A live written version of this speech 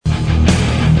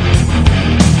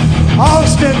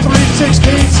Austin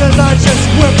 316 says I just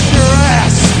whipped your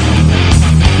ass.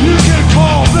 You can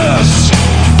call this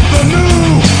the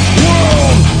New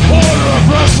World Order of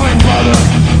Wrestling, brother.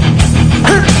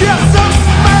 It's just a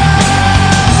smell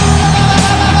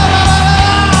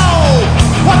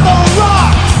what the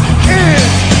Rock is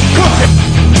cooking.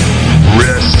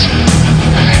 Rest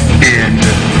in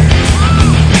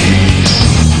peace.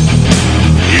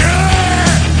 Yeah!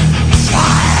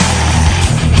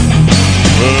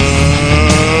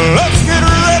 Let's get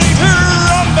ready to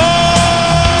rumble!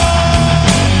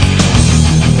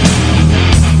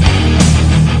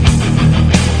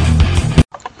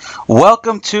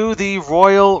 Welcome to the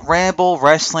Royal Ramble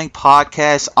Wrestling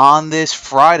Podcast on this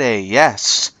Friday.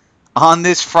 Yes, on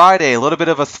this Friday. A little bit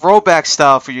of a throwback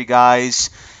style for you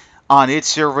guys on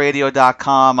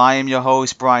itsyourradio.com. I am your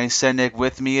host, Brian Sednick.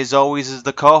 With me, as always, is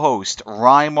the co-host,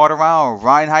 Ryan Martirano.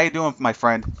 Ryan, how you doing, my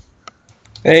friend?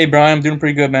 Hey, Brian, I'm doing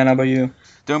pretty good, man. How about you?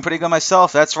 Doing pretty good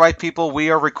myself. That's right, people.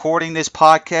 We are recording this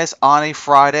podcast on a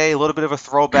Friday. A little bit of a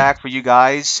throwback for you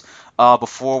guys.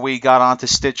 Before we got onto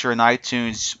Stitcher and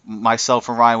iTunes, myself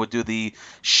and Ryan would do the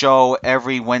show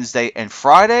every Wednesday and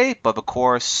Friday. But, of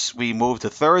course, we moved to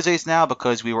Thursdays now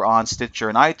because we were on Stitcher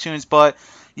and iTunes. But,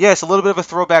 yes, a little bit of a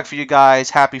throwback for you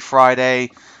guys. Happy Friday.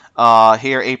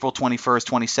 Here, April 21st,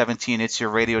 2017.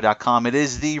 Itsyourradio.com. It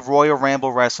is the Royal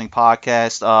Ramble Wrestling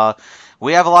Podcast.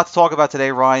 We have a lot to talk about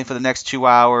today, Ryan, for the next 2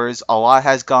 hours. A lot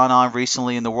has gone on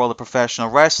recently in the world of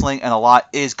professional wrestling, and a lot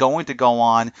is going to go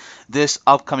on this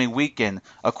upcoming weekend.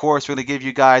 Of course, we're going to give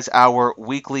you guys our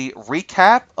weekly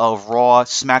recap of Raw,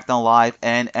 SmackDown Live,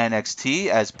 and NXT,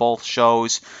 as both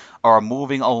shows are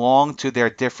moving along to their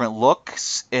different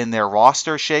looks in their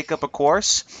roster shakeup, of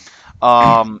course.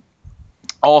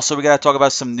 Also, we got to talk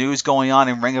about some news going on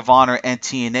in Ring of Honor and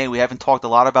TNA. We haven't talked a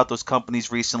lot about those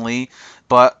companies recently,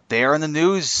 but they're in the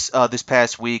news this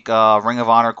past week. Ring of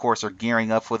Honor, of course, are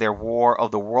gearing up for their War of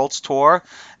the Worlds tour.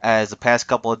 As the past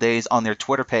couple of days on their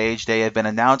Twitter page, they have been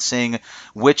announcing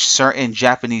which certain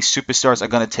Japanese superstars are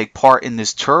going to take part in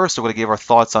this tour, so we're going to give our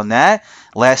thoughts on that.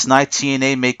 Last night,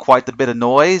 TNA made quite a bit of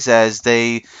noise as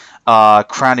they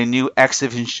crowned a new X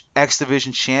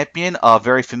Division champion, a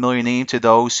very familiar name to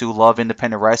those who love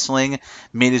independent wrestling.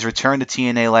 Made his return to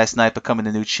TNA last night, becoming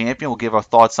the new champion. We'll give our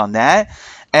thoughts on that.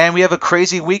 And we have a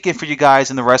crazy weekend for you guys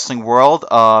in the wrestling world.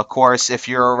 Of course, if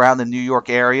you're around the New York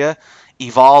area,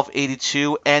 Evolve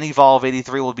 82 and Evolve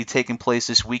 83 will be taking place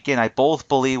this weekend. I both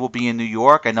believe will be in New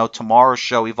York. I know tomorrow's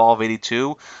show, Evolve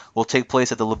 82, will take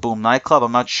place at the La Boom nightclub.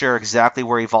 I'm not sure exactly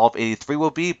where Evolve 83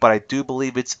 will be, but I do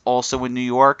believe it's also in New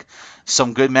York.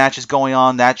 Some good matches going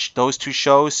on those two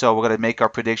shows, so we're going to make our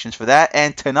predictions for that.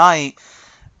 And tonight,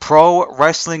 Pro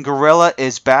Wrestling Guerrilla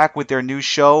is back with their new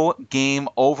show, Game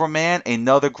Over Man.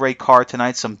 Another great card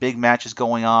tonight. Some big matches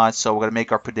going on, so we're going to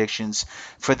make our predictions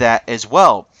for that as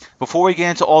well. Before we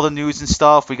get into all the news and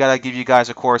stuff, we got to give you guys,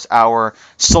 of course, our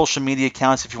social media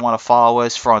accounts. If you want to follow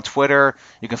us on Twitter,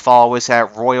 you can follow us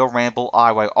at Royal Ramble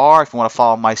IYR. If you want to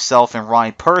follow myself and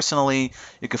Ryan personally,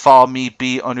 you can follow me,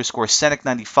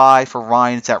 B_Sennick95. For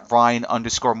Ryan, it's at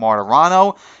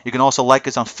Ryan_Martirano. You can also like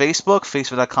us on Facebook,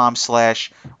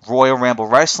 Facebook.com/Royal Ramble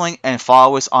Wrestling, and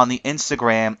follow us on the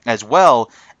Instagram as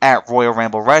well at Royal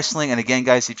Ramble Wrestling. And again,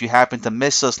 guys, if you happen to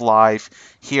miss us live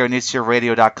here on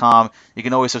itsyourradio.com, you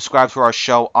can always subscribe to our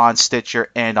show on Stitcher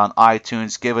and on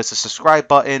iTunes. Give us a subscribe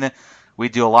button. We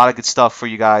do a lot of good stuff for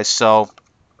you guys. So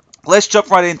let's jump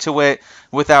right into it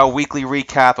with our weekly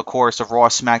recap, of course, of Raw,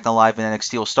 SmackDown Live, and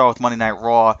NXT. We'll start with Monday Night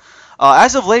Raw.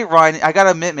 As of late, Ryan, I got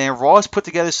to admit, man, Raw has put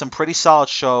together some pretty solid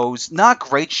shows. Not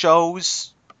great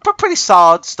shows, but pretty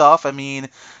solid stuff. I mean,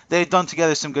 they've done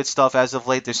together some good stuff as of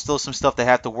late. There's still some stuff they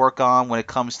have to work on when it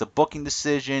comes to booking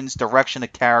decisions, direction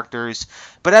of characters.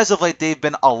 But as of late, they've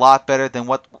been a lot better than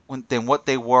what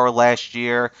they were last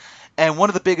year. And one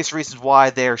of the biggest reasons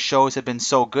why their shows have been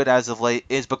so good as of late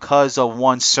is because of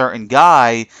one certain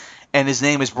guy, and his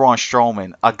name is Braun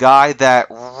Strowman, a guy that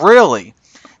really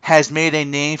has made a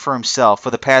name for himself for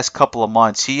the past couple of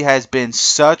months. He has been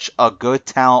such a good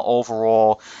talent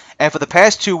overall. And for the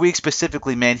past 2 weeks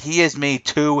specifically, man, he has made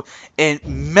two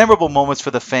memorable moments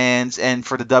for the fans and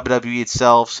for the WWE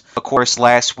itself. Of course,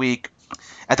 last week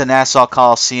at the Nassau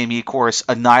Coliseum, he, of course,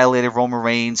 annihilated Roman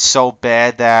Reigns so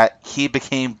bad that he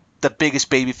became the biggest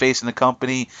babyface in the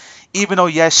company. Even though,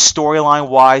 yes,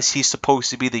 storyline-wise, he's supposed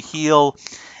to be the heel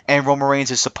and Roman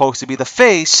Reigns is supposed to be the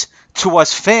face, to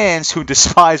us fans who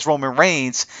despise Roman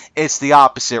Reigns, it's the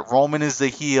opposite. Roman is the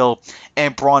heel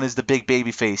and Braun is the big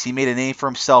babyface. He made a name for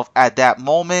himself at that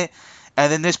moment.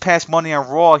 And then this past Monday on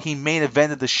Raw, he main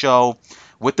evented the show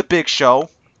with the Big Show,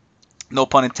 no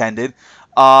pun intended.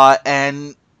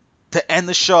 And to end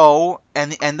the show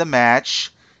and end the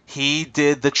match, he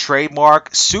did the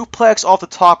trademark suplex off the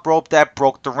top rope that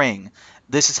broke the ring.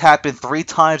 This has happened 3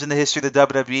 times in the history of the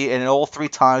WWE, and in all 3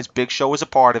 times, Big Show was a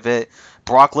part of it.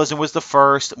 Brock Lesnar was the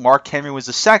first, Mark Henry was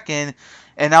the second,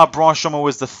 and now Braun Strowman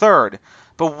was the third.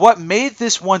 But what made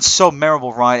this one so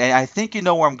memorable, Ryan, and I think you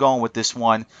know where I'm going with this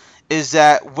one, is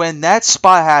that when that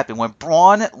spot happened, when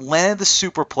Braun landed the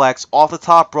superplex off the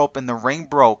top rope and the ring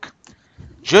broke,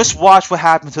 just watch what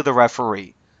happened to the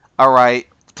referee. All right?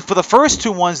 For the first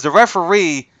 2 ones, the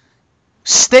referee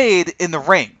stayed in the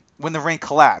ring when the ring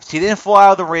collapsed. He didn't fall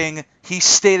out of the ring. He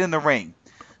stayed in the ring.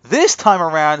 This time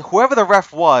around, whoever the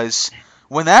ref was,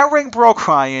 when that ring broke,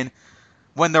 Ryan,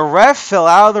 when the ref fell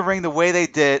out of the ring the way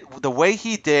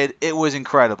he did, it was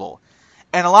incredible.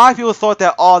 And a lot of people thought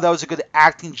that, that was a good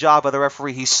acting job by the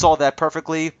referee. He saw that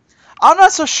perfectly. I'm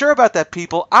not so sure about that,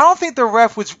 people. I don't think the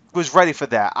ref was ready for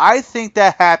that. I think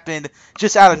that happened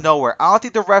just out of nowhere. I don't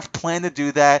think the ref planned to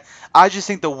do that. I just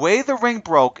think the way the ring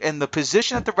broke and the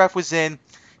position that the ref was in,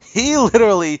 he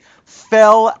literally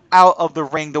fell out of the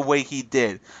ring the way he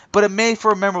did. But it made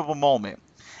for a memorable moment.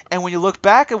 And when you look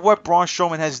back at what Braun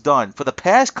Strowman has done for the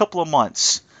past couple of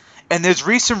months, and there's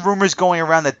recent rumors going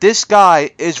around that this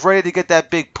guy is ready to get that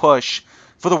big push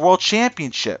for the World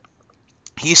Championship.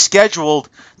 He's scheduled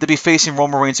to be facing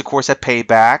Roman Reigns, of course, at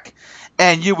Payback.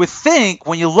 And you would think,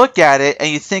 when you look at it and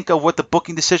you think of what the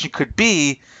booking decision could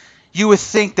be, you would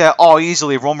think that,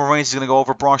 easily Roman Reigns is going to go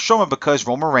over Braun Strowman because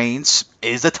Roman Reigns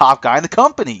is the top guy in the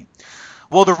company.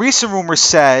 Well, the recent rumor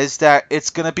says that it's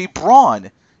going to be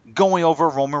Braun going over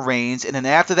Roman Reigns, and then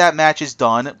after that match is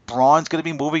done, Braun's going to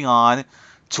be moving on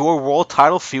to a world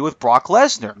title feud with Brock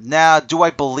Lesnar. Now, do I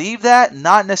believe that?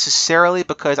 Not necessarily,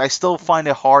 because I still find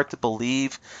it hard to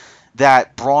believe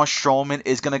that Braun Strowman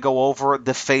is going to go over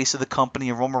the face of the company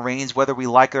and Roman Reigns. Whether we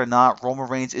like it or not, Roman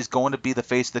Reigns is going to be the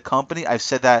face of the company. I've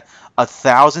said that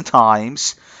 1,000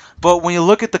 times. But when you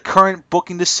look at the current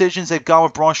booking decisions they've gone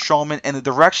with Braun Strowman and the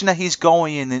direction that he's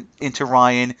going into,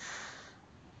 Ryan,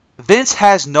 Vince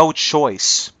has no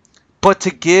choice but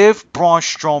to give Braun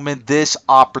Strowman this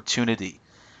opportunity.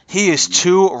 He is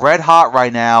too red hot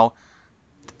right now,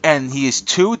 and he is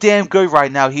too damn good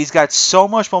right now. He's got so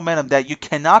much momentum that you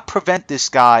cannot prevent this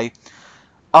guy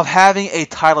of having a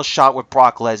title shot with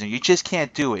Brock Lesnar. You just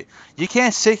can't do it. You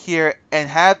can't sit here and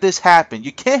have this happen.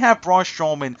 You can't have Braun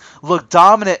Strowman look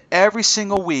dominant every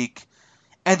single week,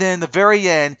 and then in the very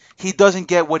end, he doesn't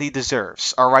get what he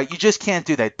deserves. All right? You just can't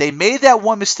do that. They made that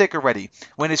one mistake already.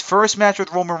 When his first match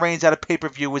with Roman Reigns at a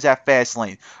pay-per-view was at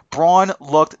Fastlane, Braun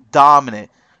looked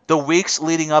dominant the weeks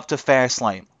leading up to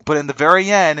Fastlane. But in the very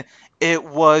end, it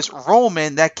was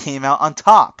Roman that came out on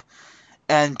top.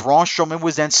 And Braun Strowman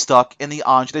was then stuck in the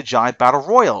Andre the Giant Battle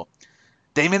Royal.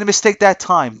 They made a mistake that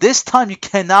time. This time, you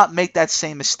cannot make that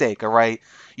same mistake, all right?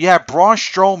 You have Braun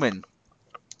Strowman,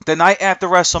 the night after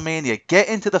WrestleMania, get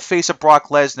into the face of Brock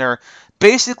Lesnar,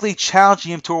 basically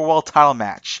challenging him to a world title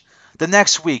match. The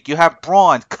next week, you have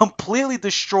Braun completely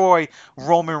destroy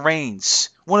Roman Reigns.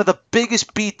 One of the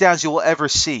biggest beatdowns you will ever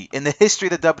see in the history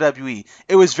of the WWE.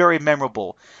 It was very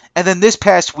memorable. And then this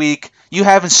past week, you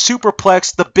have in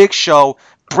Superplex the Big Show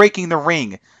breaking the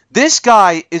ring. This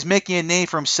guy is making a name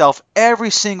for himself every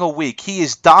single week. He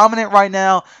is dominant right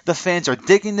now. The fans are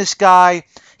digging this guy.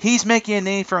 He's making a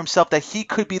name for himself that he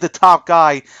could be the top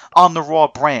guy on the Raw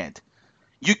brand.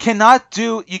 You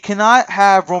cannot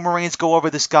have Roman Reigns go over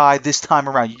this guy this time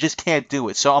around. You just can't do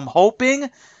it. So I'm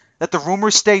hoping that the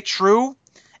rumors stay true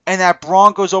and that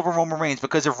Braun goes over Roman Reigns.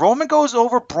 Because if Roman goes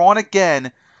over Braun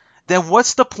again, then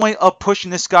what's the point of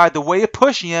pushing this guy the way you're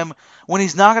pushing him when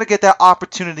he's not going to get that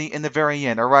opportunity in the very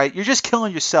end, all right? You're just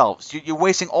killing yourselves. You're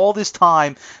wasting all this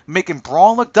time making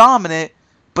Braun look dominant,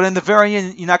 but in the very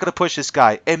end, you're not going to push this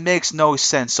guy. It makes no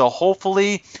sense. So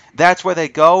hopefully that's where they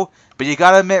go. But you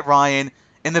got to admit, Ryan,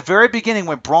 in the very beginning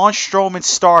when Braun Strowman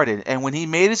started and when he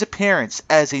made his appearance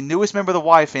as the newest member of the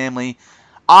Y family,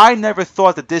 I never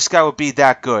thought that this guy would be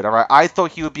that good. All right, I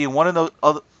thought he would be one of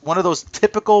those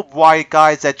typical Wyatt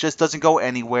guys that just doesn't go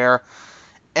anywhere.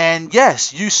 And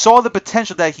yes, you saw the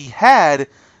potential that he had,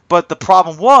 but the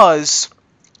problem was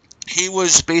he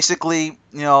was basically,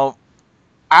 he was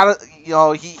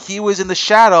in the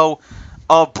shadow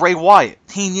of Bray Wyatt.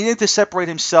 He needed to separate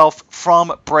himself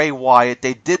from Bray Wyatt.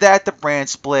 They did that at the brand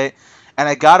split, and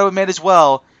I got to admit as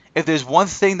well, if there's one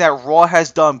thing that Raw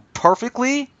has done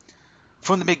perfectly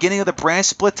from the beginning of the brand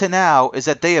split to now, is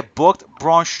that they have booked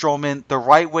Braun Strowman the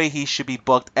right way he should be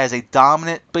booked, as a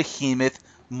dominant behemoth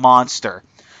monster.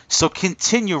 So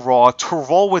continue, Raw, to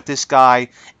roll with this guy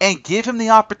and give him the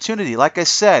opportunity. Like I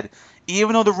said,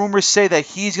 even though the rumors say that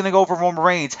he's going to go over Roman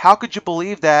Reigns, how could you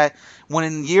believe that when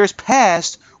in years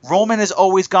past, Roman has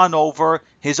always gone over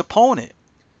his opponent?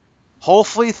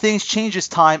 Hopefully things change this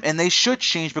time, and they should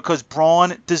change because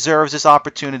Braun deserves this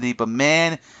opportunity. But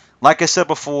man, like I said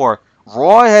before,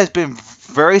 Raw has been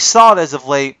very solid as of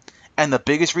late, and the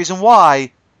biggest reason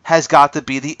why has got to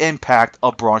be the impact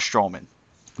of Braun Strowman.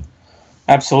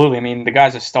 Absolutely. I mean, the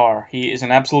guy's a star. He is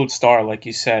an absolute star, like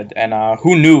you said. And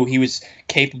who knew he was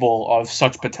capable of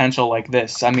such potential like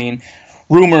this? I mean,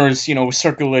 rumors,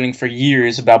 circulating for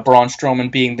years about Braun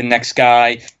Strowman being the next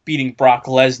guy, beating Brock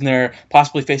Lesnar,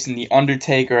 possibly facing The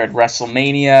Undertaker at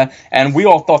WrestleMania, and we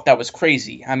all thought that was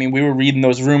crazy. I mean, we were reading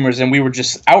those rumors and we were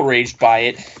just outraged by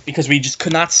it because we just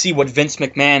could not see what Vince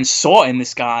McMahon saw in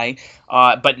this guy.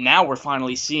 But now we're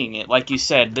finally seeing it. Like you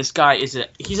said, this guy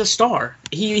he's a star.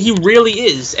 He really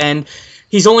is, and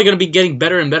he's only going to be getting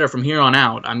better and better from here on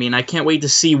out. I mean, I can't wait to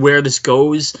see where this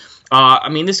goes. I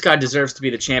mean, this guy deserves to be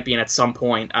the champion at some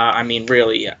point. I mean,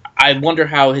 really. I wonder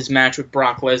how his match with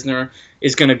Brock Lesnar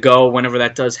is going to go whenever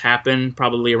that does happen,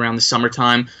 probably around the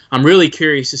summertime. I'm really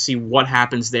curious to see what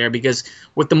happens there because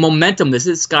with the momentum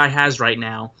this guy has right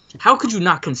now, how could you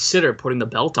not consider putting the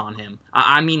belt on him?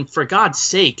 I mean, for God's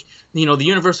sake, the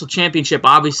Universal Championship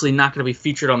obviously not going to be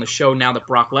featured on the show now that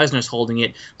Brock Lesnar's holding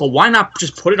it, but why not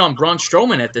just put it on Braun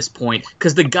Strowman at this point?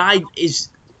 Because the guy is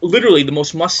literally the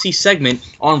most must-see segment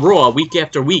on Raw week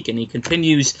after week, and he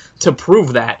continues to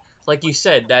prove that. Like you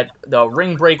said, that the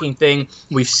ring-breaking thing,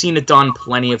 we've seen it done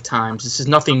plenty of times. This is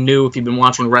nothing new if you've been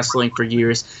watching wrestling for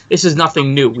years. This is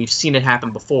nothing new. We've seen it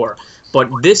happen before.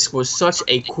 But this was such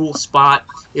a cool spot.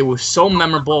 It was so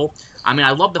memorable. I mean,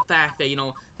 I love the fact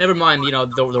that, never mind,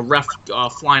 the ref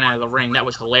flying out of the ring. That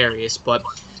was hilarious. But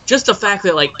just the fact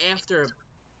that, after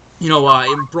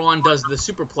Braun does the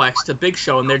superplex to Big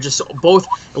Show, and they're just both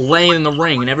laying in the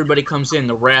ring, and everybody comes in,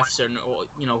 the refs and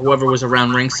whoever was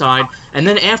around ringside, and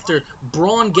then after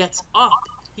Braun gets up,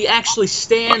 he actually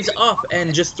stands up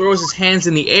and just throws his hands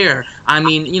in the air. I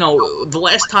mean, the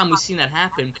last time we seen that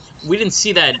happen, we didn't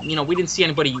see that. We didn't see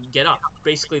anybody get up.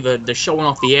 Basically, the show went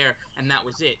off the air, and that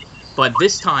was it. But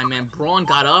this time, man, Braun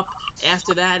got up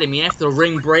after that. I mean, after the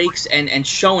ring breaks and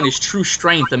showing his true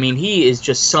strength. I mean, he is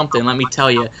just something, let me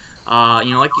tell you.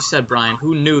 Like you said, Brian,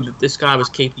 who knew that this guy was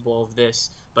capable of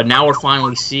this? But now we're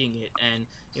finally seeing it. And,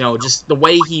 just the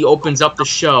way he opens up the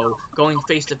show, going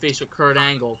face-to-face with Kurt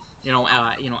Angle,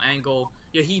 Angle,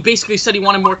 he basically said he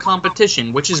wanted more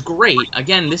competition, which is great.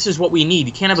 Again, this is what we need.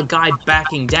 You can't have a guy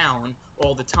backing down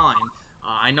all the time.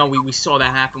 I know we saw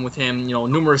that happen with him,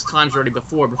 numerous times already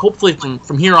before, but hopefully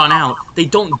from here on out, they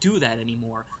don't do that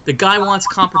anymore. The guy wants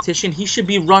competition. He should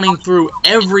be running through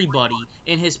everybody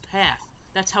in his path.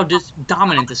 That's how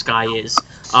dominant this guy is.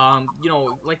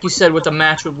 Like you said, with the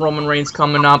match with Roman Reigns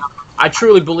coming up, I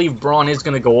truly believe Braun is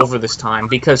going to go over this time,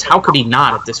 because how could he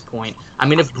not at this point? I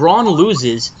mean, if Braun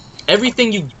loses,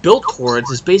 everything you've built towards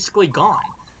is basically gone.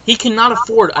 He cannot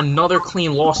afford another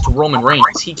clean loss to Roman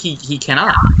Reigns. He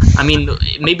cannot. I mean,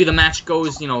 maybe the match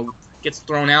goes, gets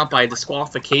thrown out by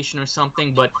disqualification or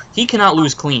something, but he cannot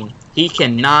lose clean. He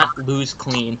cannot lose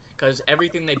clean because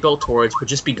everything they built towards would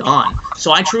just be gone.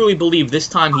 So I truly believe this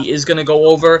time he is going to go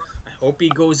over. I hope he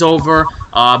goes over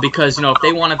because, if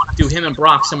they want to do him and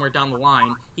Brock somewhere down the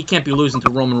line, he can't be losing to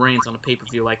Roman Reigns on a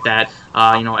pay-per-view like that,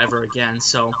 ever again.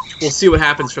 So we'll see what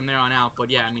happens from there on out. But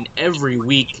yeah, I mean, every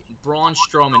week, Braun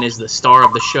Strowman is the star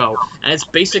of the show. And it's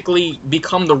basically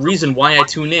become the reason why I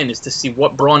tune in, is to see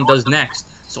what Braun does next.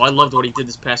 So I loved what he did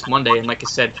this past Monday, and like I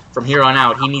said, from here on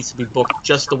out, he needs to be booked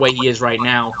just the way he is right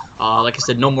now. Like I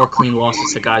said, no more clean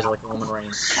losses to guys like Roman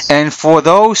Reigns. And for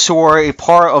those who are a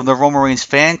part of the Roman Reigns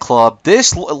fan club,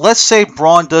 let's say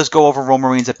Braun does go over Roman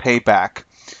Reigns at Payback.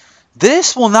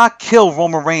 This will not kill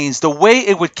Roman Reigns the way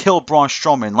it would kill Braun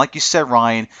Strowman. Like you said,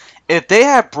 Ryan, if they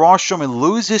had Braun Strowman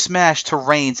lose this match to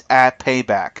Reigns at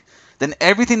Payback, then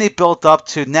everything they built up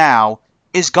to now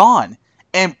is gone.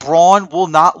 And Braun will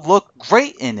not look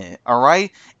great in it, all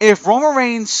right? If Roman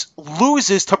Reigns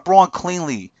loses to Braun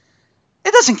cleanly,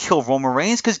 it doesn't kill Roman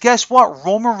Reigns, because guess what?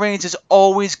 Roman Reigns is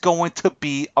always going to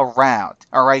be around,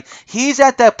 all right? He's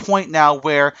at that point now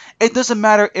where it doesn't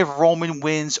matter if Roman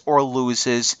wins or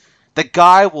loses. The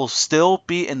guy will still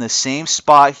be in the same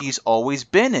spot he's always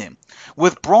been in.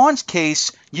 With Braun's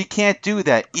case, you can't do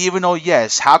that. Even though,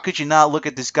 yes, how could you not look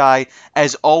at this guy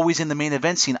as always in the main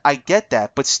event scene? I get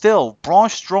that. But still, Braun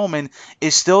Strowman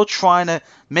is still trying to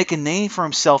make a name for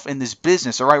himself in this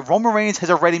business. All right, Roman Reigns has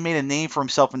already made a name for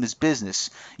himself in this business.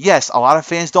 Yes, a lot of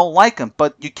fans don't like him,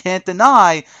 but you can't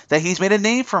deny that he's made a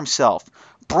name for himself.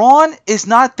 Braun is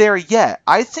not there yet.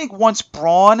 I think once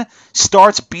Braun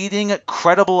starts beating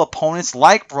credible opponents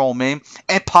like Roman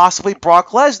and possibly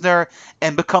Brock Lesnar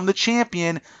and become the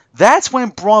champion, that's when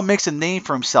Braun makes a name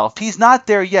for himself. He's not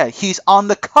there yet. He's on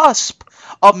the cusp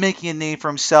of making a name for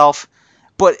himself.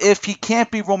 But if he can't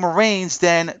be Roman Reigns,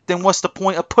 then what's the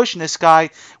point of pushing this guy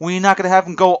when you're not going to have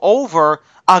him go over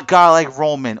a guy like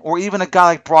Roman or even a guy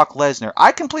like Brock Lesnar?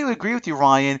 I completely agree with you,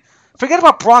 Ryan. Forget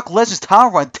about Brock Lesnar's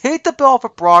title run. Take the belt off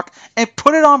of Brock and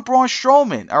put it on Braun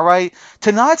Strowman, all right?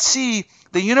 To not see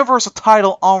the Universal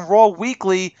title on Raw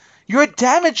Weekly, you're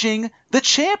damaging the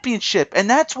championship. And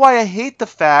that's why I hate the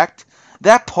fact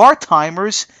that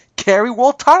part-timers carry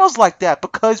world titles like that,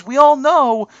 because we all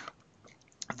know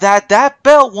that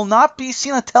belt will not be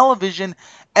seen on television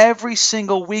every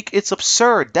single week. It's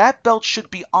absurd. That belt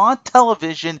should be on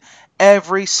television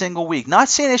every single week. Not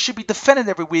saying it should be defended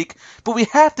every week, but we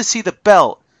have to see the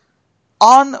belt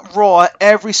on Raw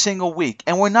every single week.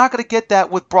 And we're not going to get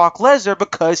that with Brock Lesnar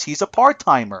because he's a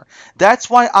part-timer. That's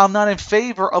why I'm not in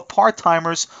favor of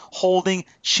part-timers holding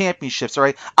championships, all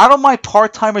right? I don't mind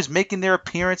part-timers making their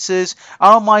appearances.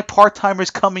 I don't mind part-timers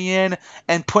coming in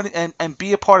and and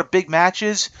be a part of big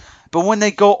matches. But when they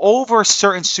go over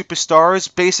certain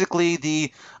superstars, basically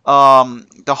the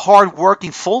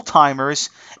hard-working full-timers,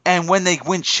 and when they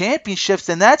win championships,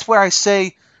 then that's where I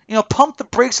say, pump the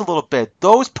brakes a little bit.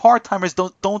 Those part-timers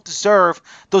don't deserve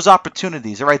those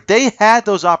opportunities, all right? They had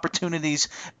those opportunities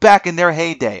back in their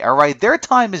heyday, all right? Their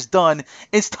time is done.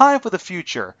 It's time for the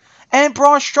future. And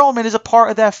Braun Strowman is a part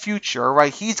of that future, all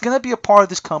right? He's going to be a part of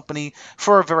this company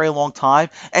for a very long time,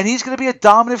 and he's going to be a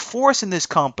dominant force in this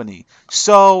company.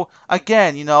 So,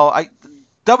 again,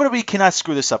 WWE cannot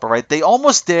screw this up, all right? They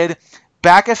almost did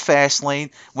back at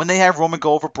Fastlane when they had Roman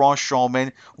go over Braun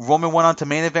Strowman. Roman went on to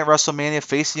main event WrestleMania,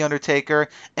 face The Undertaker,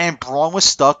 and Braun was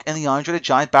stuck in the Andre the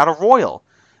Giant Battle Royal.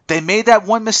 They made that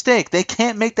one mistake. They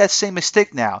can't make that same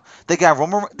mistake now. They got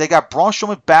Braun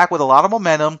Strowman back with a lot of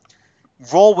momentum.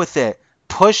 Roll with it.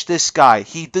 Push this guy.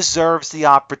 He deserves the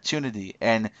opportunity.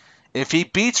 And if he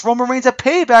beats Roman Reigns at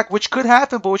Payback, which could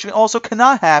happen, but which also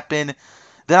cannot happen,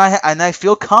 then I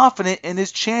feel confident in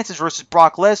his chances versus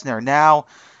Brock Lesnar. Now,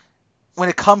 when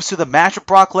it comes to the match with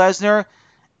Brock Lesnar,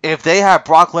 if they have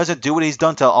Brock Lesnar do what he's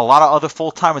done to a lot of other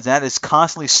full-timers, and that is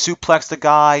constantly suplex the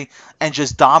guy and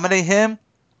just dominate him,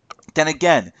 then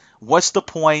again, what's the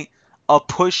point of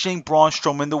pushing Braun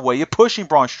Strowman the way you're pushing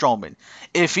Braun Strowman?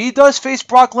 If he does face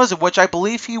Brock Lesnar, which I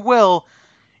believe he will,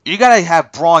 you got to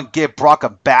have Braun give Brock a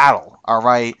battle, all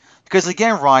right? Because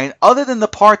again, Ryan, other than the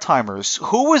part-timers,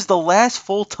 who was the last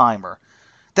full-timer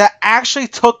that actually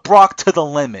took Brock to the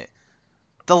limit?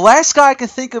 The last guy I can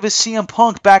think of is CM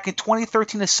Punk back in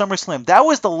 2013 at SummerSlam. That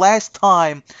was the last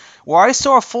time where I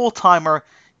saw a full-timer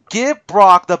give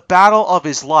Brock the battle of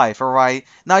his life, all right?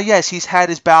 Now, yes, he's had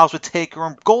his battles with Taker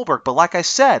and Goldberg, but like I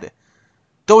said,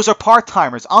 those are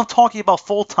part-timers. I'm talking about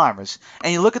full-timers.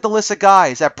 And you look at the list of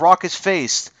guys that Brock has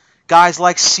faced. Guys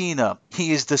like Cena,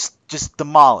 he is just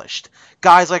demolished.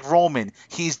 Guys like Roman,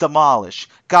 he's demolished.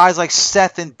 Guys like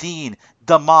Seth and Dean,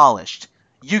 demolished.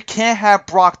 You can't have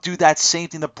Brock do that same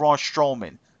thing to Braun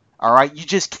Strowman. All right? You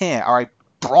just can't. All right?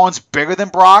 Braun's bigger than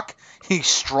Brock. He's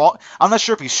strong. I'm not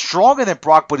sure if he's stronger than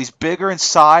Brock, but he's bigger in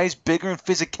size, bigger in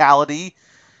physicality.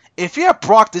 If you have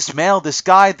Brock dismantle this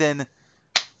guy, then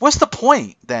what's the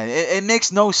point then? It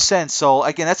makes no sense. So,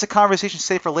 again, that's a conversation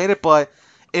saved for later, but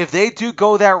if they do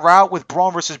go that route with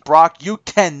Braun versus Brock, you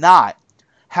cannot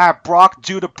have Brock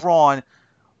do to Braun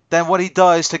than what he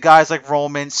does to guys like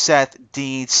Roman, Seth,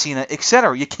 Dean, Cena,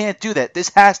 etc. You can't do that. This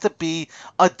has to be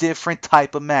a different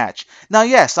type of match. Now,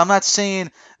 yes, I'm not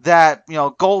saying that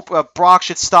Brock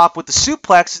should stop with the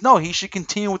suplexes. No, he should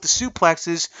continue with the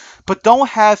suplexes, but don't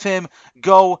have him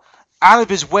go out of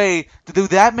his way to do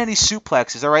that many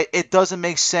suplexes. All right, it doesn't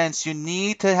make sense. You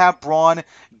need to have Braun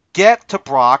get to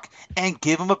Brock and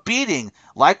give him a beating,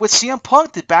 like what CM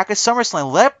Punk did back at SummerSlam.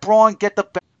 Let Braun get the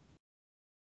best.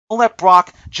 Don't let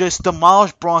Brock just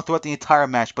demolish Braun throughout the entire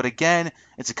match. But again,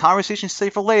 it's a conversation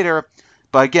saved for later.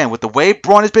 But again, with the way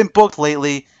Braun has been booked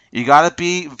lately, you got to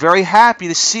be very happy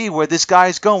to see where this guy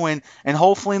is going. And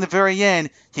hopefully in the very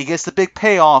end, he gets the big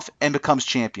payoff and becomes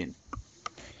champion.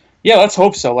 Yeah, let's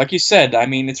hope so. Like you said, I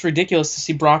mean, it's ridiculous to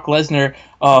see Brock Lesnar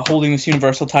holding this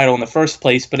Universal title in the first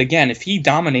place. But again, if he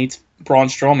dominates Braun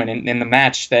Strowman in the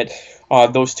match that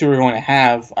those two are going to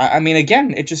have, I mean,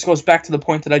 again, it just goes back to the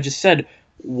point that I just said.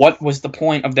 What was the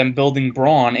point of them building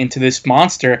Braun into this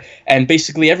monster? And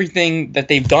basically everything that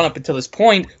they've done up until this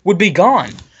point would be gone.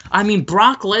 I mean,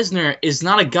 Brock Lesnar is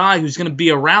not a guy who's going to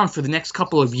be around for the next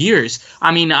couple of years.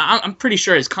 I mean, I'm pretty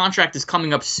sure his contract is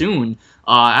coming up soon.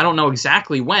 I don't know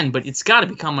exactly when, but it's got to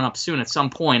be coming up soon at some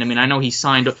point. I mean, I know he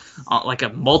signed like a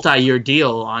multi-year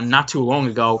deal not too long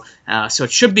ago, so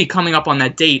it should be coming up on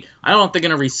that date. I don't know if they're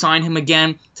going to re-sign him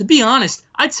again. To be honest,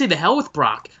 I'd say the hell with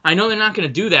Brock. I know they're not going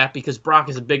to do that because Brock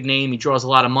is a big name. He draws a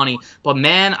lot of money. But,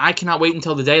 man, I cannot wait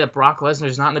until the day that Brock Lesnar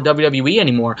is not in the WWE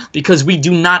anymore because we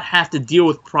do not have to deal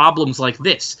with problems like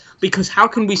this. Because how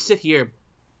can we sit here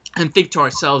and think to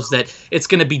ourselves that it's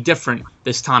going to be different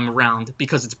this time around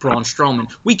because it's Braun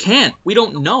Strowman? We can't. We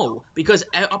don't know because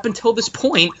up until this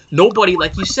point, nobody,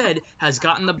 like you said, has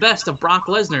gotten the best of Brock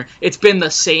Lesnar. It's been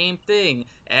the same thing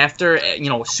after,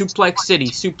 Suplex City,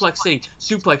 suplex,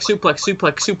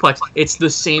 suplex. It's the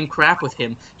same crap with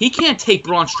him. He can't take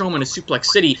Braun Strowman to Suplex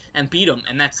City and beat him,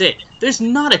 and that's it. There's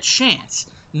not a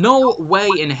chance. No way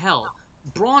in hell.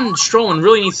 Braun Strowman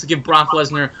really needs to give Brock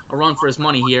Lesnar a run for his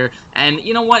money here. And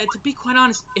you know what? To be quite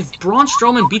honest, if Braun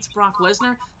Strowman beats Brock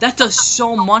Lesnar, that does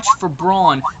so much for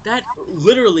Braun. That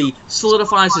literally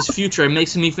solidifies his future and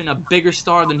makes him even a bigger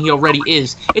star than he already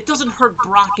is. It doesn't hurt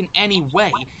Brock in any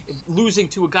way, losing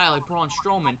to a guy like Braun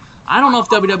Strowman. I don't know if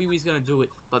WWE is going to do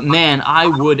it, but man, I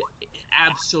would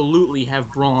absolutely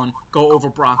have Braun go over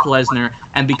Brock Lesnar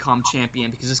and become champion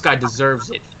because this guy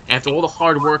deserves it. After all the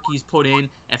hard work he's put in,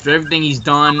 after everything he's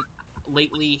done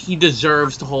lately, he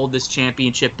deserves to hold this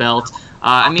championship belt.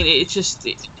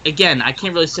 Again, I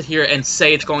can't really sit here and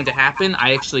say it's going to happen.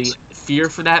 I actually fear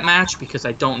for that match because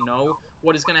I don't know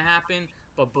what is going to happen.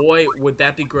 But boy, would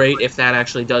that be great if that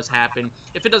actually does happen.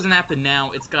 If it doesn't happen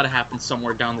now, it's got to happen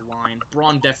somewhere down the line.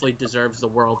 Braun definitely deserves the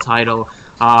world title.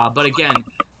 But again,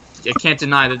 I can't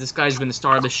deny that this guy's been the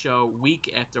star of the show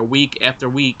week after week after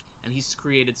week, and he's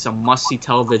created some must-see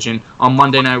television on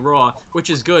Monday Night Raw,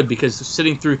 which is good because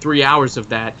sitting through 3 hours of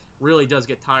that really does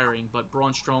get tiring, but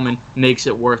Braun Strowman makes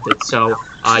it worth it. So,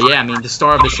 the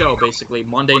star of the show, basically,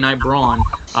 Monday Night Braun,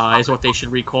 is what they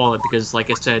should recall it because, like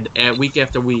I said, week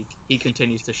after week, he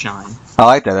continues to shine. I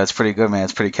like that. That's pretty good, man.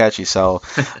 It's pretty catchy. So,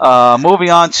 moving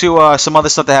on to some other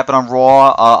stuff that happened on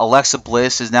Raw. Alexa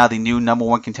Bliss is now the new number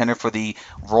one contender for the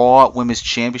Raw Women's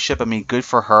Championship. I mean, good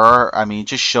for her. I mean, it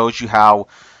just shows you how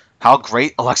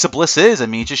great Alexa Bliss is. I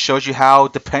mean, it just shows you how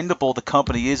dependable the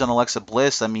company is on Alexa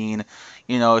Bliss. I mean,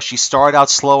 she started out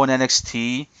slow in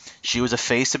NXT. She was a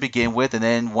face to begin with, and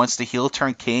then once the heel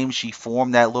turn came, she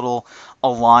formed that little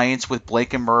alliance with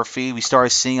Blake and Murphy. We started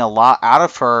seeing a lot out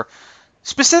of her,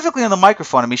 specifically on the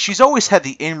microphone. I mean, she's always had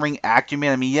the in-ring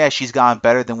acumen. I mean, yeah, she's gotten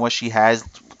better than what she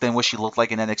looked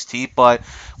like in NXT, but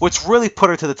what's really put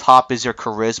her to the top is her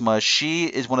charisma. She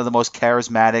is one of the most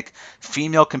charismatic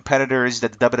female competitors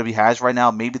that the WWE has right now,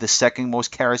 maybe the second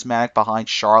most charismatic behind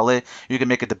Charlotte. You can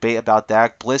make a debate about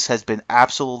that. Bliss has been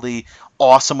absolutely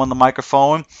awesome on the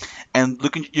microphone, and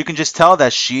you can just tell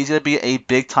that she's going to be a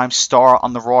big-time star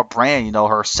on the Raw brand.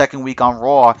 Her second week on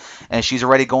Raw, and she's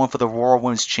already going for the Raw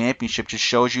Women's Championship. Just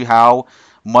shows you how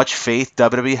much faith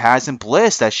WWE has in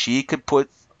Bliss, that she could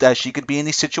be in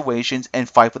these situations and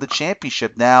fight for the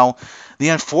championship. Now, the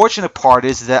unfortunate part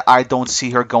is that I don't see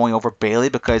her going over Bayley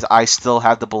because I still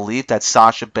have the belief that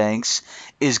Sasha Banks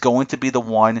is going to be the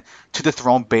one to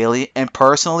dethrone Bayley, and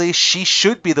personally, she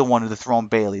should be the one to dethrone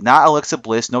Bayley, not Alexa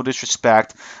Bliss, no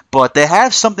disrespect, but they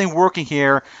have something working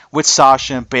here with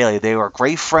Sasha and Bayley. They are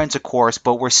great friends, of course,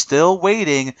 but we're still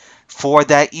waiting for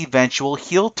that eventual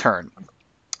heel turn.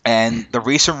 And the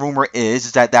recent rumor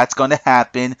is that that's going to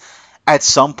happen at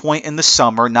some point in the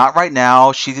summer. Not right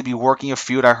now. She's going to be working a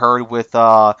feud, I heard, with,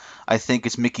 I think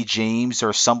it's Mickie James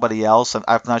or somebody else.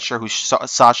 I'm not sure who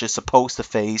Sasha is supposed to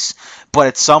face. But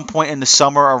at some point in the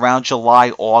summer, around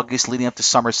July, August, leading up to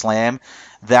SummerSlam,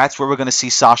 that's where we're going to see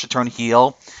Sasha turn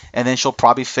heel. And then she'll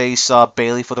probably face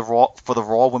Bayley for the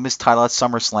Raw Women's title at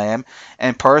SummerSlam.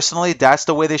 And personally, that's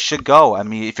the way they should go. I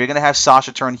mean, if you're going to have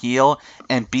Sasha turn heel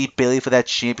and beat Bayley for that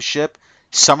championship,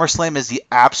 SummerSlam is the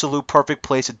absolute perfect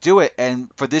place to do it, and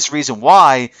for this reason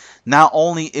why, not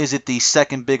only is it the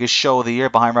second biggest show of the year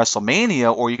behind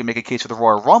WrestleMania, or you can make a case for the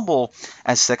Royal Rumble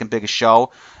as second biggest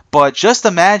show, but just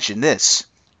imagine this.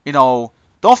 Don't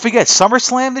forget,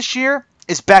 SummerSlam this year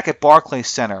is back at Barclays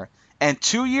Center, and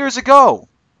 2 years ago,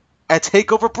 at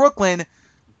TakeOver Brooklyn,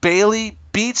 Bayley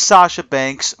beat Sasha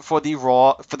Banks for the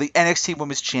NXT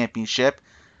Women's Championship.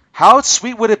 How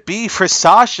sweet would it be for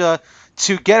Sasha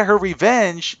to get her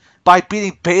revenge by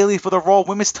beating Bayley for the Raw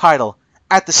Women's title?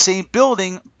 At the same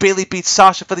building, Bayley beats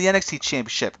Sasha for the NXT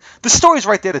Championship. The story's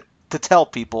right there to tell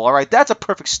people, all right? That's a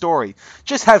perfect story.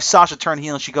 Just have Sasha turn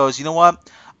heel and she goes, you know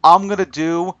what? I'm going to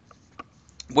do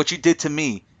what you did to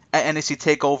me at NXT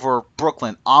TakeOver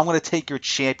Brooklyn, I'm going to take your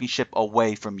championship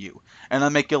away from you, and I'll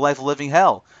make your life a living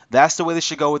hell. That's the way they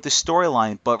should go with this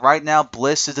storyline. But right now,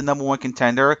 Bliss is the number one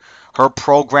contender. Her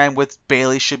program with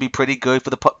Bayley should be pretty good for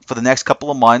the next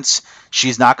couple of months.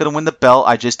 She's not going to win the belt.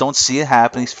 I just don't see it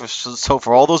happening. So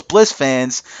for all those Bliss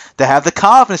fans that have the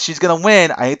confidence she's going to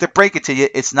win, I hate to break it to you,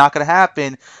 it's not going to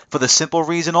happen for the simple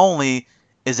reason only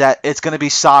is that it's going to be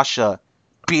Sasha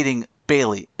beating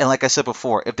Bayley. And like I said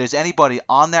before, if there's anybody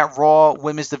on that Raw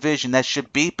Women's division that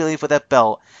should beat Bayley for that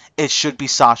belt, it should be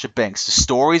Sasha Banks. The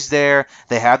story's there.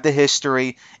 They have the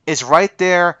history. It's right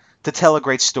there to tell a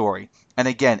great story. And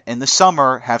again, in the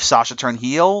summer, have Sasha turn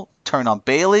heel, turn on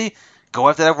Bayley, go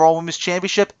after that Raw Women's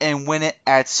Championship, and win it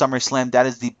at SummerSlam. That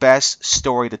is the best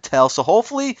story to tell. So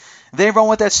hopefully they run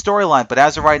with that storyline. But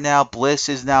as of right now, Bliss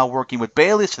is now working with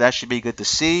Bayley, so that should be good to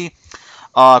see.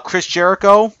 Chris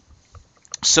Jericho,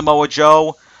 Samoa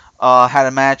Joe had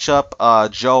a matchup.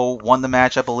 Joe won the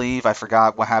match, I believe. I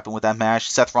forgot what happened with that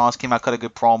match. Seth Rollins came out, cut a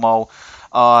good promo.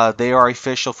 They are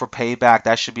official for Payback.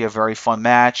 That should be a very fun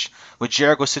match. With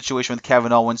Jericho's situation with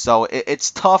Kevin Owens, though,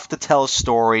 it's tough to tell a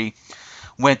story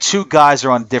when two guys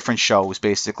are on different shows,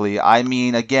 basically. I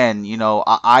mean, again,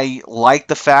 I like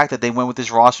the fact that they went with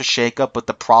this roster shakeup, but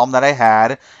the problem that I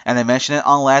had, and I mentioned it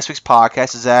on last week's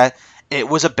podcast, is that it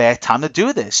was a bad time to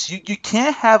do this. You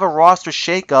can't have a roster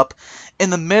shakeup in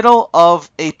the middle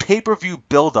of a pay-per-view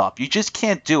build-up. You just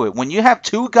can't do it. When you have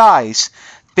two guys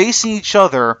facing each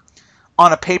other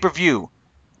on a pay-per-view,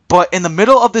 but in the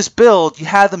middle of this build, you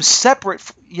have them separate.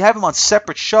 You have them on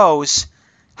separate shows.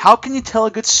 How can you tell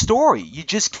a good story? You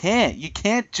just can't. You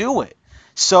can't do it.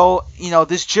 So,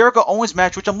 this Jericho Owens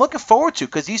match, which I'm looking forward to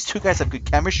because these two guys have good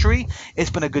chemistry. It's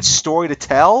been a good story to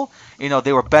tell.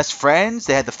 They were best friends.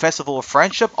 They had the Festival of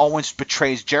Friendship. Owens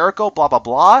betrays Jericho, blah, blah,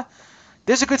 blah.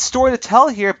 There's a good story to tell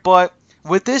here, but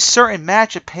with this certain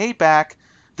match at Payback,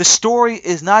 the story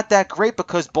is not that great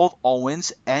because both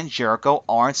Owens and Jericho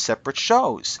are on separate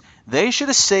shows. They should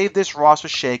have saved this roster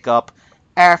shakeup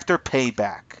after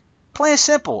Payback. Plain and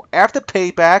simple. After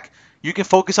Payback, you can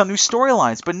focus on new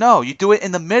storylines. But no, you do it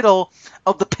in the middle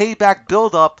of the Payback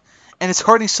build-up, and it's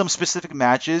hurting some specific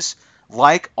matches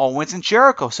like Owens and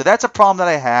Jericho. So that's a problem that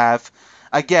I have.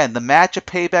 Again, the match of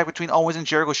Payback between Owens and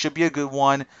Jericho should be a good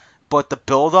one, but the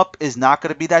build-up is not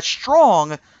going to be that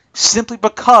strong simply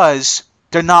because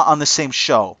they're not on the same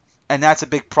show. And that's a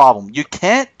big problem. You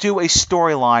can't do a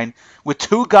storyline with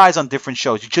two guys on different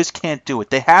shows. You just can't do it.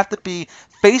 They have to be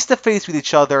face-to-face with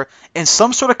each other in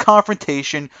some sort of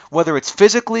confrontation, whether it's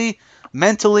physically,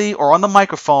 mentally, or on the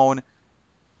microphone.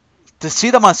 To see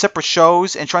them on separate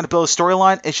shows and trying to build a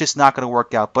storyline, it's just not going to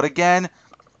work out. But again,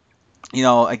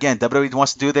 WWE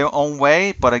wants to do it their own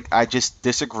way, but I just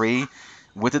disagree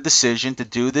with the decision to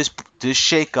do this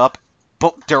shake-up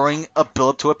during a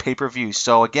build to a pay-per-view.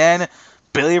 So again,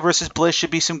 Bayley versus Bliss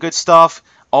should be some good stuff.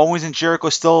 Owens and Jericho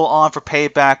still on for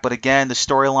Payback, but again, the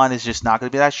storyline is just not going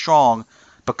to be that strong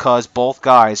because both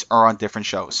guys are on different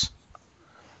shows.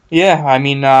 Yeah, I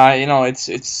mean,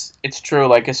 it's true.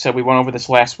 Like I said, we went over this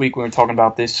last week when we were talking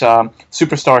about this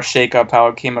superstar shakeup, how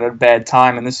it came at a bad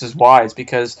time, and this is why. It's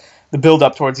because the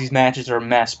build-up towards these matches are a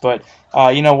mess. But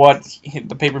you know what?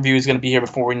 The pay-per-view is going to be here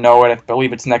before we know it. I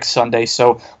believe it's next Sunday,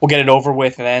 so we'll get it over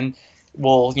with, and then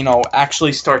we'll,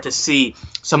 actually start to see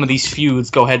some of these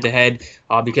feuds go head-to-head,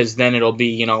 because then it'll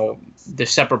be, the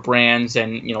separate brands,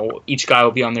 and, each guy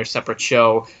will be on their separate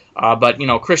show. But,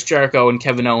 Chris Jericho and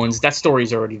Kevin Owens, that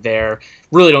story's already there.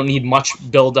 Really don't need much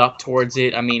build-up towards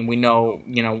it. I mean, we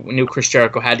knew Chris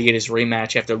Jericho had to get his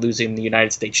rematch after losing the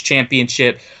United States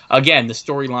Championship. Again, the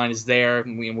storyline is there.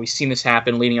 We've seen this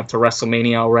happen leading up to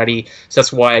WrestleMania already. So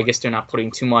that's why I guess they're not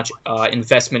putting too much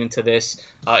investment into this.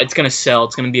 It's going to sell.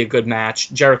 It's going to be a good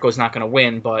match. Jericho's not going to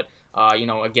win, but,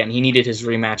 again, he needed his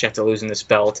rematch after losing this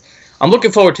belt. I'm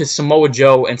looking forward to Samoa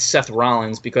Joe and Seth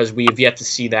Rollins because we have yet to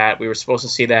see that. We were supposed to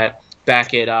see that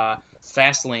back at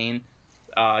Fastlane,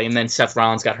 and then Seth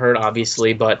Rollins got hurt,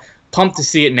 obviously, but pumped to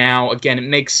see it now. Again, it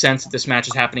makes sense that this match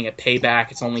is happening at Payback.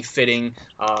 It's only fitting.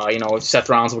 Seth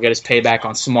Rollins will get his payback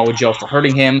on Samoa Joe for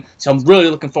hurting him. So I'm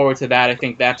really looking forward to that. I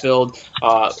think that build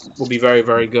will be very,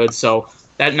 very good. So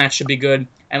that match should be good.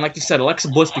 And like you said, Alexa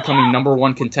Bliss becoming number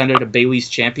one contender to Bayley's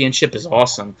championship is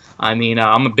awesome. I mean,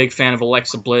 I'm a big fan of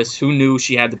Alexa Bliss. Who knew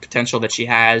she had the potential that she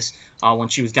has when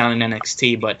she was down in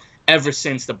NXT? But ever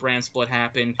since the brand split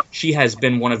happened, she has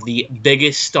been one of the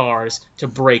biggest stars to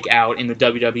break out in the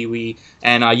WWE.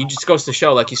 And you just goes to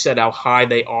show, like you said, how high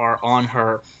they are on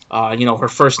her. Her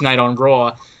first night on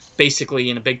Raw, basically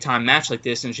in a big-time match like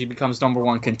this, and she becomes number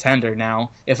one contender.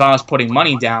 Now, if I was putting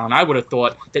money down, I would have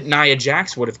thought that Nia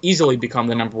Jax would have easily become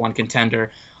the number one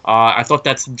contender. I thought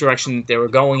that's the direction that they were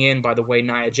going in. By the way,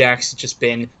 Nia Jax has just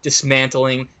been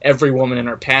dismantling every woman in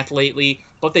her path lately.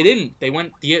 But they didn't. They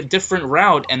went the different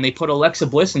route, and they put Alexa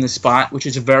Bliss in the spot, which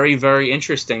is very, very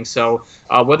interesting. So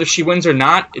whether she wins or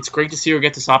not, it's great to see her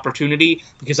get this opportunity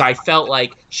because I felt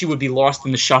like she would be lost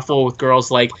in the shuffle with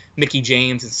girls like Mickie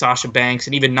James and Sasha Banks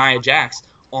and even Nia Jax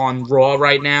on Raw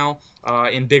right now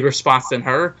in bigger spots than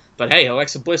her. But hey,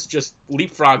 Alexa Bliss just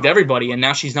leapfrogged everybody, and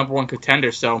now she's number one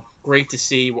contender. So great to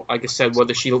see. Like I said,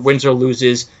 whether she wins or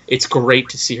loses, it's great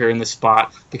to see her in the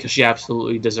spot because she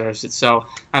absolutely deserves it. So,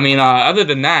 I mean, other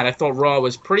than that, I thought Raw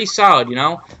was pretty solid, you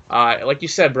know? Like you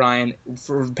said, Brian,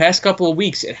 for the past couple of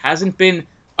weeks, it hasn't been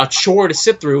a chore to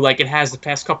sit through like it has the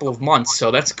past couple of months.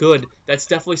 So that's good. That's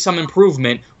definitely some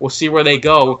improvement. We'll see where they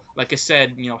go. Like I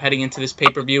said, you know, heading into this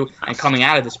pay-per-view and coming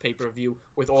out of this pay-per-view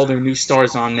with all their new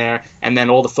stars on there, and then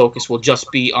all the focus will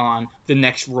just be on the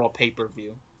next Raw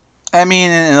pay-per-view. I mean,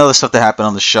 and other stuff that happened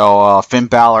on the show. Finn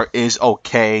Balor is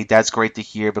okay. That's great to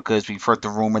hear because we've heard the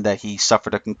rumor that he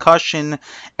suffered a concussion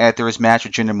after his match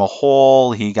with Jinder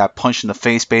Mahal. He got punched in the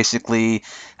face, basically,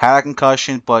 had a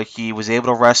concussion, but he was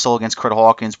able to wrestle against Kurt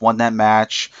Hawkins, won that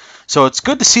match. So it's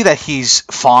good to see that he's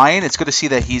fine. It's good to see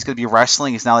that he's going to be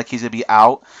wrestling. It's not like he's going to be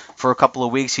out for a couple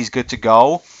of weeks. He's good to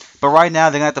go. But right now,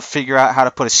 they're going to have to figure out how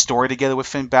to put a story together with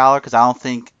Finn Balor because I don't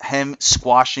think him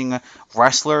squashing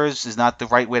wrestlers is not the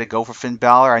right way to go for Finn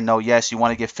Balor. I know, yes, you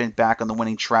want to get Finn back on the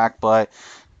winning track, but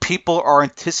people are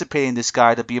anticipating this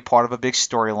guy to be a part of a big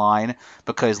storyline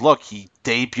because, look, he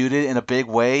debuted in a big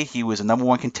way. He was a number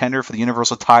one contender for the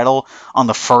Universal title on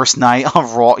the first night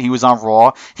on Raw. He was on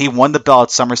Raw. He won the belt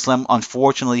at SummerSlam.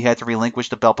 Unfortunately, he had to relinquish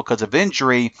the belt because of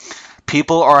injury.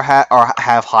 People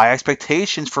have high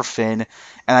expectations for Finn,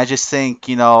 and I just think,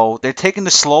 you know, they're taking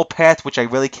the slow path, which I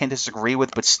really can't disagree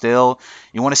with, but still,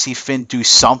 you want to see Finn do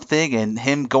something, and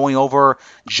him going over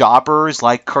jobbers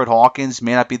like Kurt Hawkins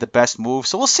may not be the best move,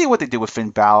 so we'll see what they do with Finn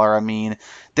Balor. I mean,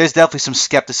 there's definitely some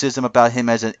skepticism about him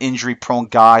as an injury-prone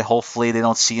guy. Hopefully they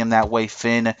don't see him that way,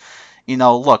 Finn. You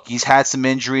know, look, he's had some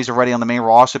injuries already on the main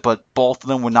roster, but both of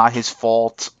them were not his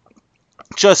fault.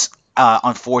 Just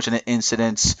unfortunate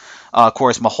incidents. Of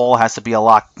course, Mahal has to be a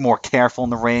lot more careful in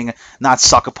the ring. Not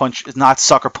sucker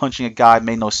punching a guy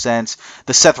made no sense.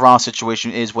 The Seth Rollins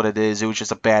situation is what it is. It was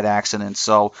just a bad accident.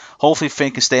 So hopefully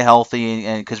Finn can stay healthy,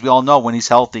 and because we all know when he's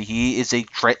healthy, he is a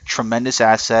tremendous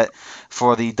asset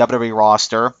for the WWE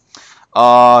roster.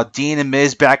 Dean and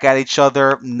Miz back at each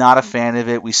other. Not a fan of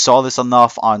it. We saw this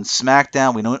enough on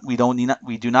SmackDown.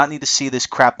 We do not need to see this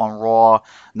crap on Raw.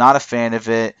 Not a fan of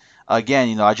it. Again,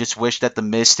 you know, I just wish that the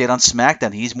Miz stayed on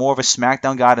SmackDown. He's more of a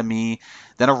SmackDown guy to me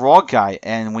than a Raw guy.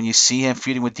 And when you see him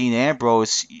feuding with Dean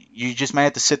Ambrose, you just might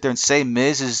have to sit there and say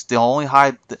Miz is the only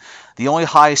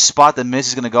high spot that Miz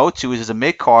is going to go to is as a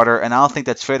mid-carder, and I don't think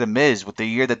that's fair to Miz. With the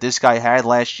year that this guy had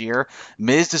last year,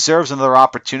 Miz deserves another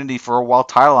opportunity for a world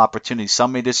title opportunity.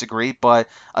 Some may disagree, but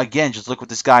again, just look what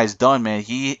this guy has done, man.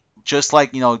 He, just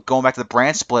like, you know, going back to the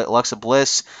brand split, Alexa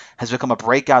Bliss has become a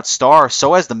breakout star.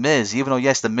 So has The Miz. Even though,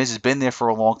 yes, The Miz has been there for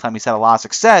a long time. He's had a lot of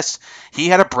success. He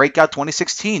had a breakout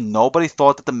 2016. Nobody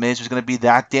thought that The Miz was going to be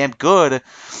that damn good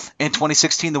in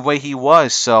 2016 the way he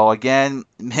was. So, again,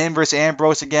 him versus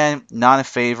Ambrose, again, not in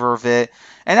favor of it.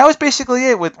 And that was basically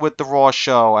it with the Raw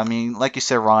show. I mean, like you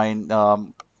said, Ryan,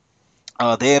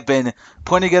 they have been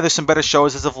putting together some better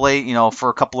shows as of late, you know, for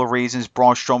a couple of reasons.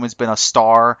 Braun Strowman's been a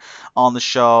star on the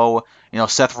show. You know,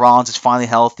 Seth Rollins is finally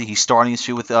healthy. He's starting his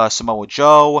feud with Samoa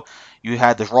Joe. You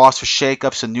had the roster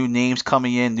shakeup, some new names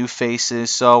coming in, new faces.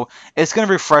 So it's going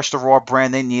to refresh the Raw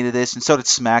brand. They needed this, and so did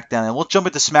SmackDown. And we'll jump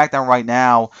into SmackDown right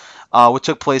now, what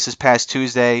took place this past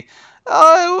Tuesday.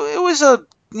 It was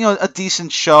a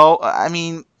decent show. I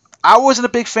mean, I wasn't a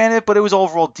big fan of it, but it was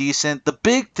overall decent. The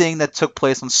big thing that took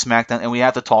place on SmackDown, and we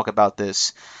have to talk about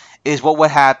this, is what would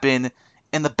happen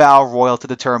in the Battle Royal to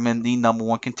determine the number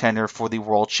one contender for the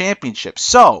World Championship.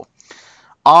 So,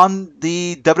 on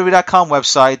the WWE.com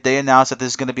website, they announced that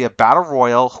there's going to be a Battle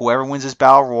Royal. Whoever wins this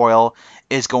Battle Royal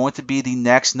is going to be the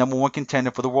next number one contender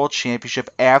for the World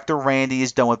Championship after Randy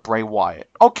is done with Bray Wyatt.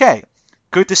 Okay,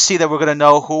 good to see that we're going to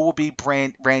know who will be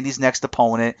Randy's next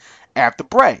opponent after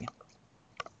Bray.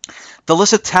 The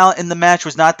list of talent in the match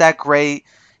was not that great.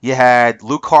 You had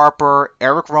Luke Harper,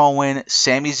 Eric Rowan,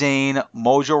 Sami Zayn,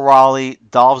 Mojo Rawley,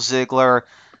 Dolph Ziggler,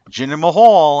 Jinder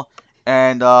Mahal,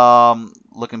 and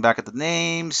looking back at the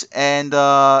names, and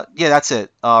yeah, that's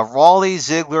it. Rawley,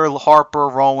 Ziggler, Harper,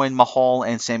 Rowan, Mahal,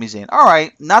 and Sami Zayn. All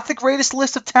right, not the greatest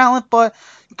list of talent, but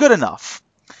good enough.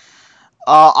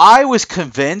 I was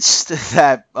convinced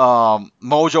that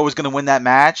Mojo was going to win that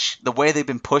match. The way they've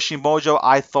been pushing Mojo,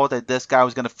 I thought that this guy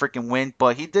was going to freaking win,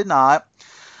 but he did not.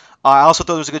 I also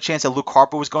thought there was a good chance that Luke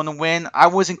Harper was going to win. I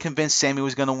wasn't convinced Sammy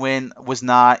was going to win. Was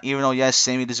not. Even though, yes,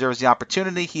 Sammy deserves the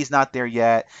opportunity, he's not there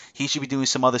yet. He should be doing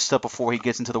some other stuff before he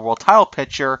gets into the world title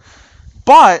picture.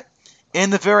 But in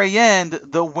the very end,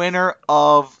 the winner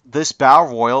of this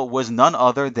Battle Royal was none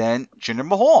other than Jinder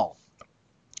Mahal.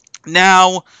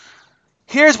 Now,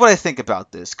 here's what I think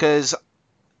about this, because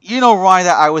you know, Ryan,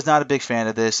 that I was not a big fan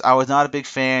of this. I was not a big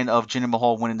fan of Jinder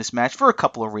Mahal winning this match for a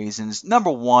couple of reasons. Number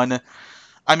one,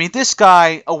 I mean, this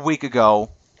guy a week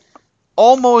ago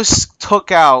almost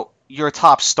took out your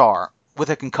top star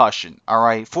with a concussion, all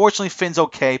right? Fortunately, Finn's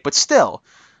okay, but still,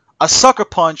 a sucker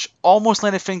punch almost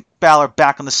landed Finn Balor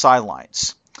back on the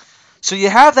sidelines. So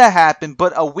you have that happen,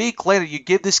 but a week later, you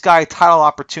give this guy a title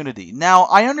opportunity. Now,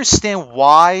 I understand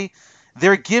why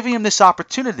they're giving him this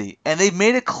opportunity, and they've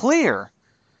made it clear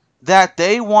that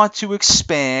they want to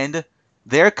expand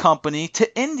their company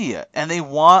to India, and they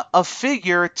want a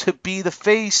figure to be the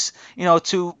face,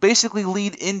 to basically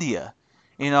lead India,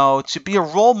 to be a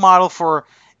role model for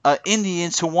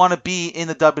Indians who want to be in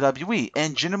the WWE.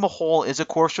 And Jinder Mahal is, of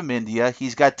course, from India.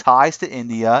 He's got ties to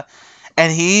India,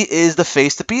 and he is the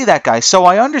face to be that guy. So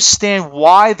I understand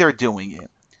why they're doing it.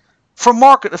 For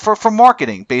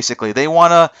marketing, basically, they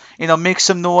want to make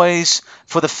some noise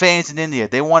for the fans in India.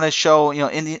 They want to show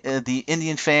the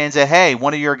Indian fans that, hey,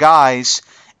 one of your guys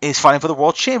is fighting for the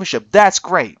world championship. That's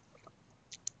great.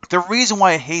 The reason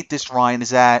why I hate this, Ryan,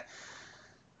 is that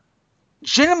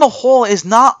Jinder Mahal is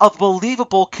not a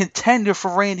believable contender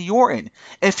for Randy Orton.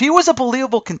 If he was a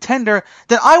believable contender,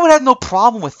 then I would have no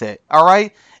problem with it. All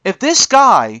right, if this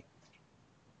guy,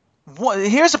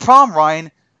 here's the problem,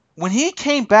 Ryan. When he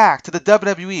came back to the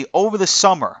WWE over the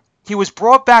summer, he was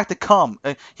brought in to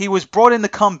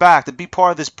come back to be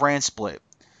part of this brand split.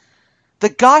 The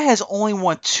guy has only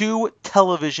won 2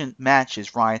 television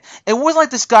matches, Ryan. It wasn't like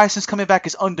this guy, since coming back,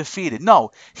 is undefeated.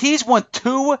 No, he's won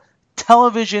 2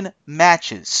 television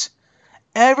matches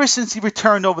ever since he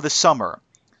returned over the summer.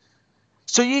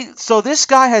 So this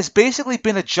guy has basically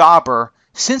been a jobber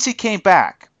since he came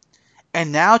back.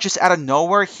 And now, just out of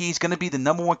nowhere, he's going to be the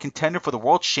number 1 contender for the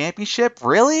World Championship?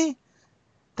 Really?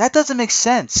 That doesn't make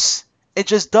sense. It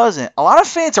just doesn't. A lot of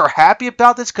fans are happy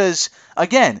about this because,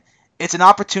 again, it's an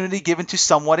opportunity given to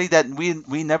somebody that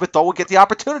we never thought would get the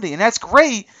opportunity. And that's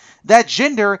great that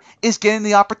Jinder is getting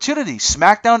the opportunity.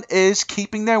 SmackDown is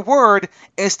keeping their word.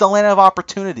 It's the land of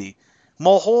opportunity.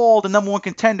 Mahal, the number 1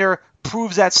 contender,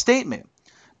 proves that statement.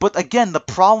 But again, the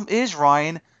problem is,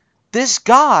 Ryan, this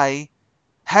guy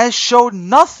has showed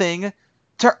nothing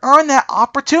to earn that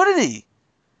opportunity.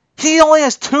 He only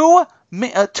has two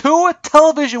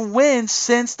television wins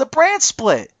since the brand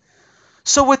split.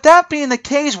 So with that being the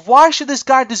case, why should this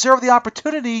guy deserve the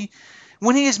opportunity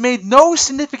when he has made no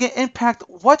significant impact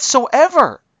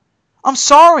whatsoever? I'm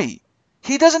sorry.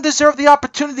 He doesn't deserve the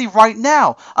opportunity right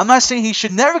now. I'm not saying he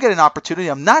should never get an opportunity.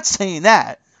 I'm not saying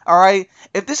that. All right?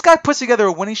 If this guy puts together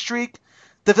a winning streak,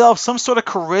 develops some sort of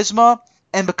charisma,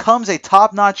 and becomes a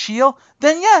top-notch heel,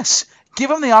 then yes, give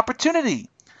him the opportunity.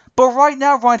 But right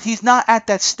now, Ryan, he's not at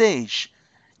that stage.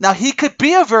 Now, he could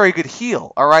be a very good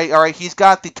heel, all right? He's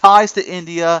got the ties to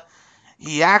India.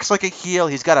 He acts like a heel.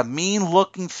 He's got a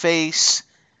mean-looking face.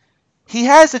 He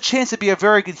has the chance to be a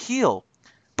very good heel.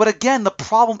 But again, the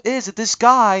problem is that this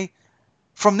guy,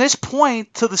 from this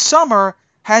point to the summer,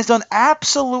 has done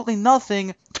absolutely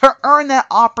nothing to earn that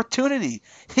opportunity.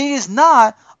 He is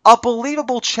not a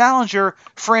believable challenger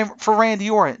for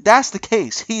Randy Orton. That's the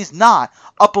case. He's not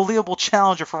a believable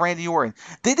challenger for Randy Orton.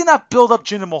 They did not build up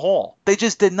Jinder Mahal. They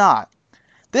just did not.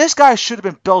 This guy should have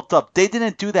been built up. They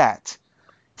didn't do that.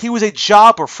 He was a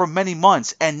jobber for many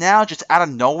months, and now just out of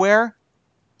nowhere,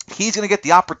 he's going to get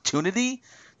the opportunity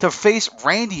to face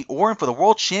Randy Orton for the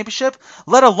World Championship,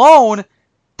 let alone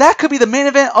that could be the main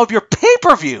event of your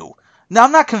pay-per-view. Now,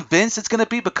 I'm not convinced it's going to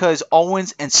be because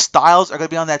Owens and Styles are going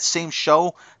to be on that same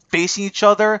show facing each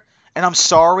other. And I'm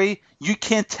sorry, you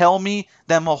can't tell me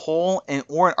that Mahal and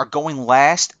Orton are going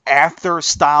last after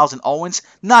Styles and Owens.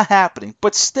 Not happening.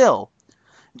 But still,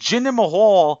 Jinder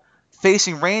Mahal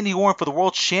facing Randy Orton for the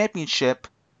World Championship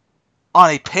on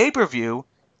a pay-per-view,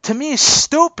 to me, is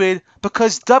stupid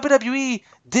because WWE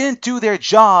didn't do their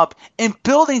job in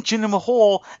building Jinder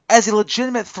Mahal as a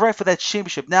legitimate threat for that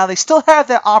championship. Now, they still have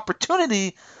that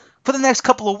opportunity for the next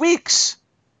couple of weeks.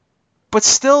 But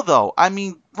still, though, I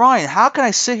mean, Ryan, how can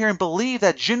I sit here and believe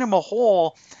that Jinder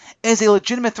Mahal is a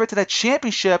legitimate threat to that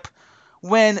championship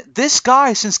when this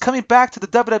guy, since coming back to the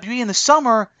WWE in the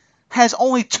summer, has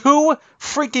only 2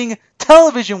 freaking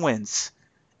television wins?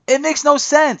 It makes no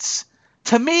sense.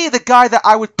 To me, the guy that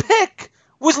I would pick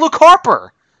was Luke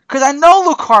Harper. Because I know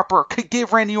Luke Harper could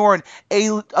give Randy Orton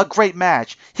a great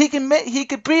match. He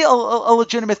could be a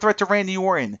legitimate threat to Randy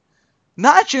Orton.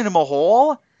 Not Jinder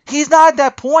Mahal. He's not at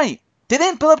that point. They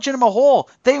didn't build up Jinder Mahal.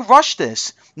 They rushed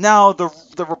this. Now,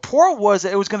 the report was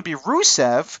that it was going to be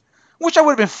Rusev, which I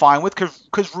would have been fine with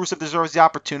because Rusev deserves the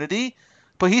opportunity.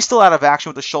 But he's still out of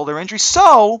action with a shoulder injury.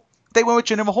 So, they went with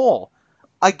Jinder Mahal.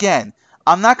 Again,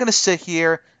 I'm not going to sit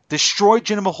here, destroy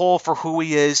Jinder Mahal for who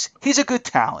he is. He's a good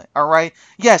talent, all right?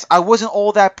 Yes, I wasn't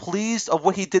all that pleased of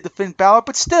what he did to Finn Balor,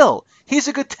 but still, he's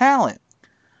a good talent.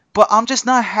 But I'm just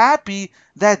not happy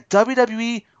that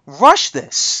WWE rushed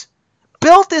this.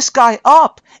 Build this guy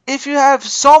up. If you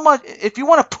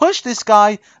want to push this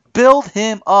guy, build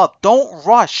him up. Don't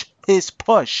rush his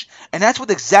push. And that's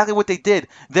exactly what they did.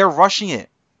 They're rushing it.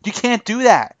 You can't do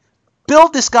that.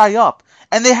 Build this guy up.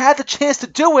 And they had the chance to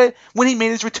do it when he made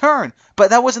his return.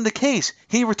 But that wasn't the case.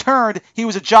 He returned. He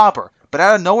was a jobber. But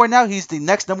out of nowhere now, he's the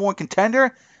next number one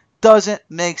contender. Doesn't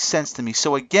make sense to me.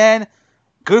 So again,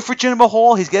 good for Jinder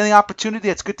Mahal. He's getting the opportunity.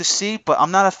 That's good to see. But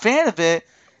I'm not a fan of it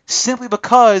simply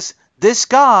because this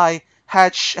guy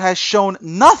has shown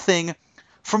nothing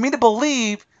for me to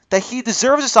believe that he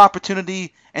deserves this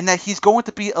opportunity and that he's going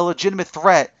to be a legitimate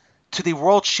threat to the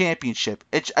World Championship.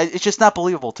 It's just not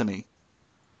believable to me.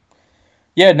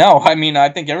 Yeah, no, I mean, I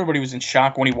think everybody was in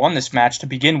shock when he won this match to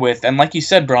begin with. And like you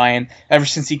said, Brian, ever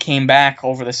since he came back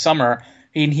over the summer,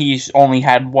 he's only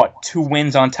had, 2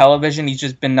 wins on television. He's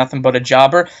just been nothing but a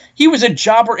jobber. He was a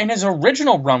jobber in his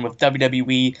original run with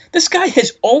WWE. This guy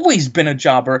has always been a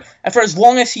jobber for as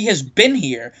long as he has been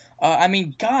here. I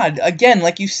mean, God, again,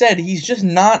 like you said, he's just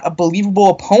not a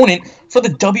believable opponent for the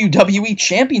WWE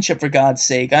Championship, for God's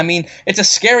sake. I mean, it's a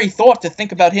scary thought to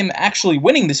think about him actually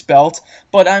winning this belt,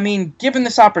 but, I mean, given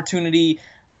this opportunity,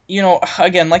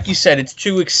 again, like you said, it's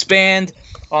to expand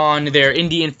on their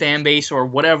Indian fan base or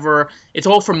whatever. It's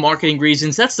all for marketing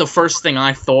reasons. That's the first thing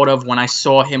I thought of when I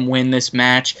saw him win this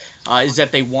match, is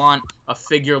that they want a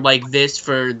figure like this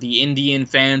for the Indian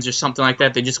fans or something like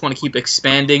that. They just want to keep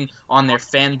expanding on their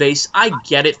fan base. I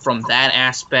get it from that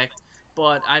aspect.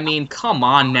 But, I mean, come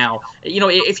on now.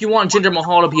 If you want Jinder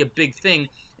Mahal to be a big thing,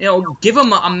 give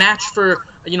him a match for,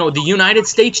 the United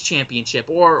States Championship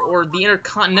or the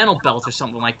Intercontinental belt or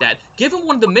something like that. Give him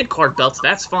one of the mid-card belts,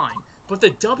 that's fine. But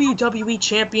the WWE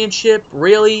Championship,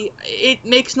 really, it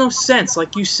makes no sense.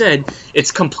 Like you said,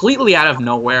 it's completely out of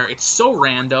nowhere. It's so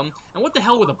random. And what the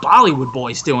hell were the Bollywood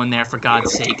boys doing there, for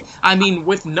God's sake? I mean,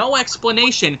 with no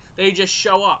explanation, they just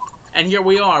show up. And here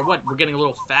we are. We're getting a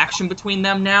little faction between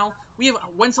them now?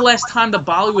 When's the last time the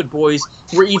Bollywood boys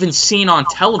were even seen on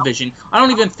television? I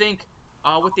don't even think,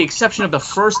 with the exception of the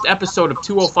first episode of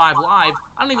 205 Live,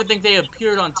 I don't even think they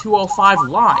appeared on 205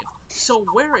 Live. So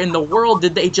where in the world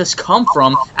did they just come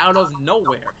from out of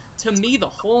nowhere? To me, the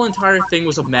whole entire thing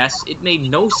was a mess. It made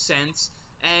no sense.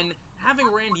 And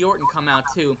having Randy Orton come out,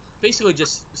 too, basically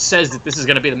just says that this is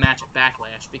going to be the match at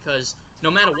Backlash, because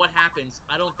no matter what happens,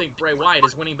 I don't think Bray Wyatt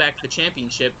is winning back the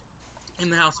championship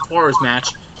in the House of Horrors match,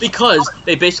 because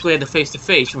they basically had the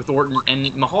face-to-face with Orton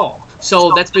and Mahal.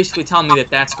 So that's basically telling me that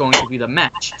that's going to be the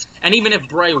match. And even if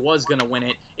Bray was going to win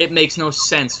it, it makes no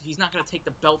sense. He's not going to take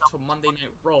the belt to Monday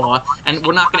Night Raw, and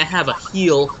we're not going to have a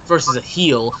heel versus a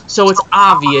heel. So it's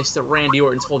obvious that Randy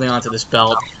Orton's holding on to this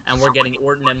belt, and we're getting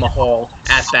Orton and Mahal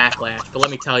at Backlash. But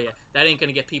let me tell you, that ain't going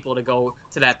to get people to go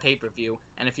to that pay-per-view.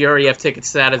 And if you already have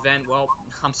tickets to that event, well,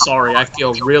 I'm sorry. I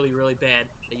feel really, really bad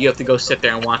that you have to go sit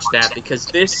there and watch that, because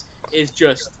this is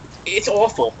just... it's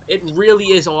awful. It really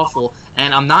is awful,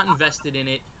 and I'm not invested in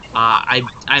it. I'm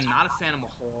not a fan of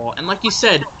Mahal, and like you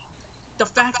said, the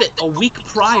fact that a week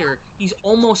prior he's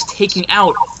almost taking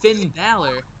out Finn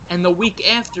Balor, and the week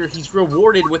after he's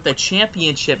rewarded with a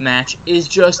championship match is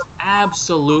just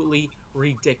absolutely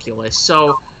ridiculous.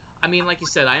 So, I mean, like you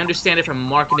said, I understand it from a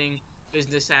marketing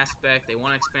business aspect. They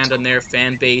want to expand on their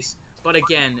fan base. But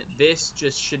again, this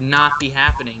just should not be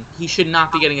happening. He should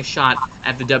not be getting a shot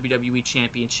at the WWE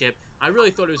Championship. I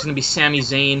really thought it was going to be Sami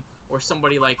Zayn or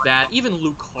somebody like that, even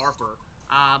Luke Harper.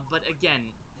 But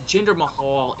again, Jinder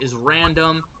Mahal is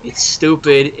random. It's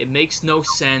stupid. It makes no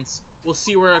sense. We'll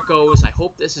see where it goes. I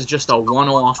hope this is just a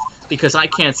one-off, because I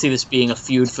can't see this being a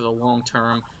feud for the long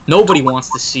term. Nobody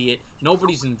wants to see it.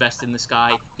 Nobody's invested in this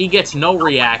guy. He gets no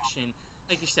reaction.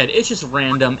 Like you said, it's just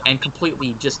random and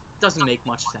completely just doesn't make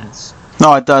much sense.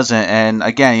 No, it doesn't. And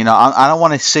again, I don't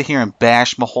want to sit here and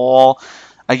bash Mahal.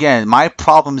 Again, my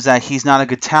problem is that he's not a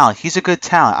good talent. He's a good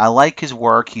talent. I like his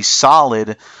work. He's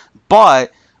solid.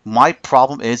 But My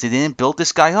problem is they didn't build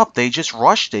this guy up. They just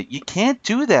rushed it. You can't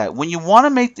do that. When you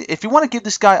want to if you want to give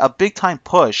this guy a big time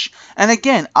push, and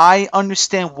again, I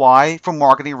understand why, for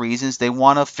marketing reasons, they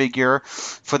want to figure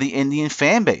for the Indian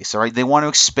fan base, all right? They want to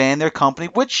expand their company,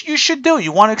 which you should do.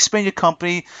 You want to expand your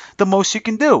company the most you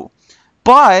can do.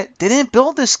 But they didn't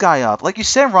build this guy up. Like you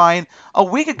said, Ryan, a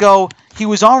week ago, he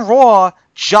was on Raw,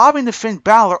 jobbing to Finn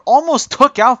Balor, almost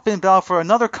took out Finn Balor for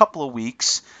another couple of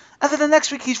weeks. And then the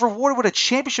next week, he's rewarded with a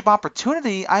championship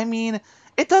opportunity. I mean,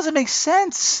 it doesn't make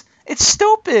sense. It's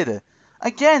stupid.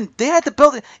 Again, they had to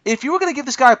build it. If you were going to give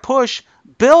this guy a push,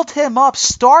 build him up.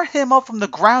 Start him up from the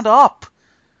ground up.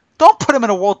 Don't put him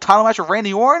in a world title match with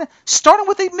Randy Orton. Start him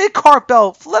with a mid-card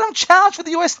belt. Let him challenge for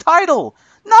the U.S. title.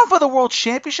 Not for the world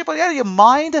championship. Are you out of your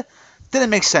mind? Didn't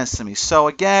make sense to me. So,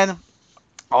 again,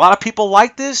 a lot of people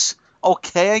like this.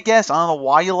 Okay, I guess. I don't know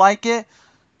why you like it.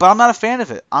 But I'm not a fan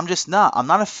of it. I'm just not. I'm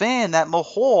not a fan that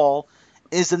Mahal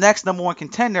is the next number one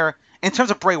contender. In terms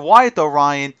of Bray Wyatt, though,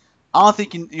 Ryan, I don't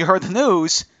think you heard the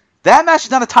news. That match is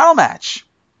not a title match.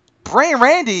 Bray and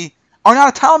Randy are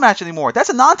not a title match anymore. That's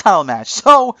a non-title match.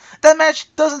 So that match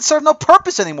doesn't serve no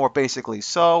purpose anymore, basically.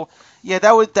 So yeah,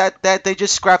 that they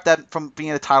just scrapped that from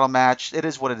being a title match. It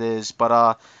is what it is.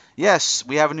 But yes,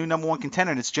 we have a new number one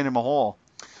contender, and it's Jinder Mahal.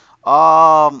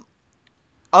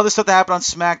 Other stuff that happened on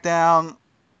SmackDown.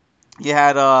 You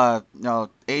had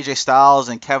AJ Styles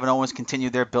and Kevin Owens continue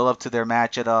their build up to their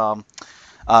match at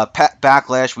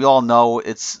Backlash. We all know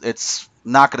it's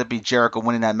not going to be Jericho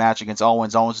winning that match against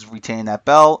Owens. Owens is retaining that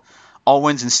belt.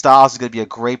 Owens and Styles is going to be a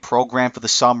great program for the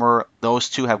summer. Those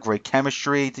two have great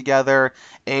chemistry together.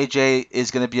 AJ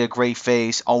is going to be a great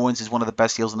face. Owens is one of the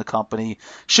best heels in the company.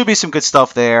 Should be some good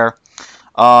stuff there.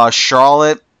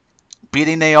 Charlotte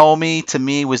beating Naomi, to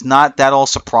me, was not that all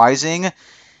surprising.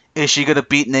 Is she going to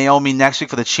beat Naomi next week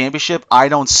for the championship? I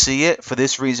don't see it for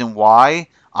this reason why.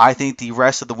 I think the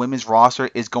rest of the women's roster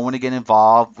is going to get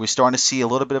involved. We're starting to see a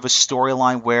little bit of a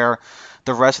storyline where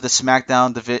the rest of the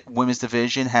SmackDown women's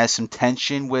division has some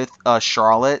tension with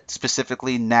Charlotte,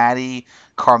 specifically Natty,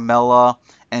 Carmella,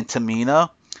 and Tamina.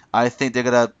 I think they're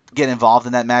going to get involved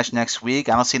in that match next week.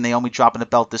 I don't see Naomi dropping the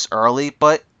belt this early,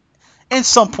 but in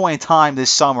some point in time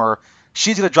this summer,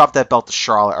 she's going to drop that belt to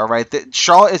Charlotte, all right?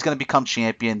 Charlotte is going to become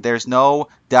champion. There's no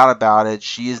doubt about it.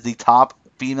 She is the top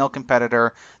female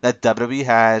competitor that WWE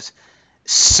has.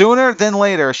 Sooner than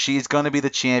later, she's going to be the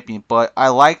champion. But I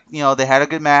like, they had a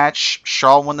good match.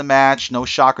 Charlotte won the match. No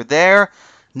shocker there.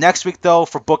 Next week, though,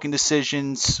 for booking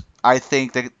decisions, I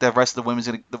think that the rest of the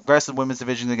women's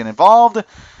division are going to get involved.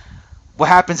 What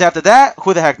happens after that?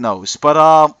 Who the heck knows? But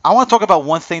I want to talk about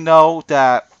one thing, though,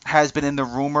 that has been in the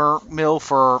rumor mill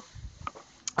for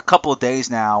a couple of days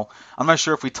now. I'm not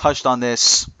sure if we touched on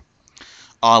this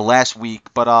last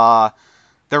week, but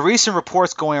the recent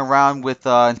reports going around with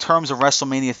in terms of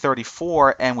WrestleMania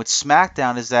 34 and with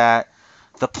SmackDown is that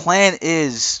the plan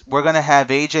is we're going to have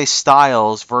AJ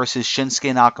Styles versus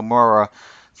Shinsuke Nakamura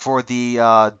for the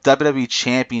WWE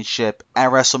Championship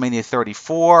at WrestleMania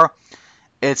 34.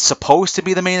 It's supposed to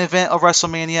be the main event of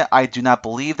WrestleMania. I do not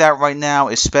believe that right now,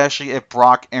 especially if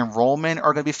Brock and Roman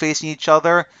are going to be facing each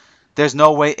other. There's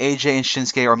no way AJ and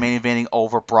Shinsuke are main eventing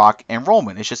over Brock and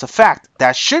Roman. It's just a fact.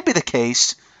 That should be the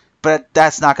case, but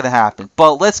that's not going to happen.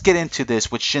 But let's get into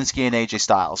this with Shinsuke and AJ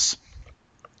Styles.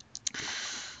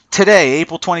 Today,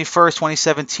 April 21st,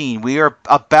 2017, we are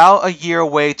about a year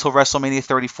away till WrestleMania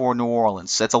 34 in New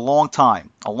Orleans. That's a long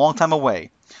time away.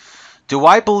 Do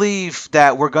I believe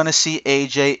that we're going to see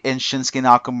AJ and Shinsuke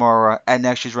Nakamura at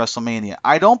next year's WrestleMania?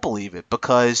 I don't believe it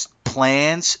because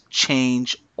plans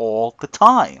change all the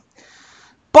time.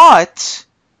 But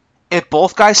if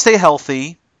both guys stay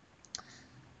healthy,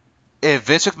 if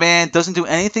Vince McMahon doesn't do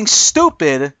anything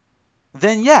stupid,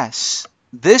 then yes,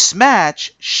 this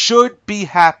match should be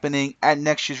happening at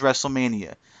next year's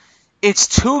WrestleMania. It's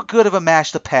too good of a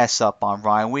match to pass up on,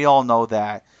 Ryan. We all know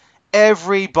that.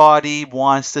 Everybody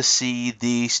wants to see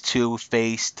these two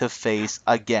face to face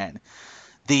again.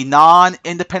 The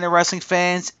non-independent wrestling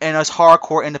fans and us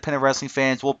hardcore independent wrestling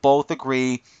fans will both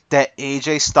agree that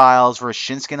AJ Styles versus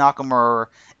Shinsuke Nakamura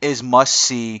is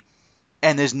must-see,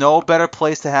 and there's no better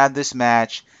place to have this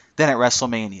match than at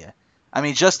WrestleMania. I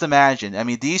mean, just imagine. I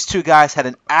mean, these two guys had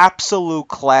an absolute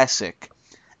classic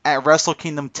at Wrestle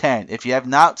Kingdom 10. If you have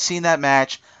not seen that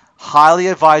match, highly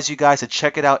advise you guys to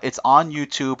check it out. It's on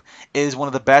YouTube. It is one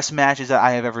of the best matches that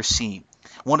I have ever seen.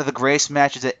 One of the greatest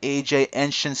matches that AJ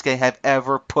and Shinsuke have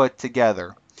ever put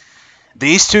together.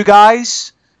 These two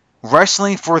guys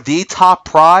wrestling for the top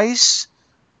prize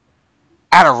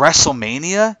at a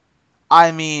WrestleMania?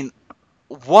 I mean,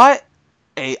 what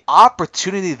a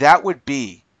opportunity that would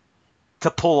be to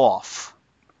pull off.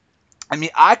 I mean,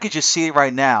 I could just see it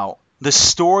right now. The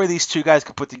story these two guys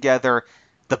could put together,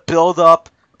 the build-up,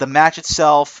 the match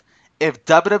itself. If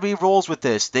WWE rolls with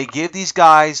this, they give these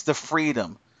guys the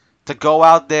freedom to go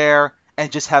out there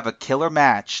and just have a killer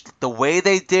match. The way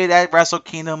they did at Wrestle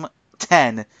Kingdom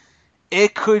 10,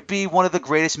 it could be one of the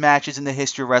greatest matches in the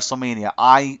history of WrestleMania.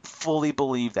 I fully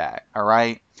believe that, all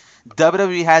right?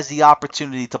 WWE has the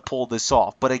opportunity to pull this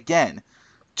off. But again,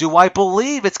 do I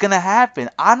believe it's going to happen?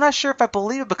 I'm not sure if I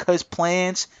believe it because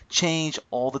plans change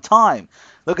all the time.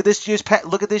 Look at this year's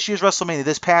WrestleMania,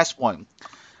 this past one.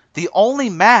 The only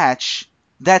match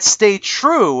that stayed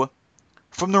true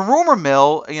from the rumor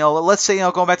mill, let's say,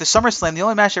 going back to SummerSlam, the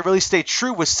only match that really stayed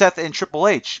true was Seth and Triple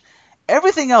H.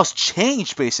 Everything else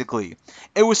changed, basically.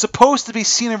 It was supposed to be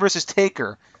Cena versus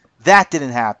Taker. That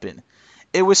didn't happen.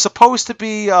 It was supposed to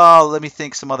be, let me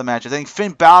think, some other matches. I think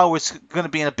Finn Balor was going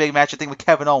to be in a big match, I think, with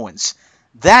Kevin Owens.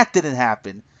 That didn't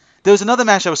happen. There was another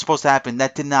match that was supposed to happen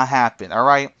that did not happen, all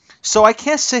right? So I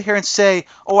can't sit here and say,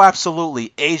 oh, absolutely,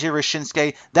 AJ versus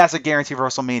Shinsuke, that's a guarantee for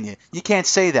WrestleMania. You can't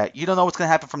say that. You don't know what's going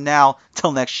to happen from now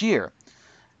till next year.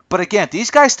 But again, if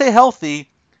these guys stay healthy,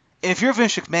 if you're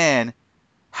Vince McMahon,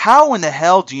 how in the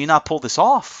hell do you not pull this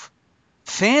off?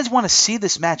 Fans want to see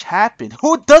this match happen.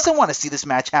 Who doesn't want to see this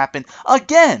match happen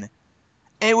again?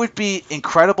 It would be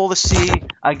incredible to see.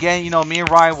 Again, me and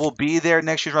Ryan will be there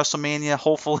next year's WrestleMania.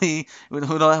 Hopefully, who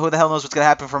the hell knows what's going to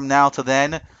happen from now to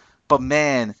then. But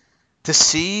man, to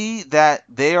see that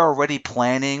they are already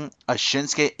planning a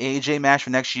Shinsuke AJ match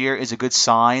for next year is a good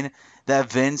sign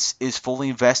that Vince is fully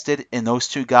invested in those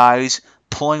two guys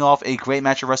pulling off a great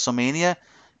match at WrestleMania.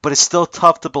 But it's still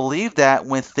tough to believe that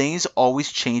when things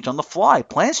always change on the fly.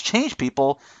 Plans change,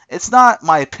 people. It's not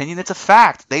my opinion, it's a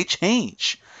fact. They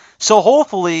change. So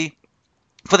hopefully,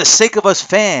 for the sake of us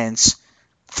fans,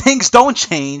 things don't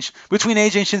change between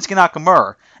AJ and Shinsuke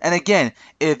Nakamura. And again,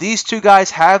 if these two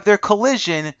guys have their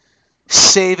collision,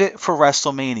 save it for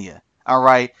WrestleMania. All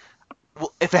right?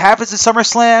 Well, if it happens at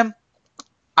SummerSlam,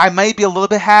 I might be a little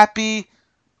bit happy.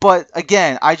 But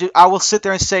again, I will sit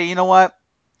there and say, you know what?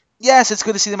 Yes, it's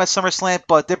good to see them at SummerSlam,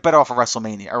 but they're better off at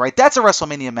WrestleMania, all right? That's a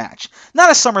WrestleMania match, not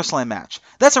a SummerSlam match.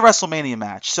 That's a WrestleMania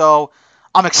match. So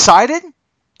I'm excited.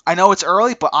 I know it's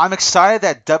early, but I'm excited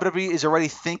that WWE is already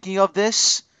thinking of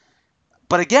this.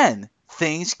 But again,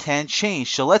 things can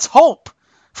change. So let's hope,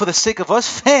 for the sake of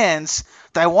us fans,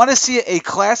 that I want to see a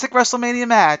classic WrestleMania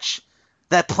match,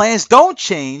 that plans don't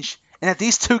change, and that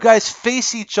these two guys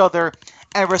face each other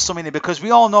at WrestleMania. Because we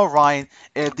all know, Ryan,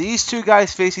 if these two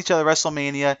guys face each other at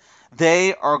WrestleMania,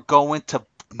 they are going to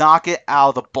knock it out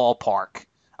of the ballpark.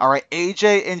 All right,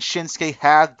 AJ and Shinsuke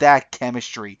have that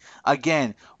chemistry.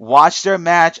 Again, watch their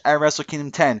match at Wrestle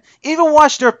Kingdom 10. Even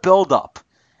watch their build-up.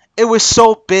 It was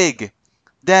so big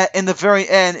that in the very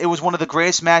end, it was one of the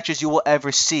greatest matches you will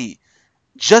ever see.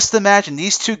 Just imagine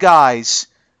these two guys,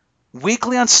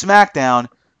 weekly on SmackDown,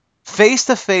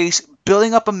 face-to-face,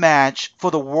 building up a match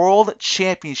for the World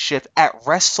Championship at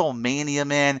WrestleMania,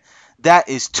 man. That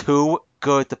is too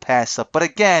good to pass up. But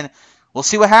again, we'll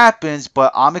see what happens,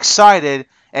 but I'm excited,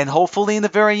 and hopefully in the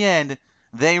very end,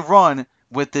 they run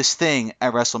with this thing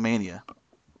at WrestleMania.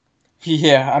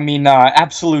 Yeah, I mean,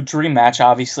 absolute dream match,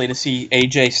 obviously, to see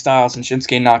AJ Styles and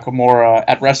Shinsuke Nakamura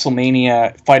at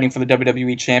WrestleMania fighting for the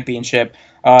WWE Championship.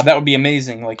 That would be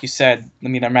amazing, like you said. I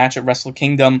mean, their match at Wrestle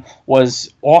Kingdom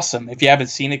was awesome. If you haven't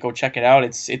seen it, go check it out.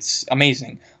 It's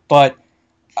amazing. But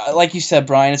like you said,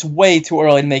 Brian, it's way too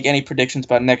early to make any predictions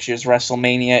about next year's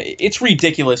WrestleMania. It's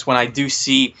ridiculous when I do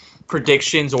see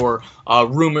predictions or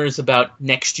rumors about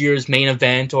next year's main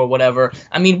event or whatever.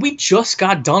 I mean, we just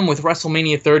got done with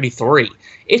WrestleMania 33.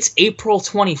 It's April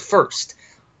 21st.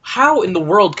 How in the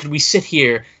world could we sit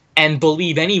here and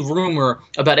believe any rumor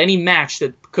about any match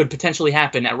that could potentially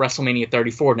happen at WrestleMania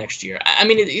 34 next year? I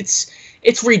mean,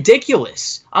 it's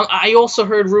ridiculous. I also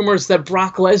heard rumors that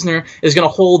Brock Lesnar is going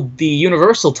to hold the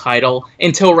Universal title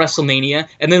until WrestleMania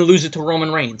and then lose it to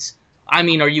Roman Reigns. I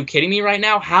mean, are you kidding me right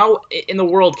now? How in the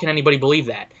world can anybody believe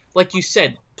that? Like you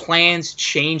said, plans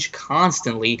change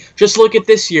constantly. Just look at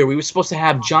this year. We were supposed to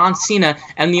have John Cena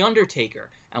and The Undertaker.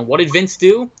 And what did Vince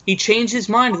do? He changed his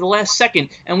mind at the last second,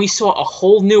 and we saw a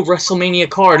whole new WrestleMania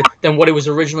card than what it was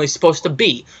originally supposed to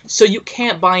be. So you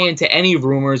can't buy into any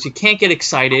rumors. You can't get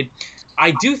excited.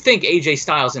 I do think AJ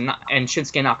Styles and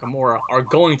Shinsuke Nakamura are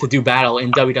going to do battle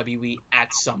in WWE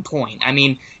at some point. I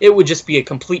mean, it would just be a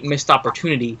complete missed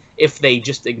opportunity if they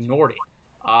just ignored it.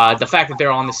 The fact that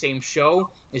they're on the same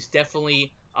show is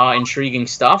definitely intriguing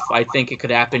stuff. I think it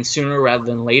could happen sooner rather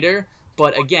than later.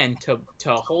 But again, to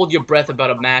hold your breath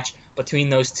about a match between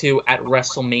those two at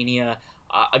WrestleMania.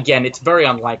 Again, it's very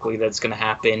unlikely that it's going to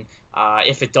happen.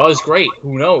 If it does, great.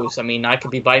 Who knows? I mean, I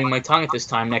could be biting my tongue at this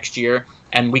time next year,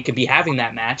 and we could be having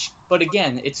that match. But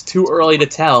again, it's too early to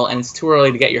tell, and it's too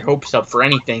early to get your hopes up for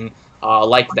anything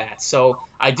like that. So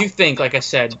I do think, like I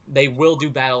said, they will do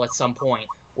battle at some point.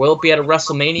 Will it be at a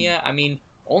WrestleMania? I mean,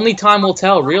 only time will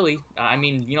tell, really. I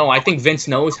mean, I think Vince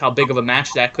knows how big of a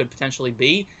match that could potentially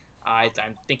be. I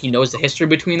think he knows the history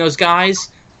between those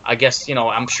guys. I guess,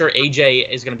 I'm sure AJ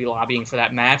is going to be lobbying for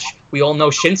that match. We all know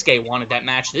Shinsuke wanted that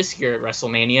match this year at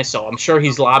WrestleMania, so I'm sure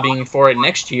he's lobbying for it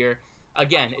next year.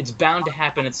 Again, it's bound to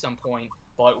happen at some point,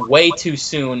 but way too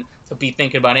soon to be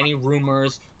thinking about any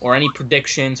rumors or any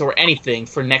predictions or anything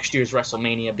for next year's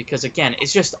WrestleMania because, again,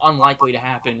 it's just unlikely to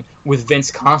happen with Vince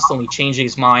constantly changing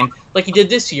his mind like he did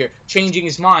this year, changing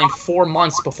his mind 4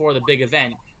 months before the big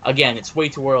event. Again, it's way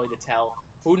too early to tell.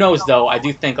 Who knows, though? I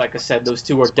do think, like I said, those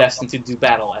two are destined to do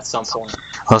battle at some point.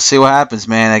 We'll see what happens,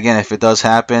 man. Again, if it does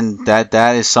happen,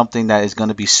 that is something that is going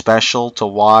to be special to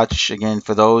watch. Again,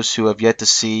 for those who have yet to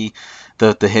see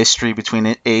the history between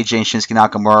AJ and Shinsuke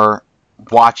Nakamura,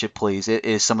 watch it, please. It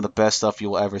is some of the best stuff you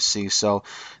will ever see. So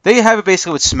there you have it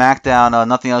basically with SmackDown.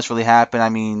 Nothing else really happened. I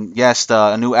mean, yes,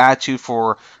 a new attitude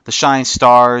for the Shining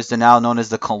Stars. They're now known as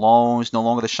the Colognes, no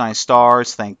longer the Shining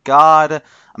Stars. Thank God.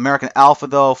 American Alpha,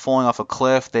 though, falling off a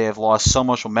cliff. They have lost so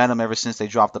much momentum ever since they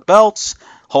dropped the belts.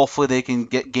 Hopefully they can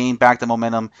gain back the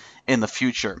momentum in the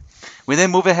future. We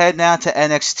then move ahead now to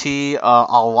NXT.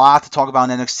 A lot to talk about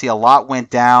in NXT. A lot went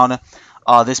down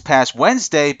this past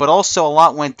Wednesday, but also a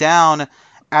lot went down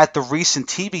at the recent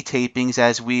TV tapings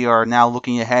as we are now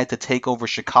looking ahead to TakeOver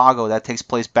Chicago. That takes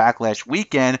place Backlash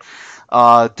weekend.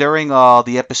 During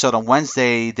the episode on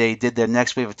Wednesday, they did their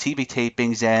next wave of TV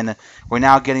tapings, and we're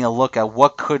now getting a look at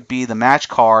what could be the match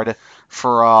card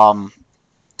for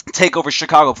TakeOver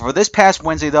Chicago. For this past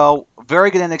Wednesday, though,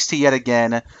 very good NXT yet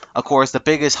again. Of course, the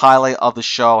biggest highlight of the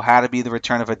show had to be the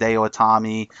return of Hideo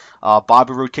Itami.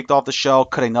 Bobby Roode kicked off the show,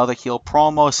 cut another heel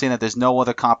promo, saying that there's no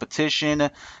other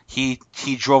competition. He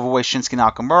drove away Shinsuke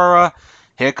Nakamura.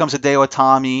 Here comes Hideo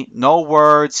Itami. No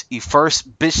words. He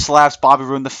first bitch slaps Bobby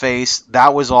Roode in the face.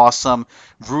 That was awesome.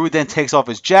 Roode then takes off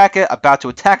his jacket, about to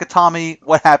attack Itami.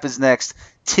 What happens next?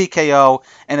 TKO.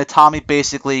 And Itami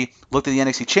basically looked at the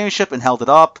NXT Championship and held it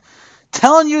up,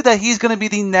 telling you that he's going to be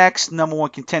the next number one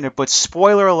contender. But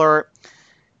spoiler alert,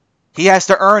 he has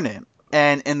to earn it.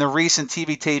 And in the recent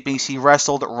TV tapings, he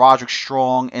wrestled Roderick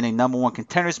Strong in a number one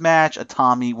contenders match.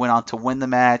 Itami went on to win the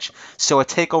match. So at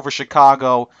TakeOver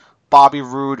Chicago, Bobby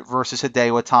Roode versus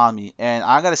Hideo Itami. And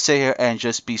I got to sit here and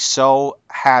just be so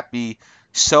happy,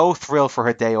 so thrilled for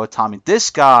Hideo Itami. This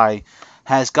guy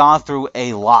has gone through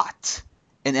a lot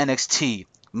in NXT.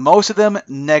 Most of them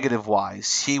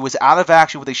negative-wise. He was out of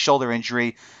action with a shoulder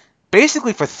injury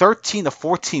basically for 13 to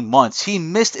 14 months. He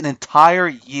missed an entire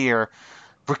year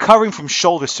recovering from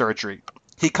shoulder surgery.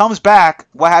 He comes back.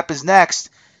 What happens next?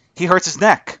 He hurts his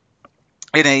neck.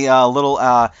 In a little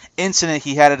incident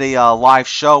he had at a live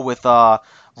show with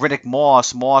Riddick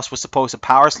Moss. Moss was supposed to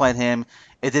power slam him.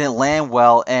 It didn't land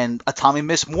well, and Itami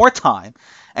missed more time.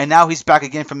 And now he's back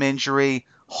again from injury.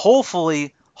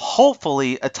 Hopefully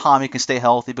Itami can stay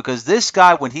healthy, because this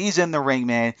guy, when he's in the ring,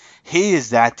 man, he is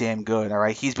that damn good, all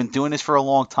right? He's been doing this for a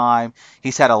long time.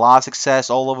 He's had a lot of success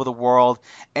all over the world,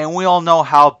 and we all know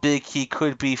how big he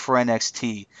could be for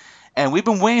NXT. And we've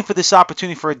been waiting for this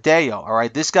opportunity for Hideo, all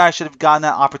right? This guy should have gotten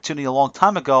that opportunity a long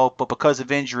time ago, but because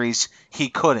of injuries, he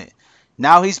couldn't.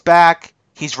 Now he's back.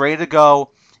 He's ready to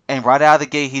go. And right out of the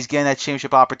gate, he's getting that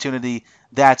championship opportunity.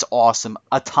 That's awesome.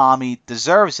 Itami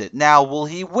deserves it. Now, will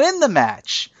he win the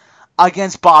match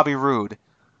against Bobby Roode?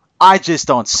 I just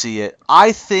don't see it.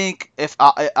 I think if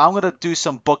I'm going to do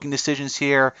some booking decisions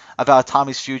here about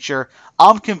Itami's future,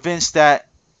 I'm convinced that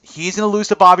he's going to lose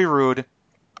to Bobby Roode.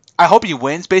 I hope he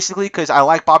wins, basically, because I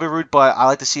like Bobby Roode, but I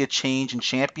like to see a change in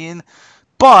champion.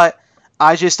 But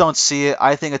I just don't see it.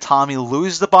 I think Itami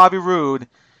loses to Bobby Roode,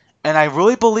 and I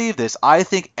really believe this. I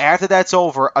think after that's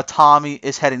over, Itami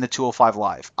is heading to 205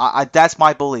 Live. That's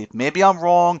my belief. Maybe I'm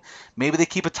wrong. Maybe they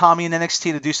keep Itami in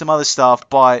NXT to do some other stuff,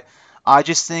 but I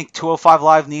just think 205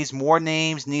 Live needs more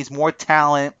names, needs more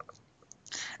talent,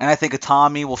 and I think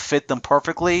Itami will fit them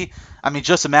perfectly. I mean,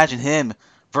 just imagine him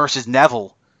versus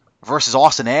Neville versus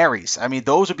Austin Aries. I mean,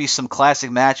 those would be some classic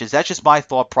matches. That's just my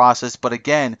thought process. But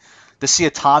again, to see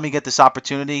Itami get this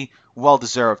opportunity, well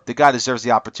deserved. The guy deserves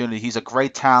the opportunity. He's a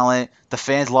great talent. The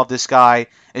fans love this guy.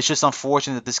 It's just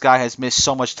unfortunate that this guy has missed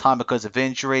so much time because of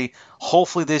injury.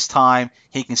 Hopefully this time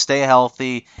he can stay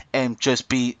healthy and just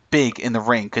be big in the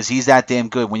ring, because he's that damn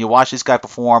good. When you watch this guy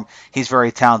perform, he's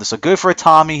very talented. So good for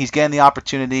Itami. He's getting the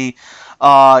opportunity.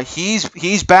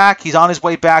 He's back. He's on his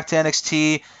way back to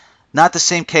NXT. Not the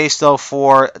same case, though,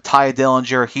 for Ty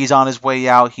Dillinger. He's on his way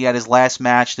out. He had his last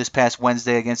match this past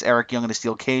Wednesday against Eric Young in a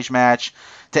steel cage match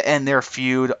to end their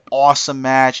feud. Awesome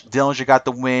match. Dillinger got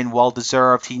the win.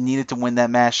 Well-deserved. He needed to win that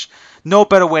match. No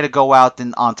better way to go out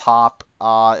than on top.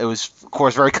 It was, of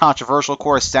course, very controversial. Of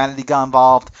course, Sanity got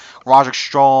involved. Roderick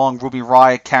Strong, Ruby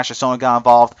Riott, Cassius Ohno got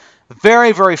involved.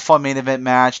 Very, very fun main event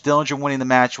match. Dillinger winning the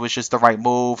match was just the right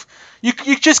move. You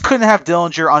just couldn't have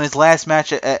Dillinger on his last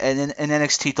match in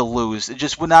NXT to lose. It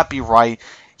just would not be right.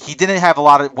 He didn't have a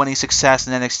lot of winning success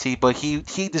in NXT, but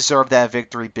he deserved that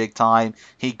victory big time.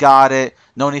 He got it.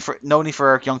 No need for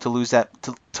Eric Young to lose that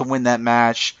to win that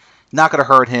match. Not gonna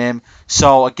hurt him.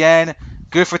 So again,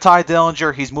 good for Ty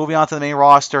Dillinger. He's moving on to the main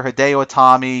roster. Hideo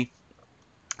Itami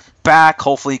back.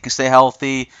 Hopefully he can stay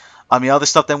healthy. Other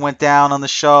stuff that went down on the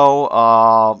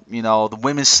show, the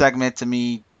women's segment to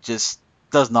me just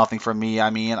does nothing for me.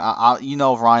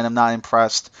 Ryan, I'm not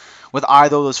impressed with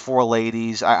either of those four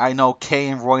ladies. I know Kay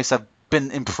and Royce have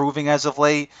been improving as of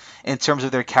late in terms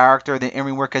of their character. The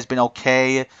in-ring work has been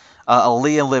okay.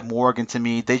 Aaliyah and Liv Morgan, to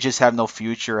me, they just have no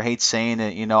future. I hate saying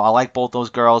it. I like both those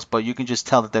girls, but you can just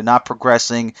tell that they're not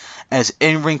progressing as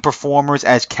in-ring performers,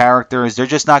 as characters. They're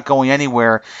just not going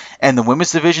anywhere. And the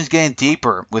women's division's getting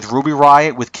deeper with Ruby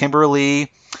Riott, with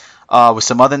Kimberly, with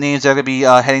some other names that are going to be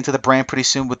heading to the brand pretty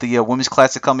soon with the Women's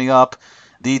Classic coming up.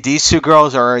 These two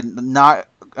girls are not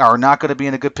going to be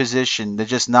in a good position. They're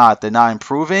just not. They're not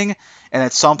improving. And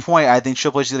at some point, I think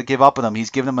Triple H is going to give up on them.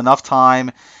 He's given them enough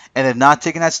time, and they've not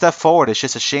taken that step forward. It's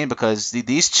just a shame because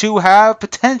these two have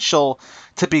potential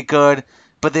to be good,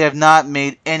 but they have not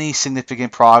made any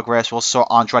significant progress. We saw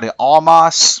Andrade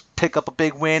Almas pick up a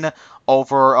big win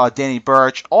over Danny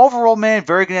Burch. Overall, man,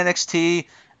 very good NXT.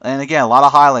 And again, a lot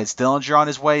of highlights. Dillinger on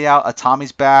his way out.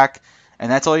 Atami's back. And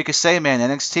that's all you can say, man.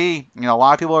 NXT, a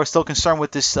lot of people are still concerned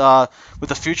with this, with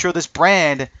the future of this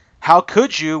brand. How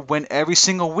could you when every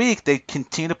single week they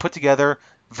continue to put together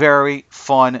very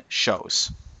fun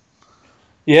shows?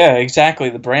 Yeah, exactly.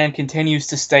 The brand continues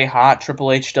to stay hot.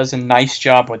 Triple H does a nice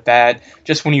job with that.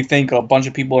 Just when you think a bunch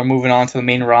of people are moving on to the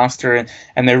main roster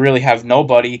and they really have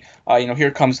nobody,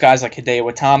 here comes guys like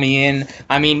Hideo Itami in.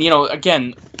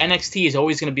 Again, NXT is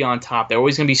always going to be on top. They're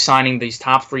always going to be signing these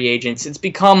top free agents. It's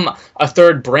become a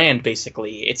third brand,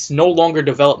 basically. It's no longer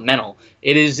developmental.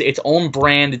 It is its own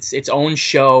brand. It's its own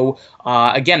show.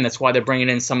 Again, that's why they're bringing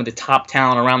in some of the top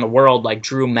talent around the world, like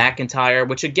Drew McIntyre,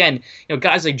 which, again,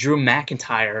 guys like Drew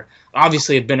McIntyre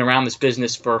obviously have been around this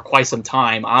business for quite some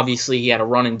time. Obviously, he had a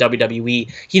run in WWE.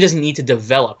 He doesn't need to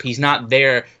develop. He's not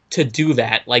there to do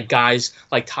that like guys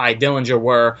like Ty Dillinger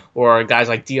were, or guys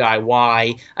like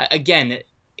DIY. Again,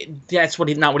 that's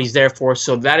not what he's there for.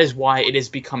 So that is why it has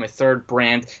become a third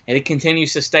brand, and it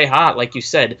continues to stay hot. Like you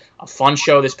said, a fun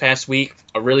show this past week,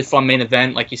 a really fun main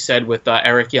event, like you said, with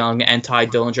Eric Young and Ty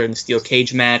Dillinger in the steel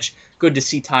cage match. Good to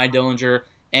see Ty Dillinger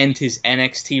end his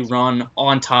NXT run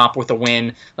on top with a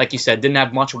win. Like you said, didn't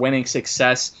have much winning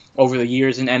success over the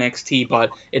years in NXT,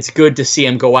 but it's good to see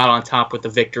him go out on top with the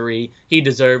victory. He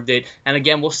deserved it. And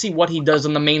again, we'll see what he does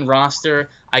on the main roster.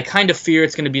 I kind of fear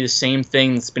it's going to be the same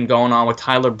thing that's been going on with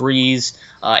Tyler Breeze.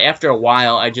 After a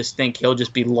while, I just think he'll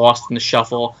just be lost in the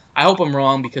shuffle. I hope I'm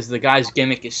wrong because the guy's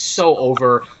gimmick is so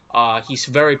over. He's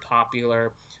very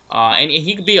popular. And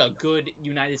he could be a good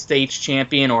United States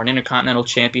champion or an Intercontinental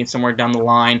champion somewhere down the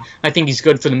line. I think he's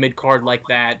good for the mid-card like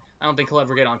that. I don't think he'll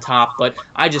ever get on top, but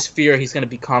I just fear he's going to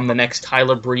become the next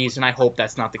Tyler Breeze, and I hope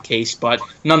that's not the case. But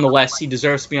nonetheless, he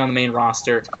deserves to be on the main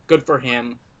roster. Good for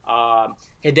him.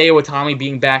 Hideo Itami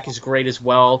being back is great as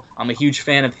well. I'm a huge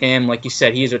fan of him. Like you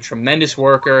said, he is a tremendous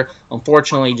worker.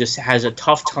 Unfortunately, just has a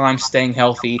tough time staying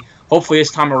healthy. Hopefully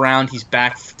this time around he's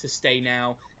back to stay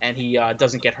now, and he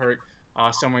doesn't get hurt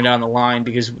somewhere down the line,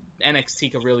 because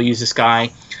NXT could really use this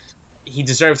guy. He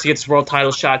deserves to get this world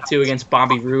title shot too against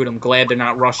Bobby Roode. I'm glad they're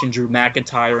not rushing Drew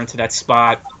McIntyre into that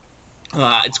spot.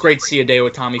 It's great to see Hideo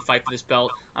Itami fight for this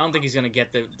belt. I don't think he's going to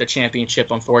get the championship,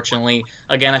 unfortunately.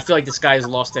 Again, I feel like this guy has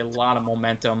lost a lot of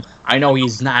momentum. I know he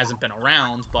hasn't been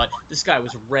around, but this guy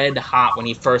was red hot when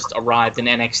he first arrived in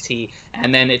NXT,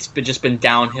 and then it's just been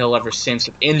downhill ever since,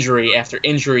 with injury after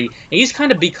injury. And he's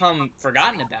kind of become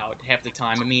forgotten about half the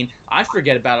time. I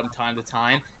forget about him time to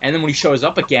time, and then when he shows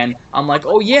up again, I'm like,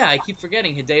 oh yeah, I keep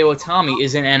forgetting Hideo Itami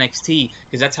is in NXT,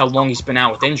 because that's how long he's been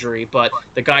out with injury. But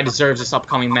the guy deserves this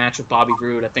upcoming match with Bobby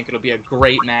Roode. I think it'll be a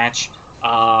great match.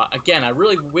 Again, I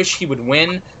really wish he would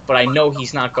win, but I know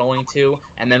he's not going to,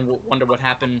 and then we'll wonder what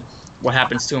happened what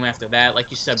happens to him after that.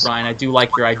 Like you said, Brian, I do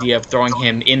like your idea of throwing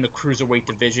him in the cruiserweight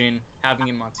division, having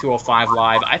him on 205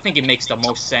 Live. I think it makes the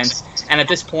most sense. And at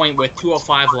this point, with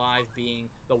 205 Live being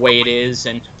the way it is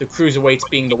and the cruiserweights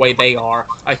being the way they are,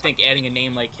 I think adding a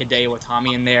name like Hideo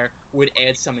Itami in there would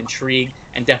add some intrigue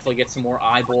and definitely get some more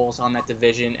eyeballs on that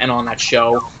division and on that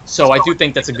show. So I do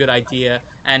think that's a good idea.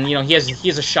 And, he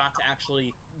has a shot to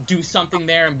actually do something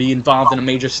there and be involved in a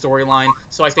major storyline.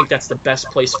 So I think that's the best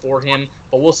place for him.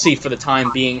 But we'll see for the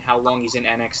time being how long he's in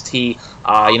NXT.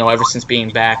 Ever since being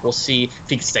back, we'll see if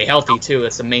he can stay healthy too.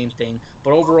 That's the main thing.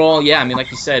 But overall, yeah,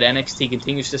 like you said, NXT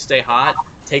continues to stay hot.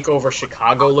 TakeOver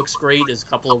Chicago looks great. There's a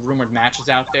couple of rumored matches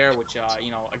out there, which,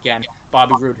 again,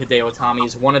 Bobby Roode, Hideo Itami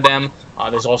is one of them.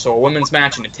 There's also a women's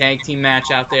match and a tag team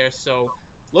match out there. So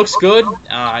looks good.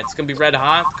 It's going to be red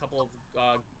hot. A couple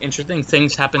of interesting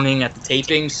things happening at the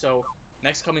taping. So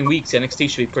next coming weeks, NXT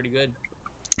should be pretty good.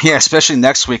 Yeah, especially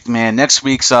next week, man. Next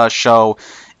week's show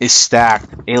is stacked.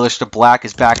 Aleister Black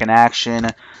is back in action.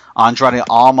 Andrade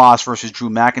Almas versus Drew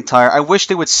McIntyre. I wish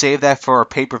they would save that for a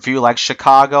pay-per-view like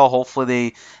Chicago. Hopefully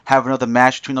they have another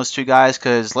match between those two guys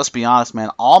because, let's be honest,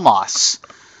 man, Almas,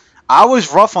 I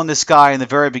was rough on this guy in the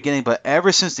very beginning, but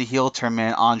ever since the heel turn,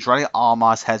 man, Andrade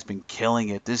Almas has been killing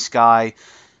it. This guy,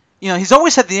 he's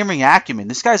always had the in-ring acumen.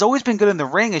 This guy's always been good in the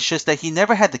ring. It's just that he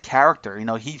never had the character.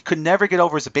 He could never get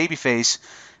over as a babyface.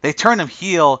 They turned him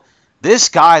heel. This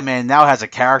guy, man, now has a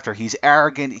character. He's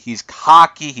arrogant. He's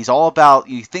cocky. He's all about.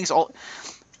 He thinks all.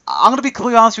 I'm gonna be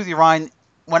completely honest with you, Ryan.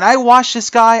 When I watch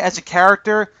this guy as a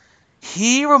character,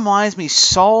 he reminds me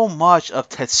so much of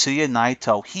Tetsuya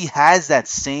Naito. He has that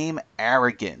same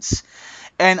arrogance,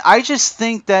 and I just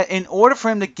think that in order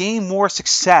for him to gain more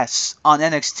success on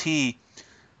NXT,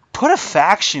 put a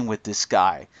faction with this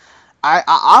guy.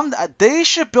 They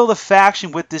should build a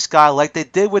faction with this guy like they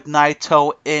did with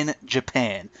Naito in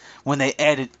Japan. When they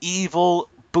added Evil,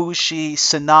 Bushi,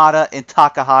 Sonata, and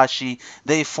Takahashi,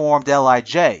 they formed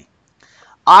LIJ.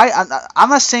 I'm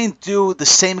not saying do the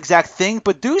same exact thing,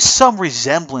 but do some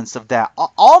resemblance of that.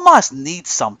 Almost needs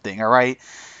something, all right?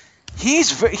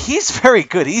 He's very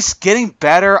good. He's getting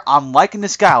better. I'm liking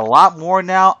this guy a lot more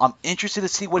now. I'm interested to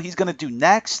see what he's going to do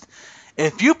next.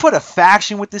 If you put a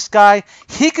faction with this guy,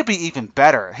 he could be even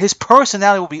better. His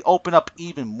personality will be opened up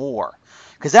even more.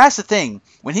 Because that's the thing.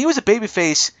 When he was a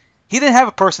babyface, he didn't have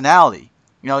a personality.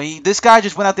 This guy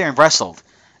just went out there and wrestled.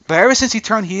 But ever since he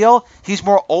turned heel, he's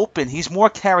more open. He's more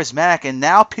charismatic. And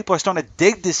now people are starting to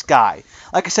dig this guy.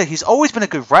 Like I said, he's always been a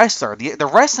good wrestler. The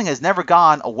wrestling has never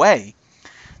gone away.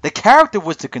 The character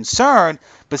was the concern.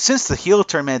 But since the heel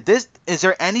turn, man, is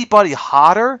there anybody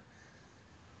hotter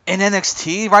in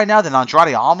NXT right now than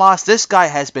Andrade Almas? This guy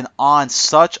has been on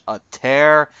such a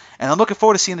tear. And I'm looking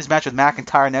forward to seeing this match with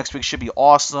McIntyre next week. Should be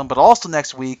awesome. But also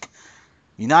next week,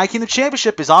 United Kingdom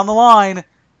Championship is on the line.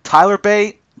 Tyler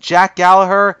Bate, Jack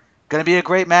Gallagher, going to be a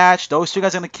great match. Those two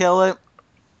guys are going to kill it.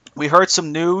 We heard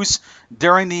some news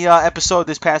during the episode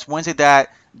this past Wednesday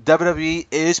that WWE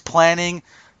is planning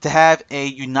to have a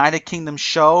United Kingdom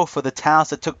show for the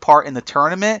talents that took part in the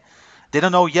tournament. They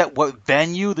don't know yet what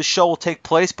venue the show will take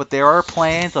place, but there are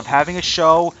plans of having a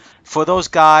show for those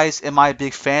guys. Am I a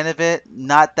big fan of it?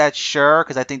 Not that sure,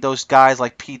 because I think those guys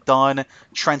like Pete Dunne,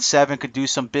 Trent Seven could do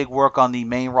some big work on the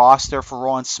main roster for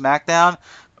Raw and SmackDown.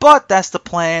 But that's the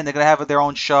plan. They're going to have their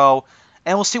own show,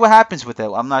 and we'll see what happens with it.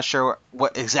 I'm not sure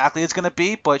what exactly it's going to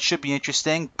be, but it should be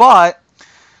interesting. But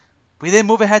we then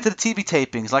move ahead to the TV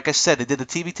tapings. Like I said, they did the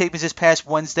TV tapings this past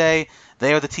Wednesday.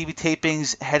 They are the TV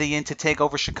tapings heading into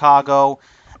TakeOver Chicago.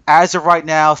 As of right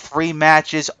now, 3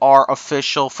 matches are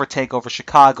official for TakeOver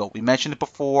Chicago. We mentioned it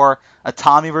before.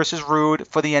 Itami versus Rude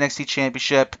for the NXT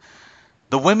Championship.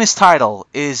 The women's title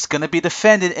is going to be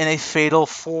defended in a fatal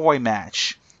 4-way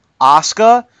match.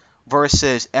 Asuka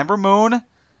versus Ember Moon,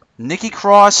 Nikki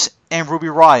Cross, and Ruby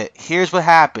Riott. Here's what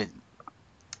happened.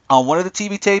 On one of the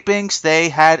TV tapings, they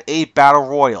had a battle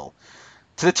royal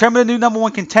to determine the new number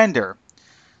 1 contender.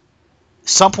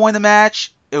 Some point in the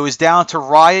match, it was down to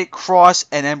Riott, Cross,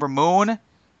 and Ember Moon, and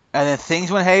then things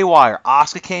went haywire.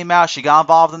 Asuka came out, she got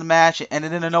involved in the match, it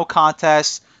ended in a no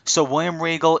contest, so William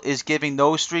Regal is giving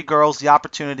those 3 girls the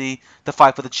opportunity to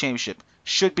fight for the championship.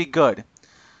 Should be good.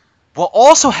 What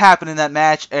also happened in that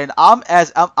match, and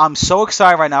I'm so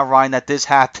excited right now, Ryan, that this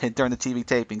happened during the TV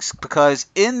tapings, because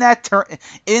in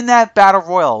that battle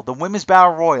royal, the women's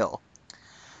battle royal,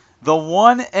 the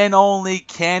one and only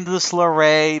Candice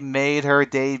LeRae made her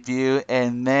debut,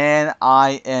 and man,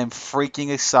 I am freaking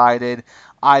excited.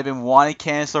 I've been wanting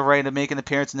Candice LeRae to make an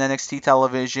appearance in NXT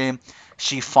television.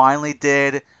 She finally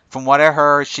did. From what I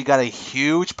heard, she got a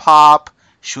huge pop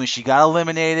when she got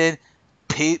eliminated.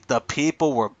 the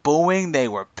people were booing. They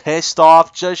were pissed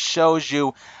off. Just shows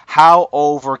you how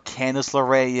over Candice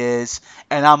LeRae is.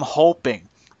 And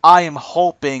I am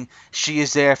hoping she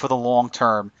is there for the long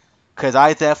term. Because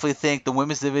I definitely think the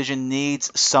women's division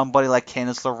needs somebody like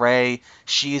Candice LeRae.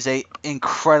 She is an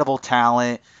incredible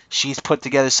talent. She's put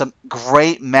together some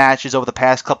great matches over the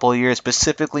past couple of years,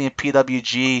 specifically in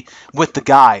PWG with the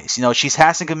guys. You know, she's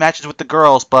had some good matches with the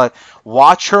girls, but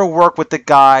watch her work with the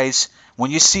guys. When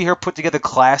you see her put together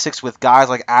classics with guys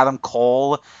like Adam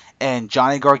Cole and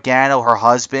Johnny Gargano, her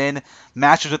husband,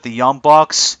 matches with the Young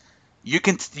Bucks,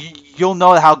 you'll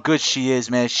know how good she is,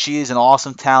 man. She is an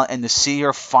awesome talent, and to see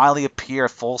her finally appear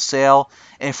at Full Sail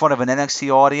in front of an NXT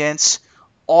audience,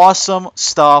 awesome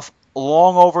stuff.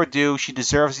 Long overdue. She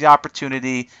deserves the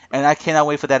opportunity, and I cannot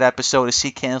wait for that episode to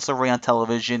see Candice LeRae on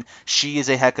television. She is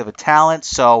a heck of a talent.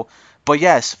 But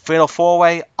yes, Fatal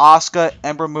 4-Way, Asuka,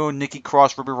 Ember Moon, Nikki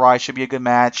Cross, Ruby Riott should be a good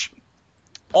match.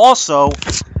 Also,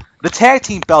 the tag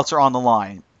team belts are on the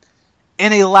line.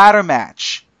 In a ladder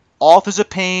match, Authors of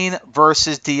Pain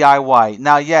versus DIY.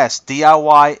 Now, yes,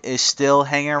 DIY is still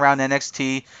hanging around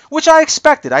NXT, which I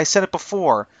expected. I said it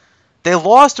before. They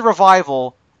lost the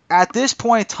Revival. At this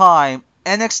point in time,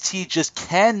 NXT just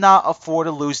cannot afford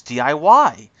to lose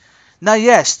DIY. Now,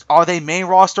 yes, are they main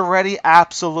roster ready?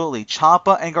 Absolutely.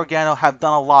 Ciampa and Gargano have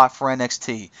done a lot for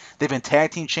NXT. They've been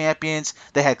tag team champions.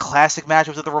 They had classic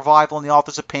matches with the Revival and the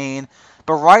Authors of Pain.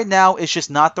 But right now, it's just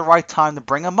not the right time to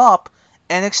bring them up.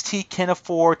 NXT can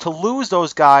afford to lose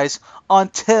those guys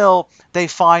until they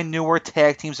find newer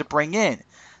tag teams to bring in.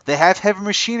 They have heavy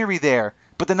machinery there,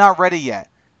 but they're not ready yet.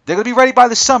 They're going to be ready by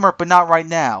the summer, but not right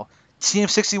now.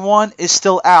 TM61 is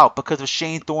still out because of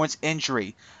Shane Thorne's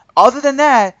injury. Other than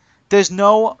that, there's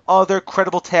no other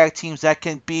credible tag teams that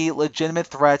can be legitimate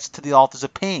threats to the Authors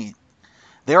of Pain.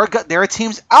 There are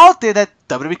teams out there that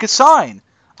WWE could sign.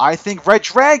 I think Red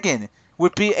Dragon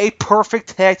would be a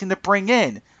perfect tag team to bring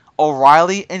in.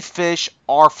 O'Reilly and Fish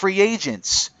are free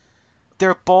agents.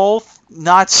 They're both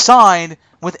not signed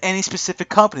with any specific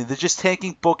company. They're just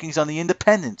taking bookings on the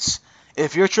independents.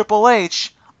 If you're Triple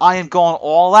H, I am going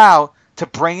all out to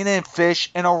bring in Fish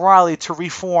and O'Reilly to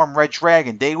reform Red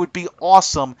Dragon. They would be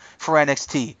awesome for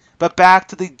NXT. But back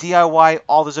to the DIY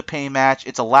Authors of Pain match.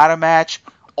 It's a ladder match.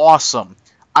 Awesome.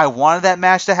 I wanted that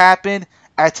match to happen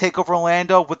at TakeOver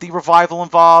Orlando with the Revival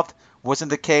involved.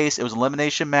 Wasn't the case. It was an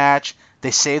elimination match.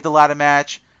 They saved the ladder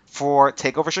match for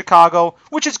TakeOver Chicago,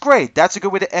 which is great. That's a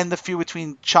good way to end the feud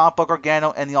between Ciampa,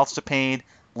 Gargano, and the Authors of Pain.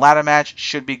 Ladder match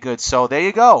should be good. So there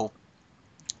you go.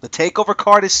 The TakeOver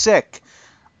card is sick.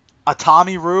 A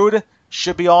Tommy Rude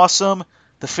should be awesome.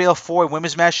 The Fatal 4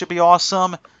 women's match should be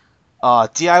awesome.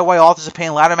 DIY Authors of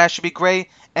Pain ladder match should be great.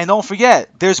 And don't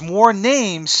forget, there's more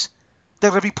names that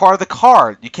are going to be part of the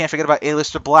card. You can't forget about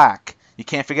A-Lister Black. You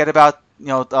can't forget about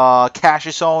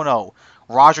Cassius Ohno,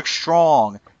 Roderick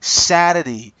Strong,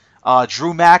 Sanity,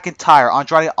 Drew McIntyre,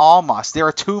 Andrade Almas. There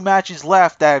are 2 matches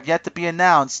left that have yet to be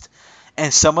announced.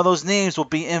 And some of those names will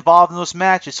be involved in those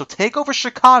matches. So TakeOver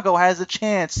Chicago has a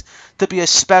chance to be a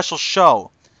special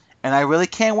show. And I really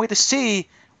can't wait to see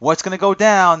what's going to go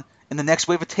down in the next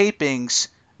wave of tapings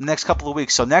in the next couple of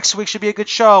weeks. So next week should be a good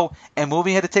show. And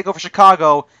moving ahead to TakeOver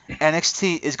Chicago,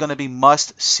 NXT is going to be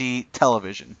must-see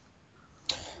television.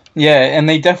 Yeah, and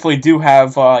they definitely do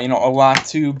have a lot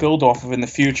to build off of in the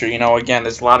future. Again,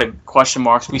 there's a lot of question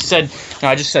marks. We said,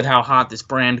 I just said how hot this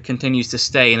brand continues to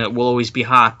stay, and it will always be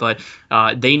hot. But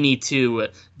they need to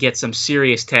get some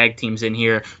serious tag teams in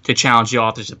here to challenge the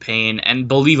Authors of Pain, and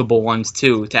believable ones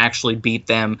too, to actually beat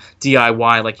them.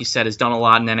 DIY, like you said, has done a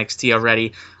lot in NXT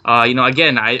already.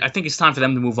 Again, I think it's time for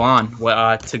them to move on,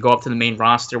 to go up to the main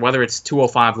roster, whether it's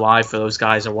 205 Live for those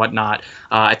guys or whatnot.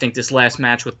 I think this last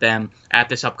match with them at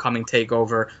this upcoming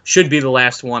TakeOver should be the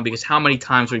last one, because how many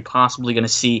times are we possibly going to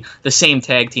see the same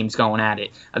tag teams going at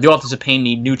it? The Authors of Pain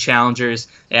need new challengers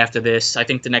after this. I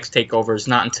think the next TakeOver is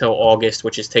not until August,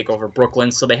 which is TakeOver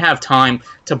Brooklyn, so they have time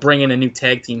to bring in a new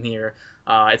tag team here.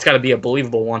 It's got to be a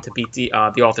believable one to beat the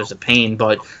Authors of Pain.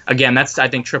 But again, that's, I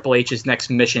think, Triple H's next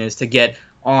mission is to get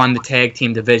on the tag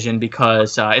team division,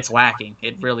 because it's lacking.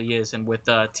 It really is. And with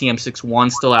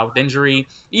TM61 still out with injury,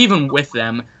 even with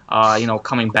them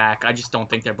coming back, I just don't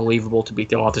think they're believable to beat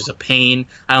the Authors of Pain.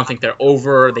 I don't think they're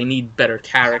over. They need better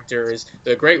characters.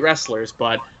 They're great wrestlers,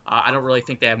 but I don't really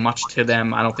think they have much to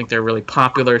them. I don't think they're really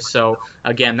popular. So,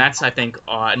 again, that's, I think,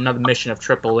 another mission of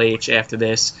Triple H after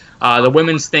this. The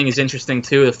women's thing is interesting,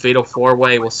 too, the Fatal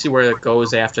 4-Way. We'll see where it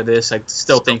goes after this. I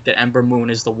still think that Ember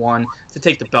Moon is the one to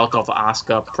take the belt off of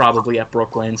Asuka, probably at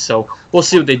Brooklyn. So we'll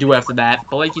see what they do after that.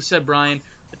 But like you said, Brian,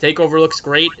 The TakeOver looks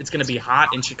great. It's going to be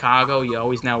hot in Chicago. You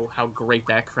always know how great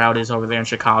that crowd is over there in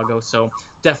Chicago. So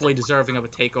definitely deserving of a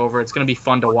TakeOver. It's going to be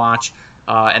fun to watch.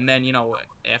 And then,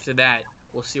 after that,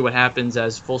 we'll see what happens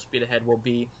as full speed ahead will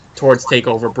be towards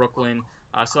TakeOver Brooklyn.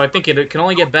 So I think it can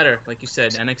only get better. Like you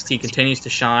said, NXT continues to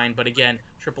shine. But again,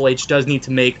 Triple H does need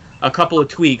to make a couple of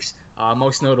tweaks,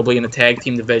 most notably in the tag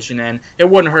team division. And it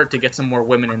wouldn't hurt to get some more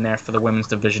women in there for the women's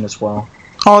division as well.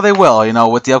 Oh, they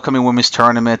will. With the upcoming women's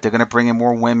tournament, they're going to bring in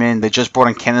more women. They just brought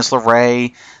in Candice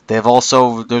LeRae.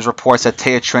 There's reports that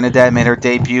Taya Trinidad made her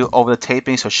debut over the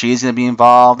taping, so she's going to be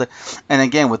involved. And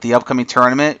again, with the upcoming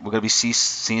tournament, we're going to be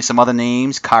seeing some other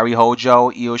names: Kairi Hojo,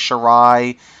 Io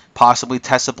Shirai, possibly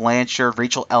Tessa Blanchard.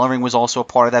 Rachel Ellering was also a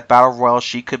part of that battle royal.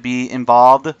 She could be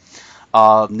involved.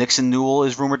 Nixon Newell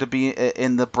is rumored to be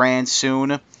in the brand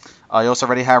soon. You also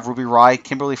already have Ruby Riott,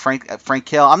 Kimberly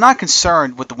Frankel. I'm not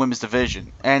concerned with the women's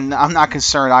division, and I'm not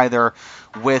concerned either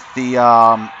with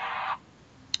the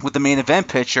main event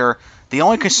picture. The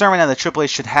only concern right now that Triple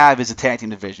H should have is the tag team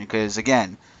division, because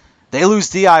again, they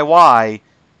lose DIY.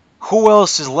 Who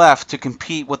else is left to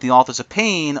compete with the Authors of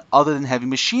Pain other than Heavy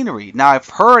Machinery? Now, I've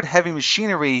heard Heavy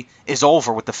Machinery is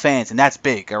over with the fans, and that's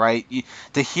big, all right?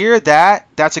 To hear that,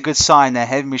 that's a good sign that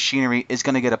Heavy Machinery is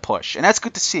going to get a push. And that's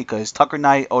good to see, because Tucker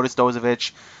Knight, Otis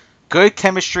Dozovich, good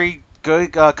chemistry,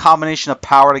 good combination of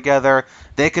power together.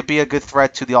 They could be a good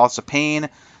threat to the Authors of Pain.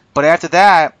 But after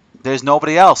that, there's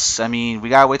nobody else. I mean, we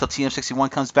got to wait till TM61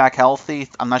 comes back healthy.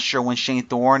 I'm not sure when Shane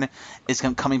Thorne is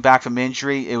coming back from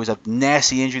injury. It was a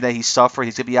nasty injury that he suffered.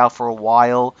 He's going to be out for a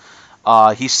while.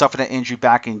 He suffered an injury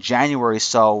back in January,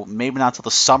 so maybe not until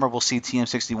the summer we'll see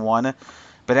TM61.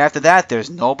 But after that, there's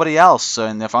nobody else.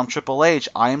 And if I'm Triple H,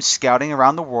 I am scouting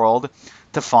around the world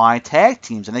to find tag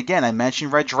teams. And again, I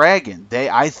mentioned Red Dragon.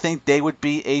 I think they would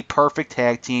be a perfect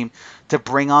tag team to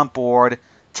bring on board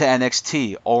to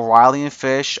NXT. O'Reilly and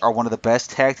Fish are one of the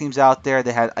best tag teams out there.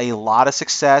 They had a lot of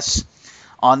success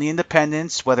on the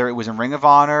independents, whether it was in Ring of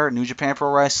Honor, New Japan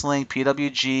Pro Wrestling,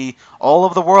 PWG, all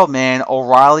over the world, man.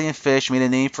 O'Reilly and Fish made a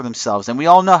name for themselves. And we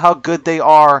all know how good they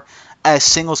are as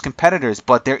singles competitors,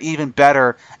 but they're even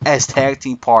better as tag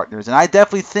team partners. And I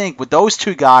definitely think with those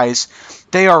two guys,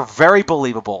 they are very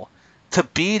believable to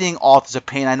beating Authors of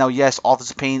Pain. I know, yes,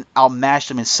 Authors of Pain outmatched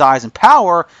them in size and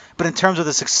power, but in terms of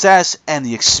the success and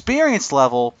the experience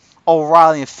level,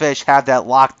 O'Reilly and Fish have that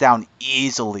locked down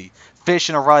easily. Fish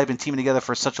and O'Reilly have been teaming together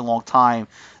for such a long time.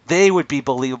 They would be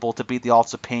believable to beat the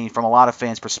Authors of Pain from a lot of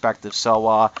fans' perspective.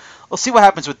 So we'll see what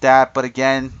happens with that. But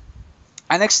again,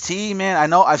 NXT, man, I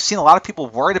know I've seen a lot of people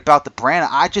worried about the brand.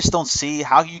 I just don't see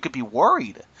how you could be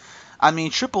worried. I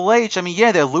mean, Triple H,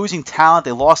 yeah, they're losing talent.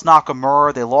 They lost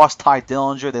Nakamura. They lost Ty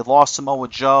Dillinger. They lost Samoa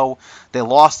Joe. They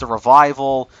lost the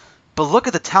Revival. But look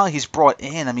at the talent he's brought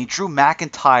in. I mean, Drew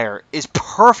McIntyre is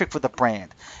perfect for the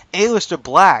brand. Aleister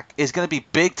Black is going to be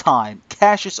big time.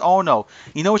 Cassius Ohno,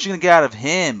 you know what you're going to get out of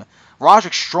him.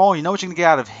 Roderick Strong, you know what you're going to get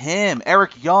out of him.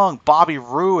 Eric Young, Bobby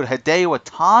Roode, Hideo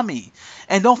Itami.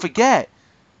 And don't forget,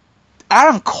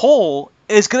 Adam Cole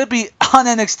is going to be on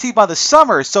NXT by the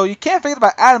summer, so you can't forget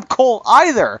about Adam Cole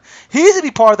either. He's going to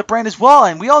be part of the brand as well,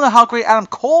 and we all know how great Adam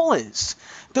Cole is.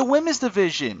 The women's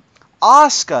division,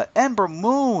 Asuka, Ember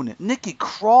Moon, Nikki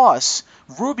Cross,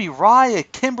 Ruby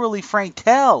Riott, Kimberly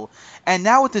Frankel, and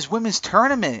now with this women's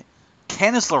tournament,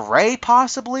 Candice LeRae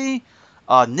possibly,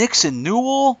 Nixon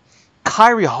Newell,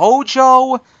 Kairi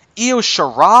Hojo, Io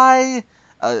Shirai,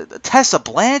 Tessa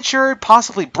Blanchard,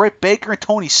 possibly Britt Baker and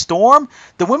Toni Storm.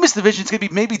 The women's division is going to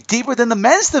be maybe deeper than the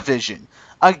men's division.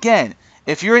 Again,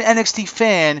 if you're an NXT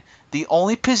fan, the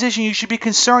only position you should be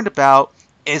concerned about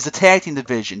is the tag team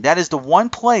division. That is the one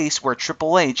place where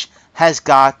Triple H has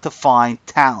got to find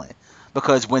talent.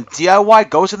 Because when DIY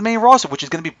goes to the main roster, which is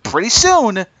going to be pretty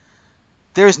soon,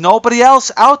 there's nobody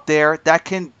else out there that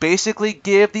can basically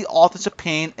give the Authors of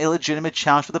Pain a legitimate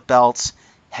challenge for the belts.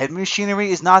 Heavy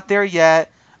Machinery is not there yet.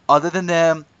 Other than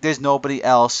them, there's nobody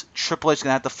else. Triple H is going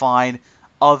to have to find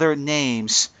other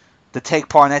names to take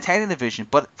part in that tag team division.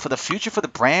 But for the future for the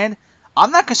brand,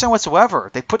 I'm not concerned whatsoever.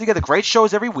 They put together great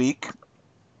shows every week,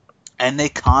 and they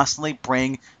constantly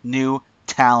bring new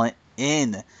talent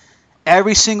in.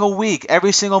 Every single week,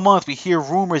 every single month, we hear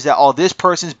rumors that, this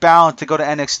person's bound to go to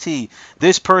NXT.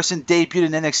 This person debuted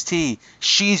in NXT.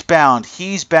 She's bound.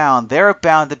 He's bound. They're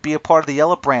bound to be a part of the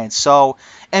Yellow brand.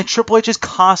 And Triple H is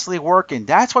constantly working.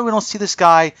 That's why we don't see this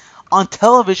guy on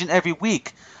television every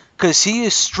week, because he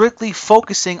is strictly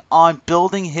focusing on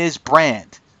building his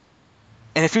brand.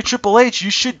 And if you're Triple H,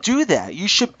 you should do that. You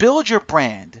should build your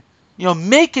brand.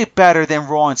 Make it better than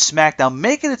Raw and SmackDown.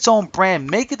 Make it its own brand.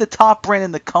 Make it the top brand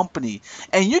in the company.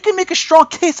 And you can make a strong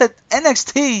case that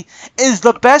NXT is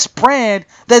the best brand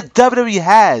that WWE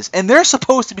has. And they're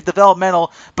supposed to be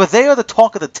developmental, but they are the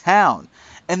talk of the town.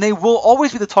 And they will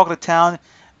always be the talk of the town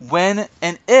when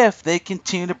and if they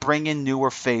continue to bring in newer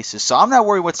faces. So I'm not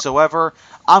worried whatsoever.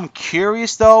 I'm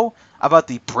curious, though, about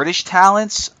the British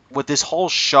talents with this whole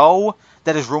show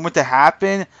that is rumored to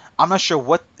happen. I'm not sure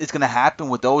what is going to happen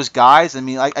with those guys. I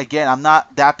mean, again, I'm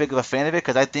not that big of a fan of it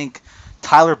because I think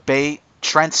Tyler Bate,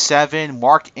 Trent Seven,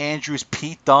 Mark Andrews,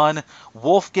 Pete Dunne,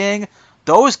 Wolfgang,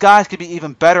 those guys could be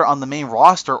even better on the main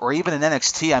roster or even in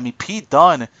NXT. I mean, Pete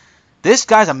Dunne, this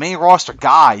guy's a main roster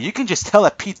guy. You can just tell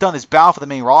that Pete Dunne is bound for the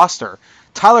main roster.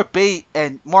 Tyler Bate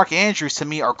and Mark Andrews, to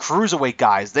me, are cruiserweight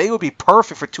guys. They would be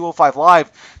perfect for 205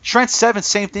 Live. Trent Seven,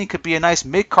 same thing, could be a nice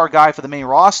mid-card guy for the main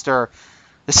roster.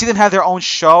 To see them have their own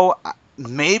show,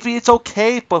 maybe it's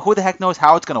okay, but who the heck knows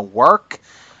how it's going to work?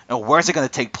 And where's it going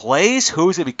to take place?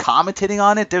 Who's going to be commentating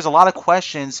on it? There's a lot of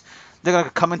questions that are going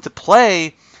to come into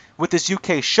play with this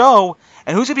UK show,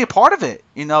 and who's going to be a part of it?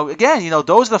 Again,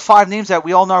 those are the 5 names that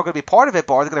we all know are going to be part of it,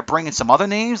 but are they going to bring in some other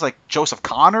names like Joseph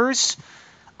Connors?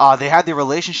 They had the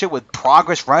relationship with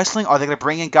Progress Wrestling. Are they going to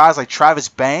bring in guys like Travis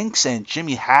Banks and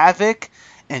Jimmy Havoc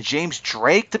and James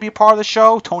Drake to be a part of the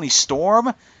show? Tony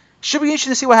Storm? Should be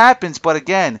interesting to see what happens, but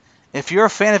again, if you're a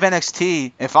fan of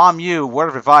NXT, if I'm you, word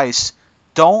of advice,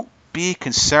 don't be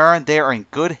concerned. They are in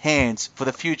good hands for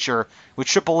the future with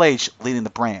Triple H leading the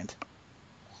brand.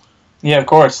 Yeah, of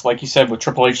course. Like you said, with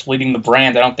Triple H leading the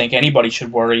brand, I don't think anybody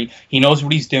should worry. He knows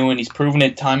what he's doing. He's proven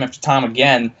it time after time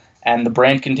again, and the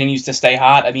brand continues to stay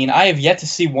hot. I mean, I have yet to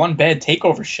see one bad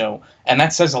TakeOver show, and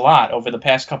that says a lot over the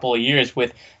past couple of years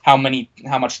with how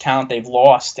much talent they've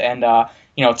lost and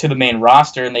to the main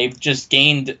roster, and they've just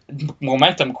gained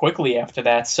momentum quickly after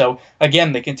that. So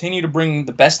again, they continue to bring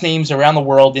the best names around the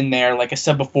world in there. Like I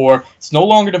said before, it's no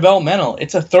longer developmental.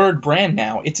 It's a third brand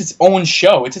now. It's its own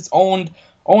show. It's its own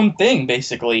thing,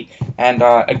 basically. And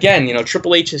again,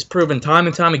 Triple H has proven time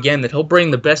and time again that he'll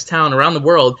bring the best talent around the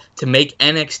world to make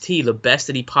NXT the best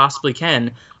that he possibly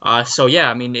can. So yeah,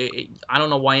 I mean, I don't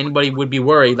know why anybody would be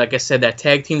worried. Like I said, that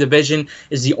tag team division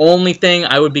is the only thing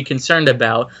I would be concerned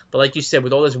about. But like you said,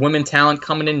 with all this women talent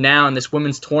coming in now and this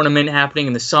women's tournament happening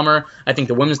in the summer, I think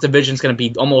the women's division is going to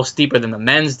be almost deeper than the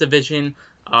men's division.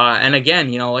 And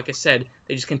again, like I said,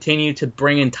 they just continue to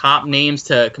bring in top names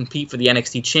to compete for the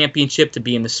NXT Championship, to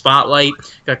be in the spotlight.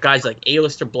 Got guys like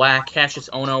Aleister Black, Cassius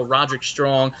Ohno, Roderick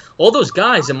Strong. All those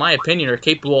guys, in my opinion, are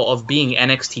capable of being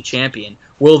NXT champion.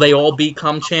 Will they all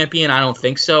become champion? I don't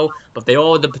think so, but they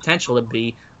all have the potential to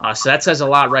be. So that says a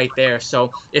lot right there.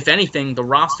 So if anything, the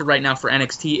roster right now for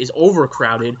NXT is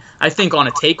overcrowded. I think on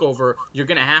a TakeOver, you're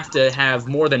going to have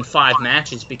more than 5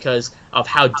 matches because of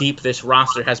how deep this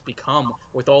roster has become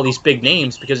with all these big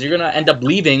names, because you're going to end up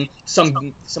leaving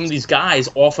some of these guys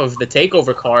off of the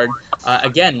TakeOver card.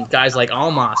 Again, guys like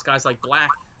Almas, guys like Black,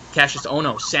 Cassius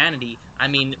Ohno, Sanity. I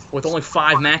mean, with only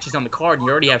 5 matches on the card, and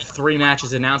you already have 3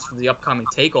 matches announced for the upcoming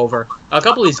TakeOver, a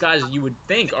couple of these guys you would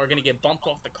think are going to get bumped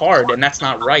off the card, and that's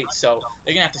not right. So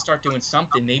they're going to have to start doing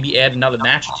something, maybe add another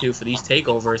match or 2 for these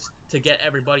TakeOvers to get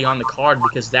everybody on the card,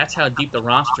 because that's how deep the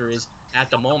roster is at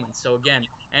the moment. So again,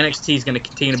 NXT is going to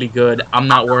continue to be good. I'm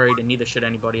not worried, and neither should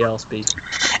anybody else be.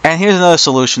 And here's another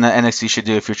solution that NXT should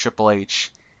do if you're Triple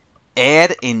H.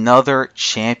 Add another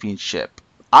championship.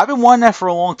 I've been wanting that for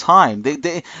a long time.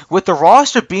 They with the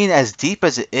roster being as deep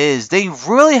as it is, they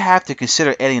really have to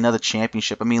consider adding another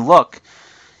championship. I mean, look,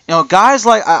 guys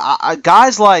like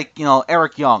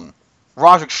Eric Young,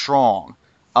 Roderick Strong,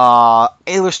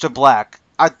 Aleister Black.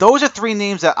 Those are 3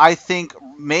 names that I think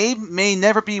may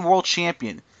never be world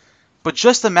champion. But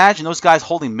just imagine those guys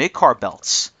holding mid-card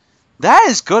belts. That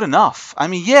is good enough. I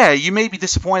mean, yeah, you may be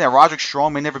disappointed that Roderick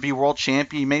Strong may never be world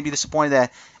champion. You may be disappointed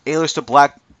that Aleister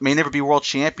Black may never be world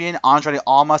champion. Andrade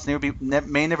Almas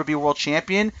may never be world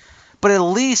champion. But at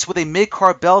least with a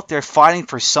mid-card belt, they're fighting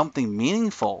for something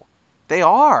meaningful. They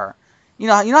are. You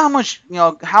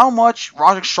know how much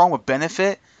Roderick Strong would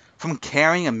benefit from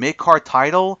carrying a mid-card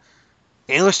title.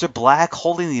 Aleister Black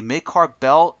holding the mid-card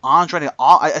belt,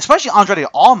 especially Andrade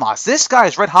Almas. This guy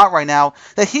is red hot right now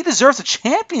that he deserves a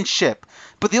championship.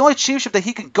 But the only championship that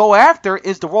he can go after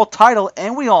is the world title,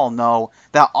 and we all know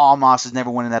that Almas is never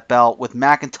winning that belt with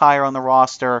McIntyre on the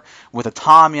roster, with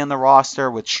Itami on the roster,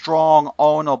 with Strong,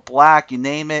 Ono, Black, you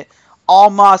name it.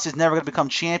 Almas is never going to become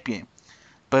champion.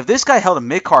 But if this guy held a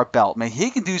mid-card belt, man,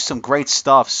 he can do some great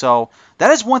stuff. So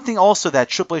that is one thing also that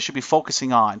Triple H should be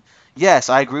focusing on. Yes,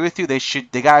 I agree with you.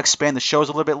 They gotta expand the shows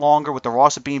a little bit longer with the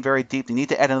roster being very deep. They need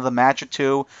to add another match or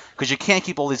two because you can't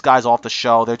keep all these guys off the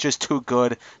show. They're just too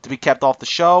good to be kept off the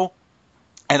show.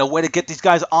 And a way to get these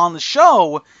guys on the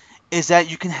show is that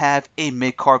you can have a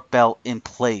mid-card belt in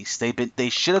place. They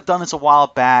should have done this a while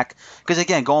back because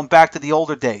again, going back to the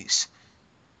older days,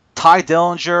 Ty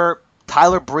Dillinger,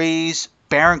 Tyler Breeze,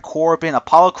 Baron Corbin,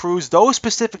 Apollo Crews, those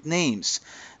specific names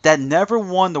that never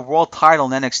won the world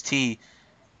title in NXT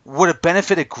would have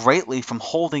benefited greatly from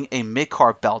holding a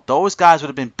mid-card belt. Those guys would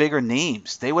have been bigger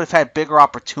names. They would have had bigger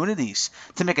opportunities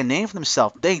to make a name for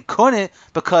themselves. They couldn't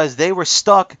because they were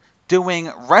stuck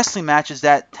doing wrestling matches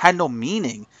that had no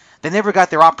meaning. They never got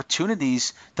their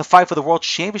opportunities to fight for the world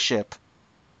championship.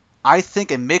 I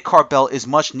think a mid-card belt is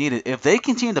much needed. If they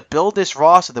continue to build this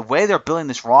roster the way they're building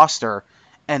this roster,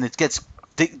 and it gets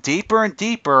deeper and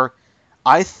deeper,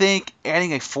 I think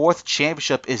adding a fourth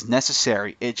championship is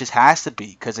necessary. It just has to be.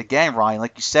 Because again, Ryan,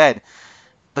 like you said,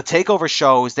 the TakeOver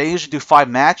shows, they usually do 5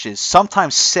 matches,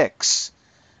 sometimes 6.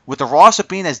 With the roster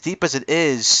being as deep as it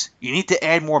is, you need to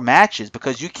add more matches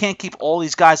because you can't keep all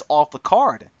these guys off the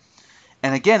card.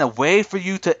 And again, a way for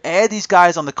you to add these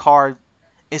guys on the card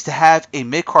is to have a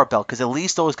mid-card belt because at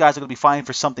least those guys are going to be fighting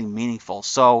for something meaningful.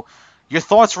 So, your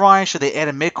thoughts, Ryan? Should they add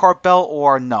a mid-card belt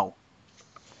or no?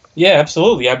 Yeah,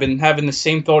 absolutely. I've been having the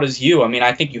same thought as you. I mean,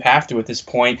 I think you have to at this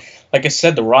point. Like I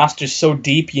said, the roster's so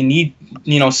deep. You need,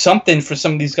 something for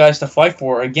some of these guys to fight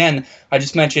for. Again, I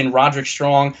just mentioned Roderick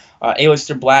Strong,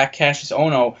 Aleister Black, Cassius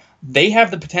Ohno. They have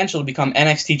the potential to become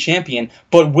NXT champion,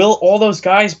 but will all those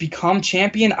guys become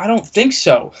champion? I don't think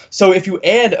so. So if you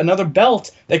add another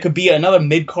belt that could be another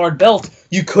mid-card belt,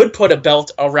 you could put a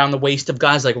belt around the waist of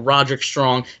guys like Roderick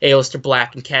Strong, Aleister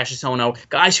Black, and Cassius Ohno,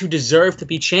 guys who deserve to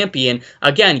be champion.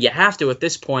 Again, you have to at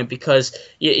this point because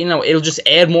it'll just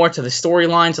add more to the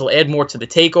storylines, it'll add more to the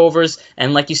takeovers,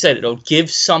 and like you said, it'll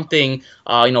give something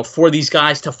for these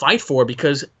guys to fight for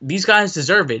because these guys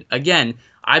deserve it. Again,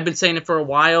 I've been saying it for a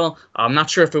while. I'm not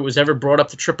sure if it was ever brought up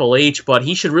to Triple H, but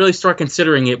he should really start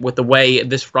considering it with the way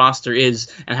this roster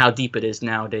is and how deep it is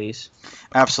nowadays.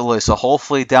 Absolutely. So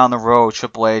hopefully down the road,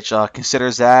 Triple H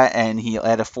considers that and he'll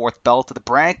add a fourth belt to the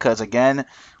brand because, again,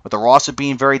 with the roster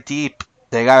being very deep,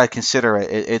 they got to consider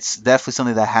it. It's definitely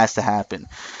something that has to happen.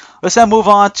 Let's now move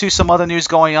on to some other news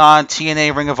going on.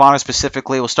 TNA, Ring of Honor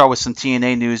specifically. We'll start with some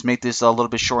TNA news. Make this a little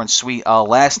bit short and sweet.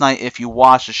 Last night, if you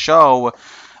watched the show,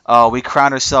 we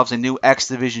crowned ourselves a new X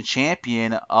Division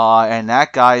champion, and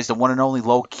that guy is the one and only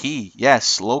Low Ki.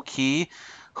 Yes, Low Ki,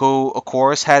 who, of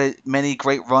course, had many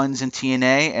great runs in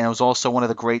TNA, and was also one of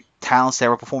the great talents that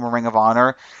ever performed in Ring of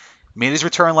Honor. Made his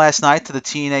return last night to the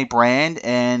TNA brand,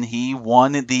 and he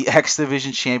won the X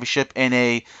Division championship in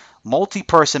a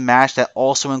multi-person match that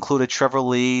also included Trevor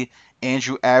Lee,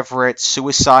 Andrew Everett,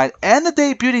 Suicide, and the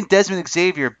debuting Desmond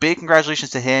Xavier. Big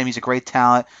congratulations to him. He's a great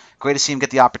talent. Great to see him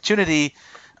get the opportunity.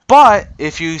 But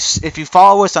if you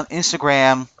follow us on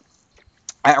Instagram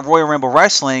at Royal Ramble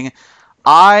Wrestling,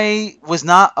 I was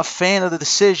not a fan of the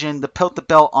decision to put the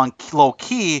belt on Low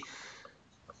Ki.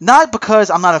 Not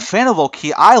because I'm not a fan of Low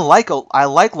Ki. I like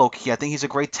Low Ki. I think he's a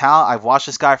great talent. I've watched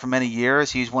this guy for many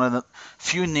years. He's one of the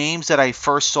few names that I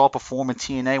first saw perform in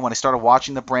TNA when I started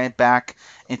watching the brand back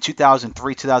in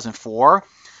 2003, 2004.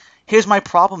 Here's my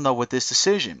problem, though, with this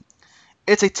decision.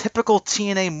 It's a typical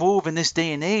TNA move in this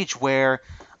day and age where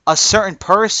a certain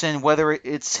person, whether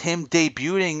it's him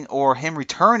debuting or him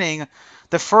returning,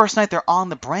 the first night they're on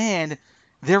the brand,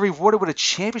 they're rewarded with a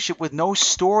championship with no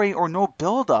story or no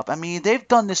build-up. I mean, they've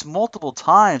done this multiple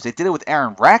times. They did it with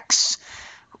Aaron Rex.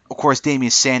 Of course,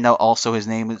 Damian Sandow, also his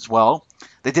name as well.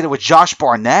 They did it with Josh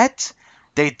Barnett.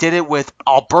 They did it with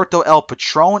Alberto El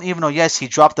Patron. Even though, yes, he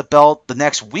dropped the belt the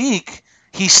next week,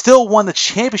 he still won the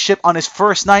championship on his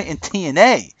first night in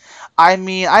TNA. I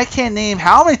mean, I can't name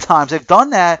how many times they've done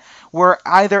that where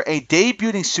either a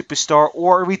debuting superstar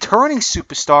or a returning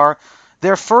superstar,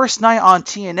 their first night on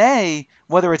TNA,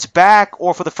 whether it's back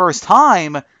or for the first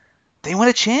time, they win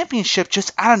a championship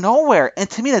just out of nowhere. And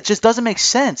to me, that just doesn't make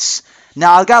sense.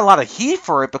 Now, I got a lot of heat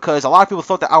for it because a lot of people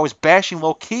thought that I was bashing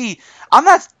Low Ki. I'm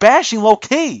not bashing Low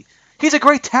Ki. He's a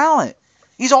great talent.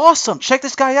 He's awesome. Check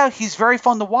this guy out. He's very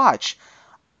fun to watch.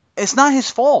 It's not his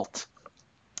fault.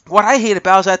 What I hate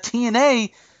about is that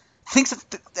TNA thinks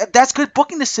that's good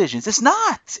booking decisions. It's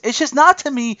not. It's just not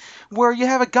to me where you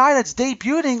have a guy that's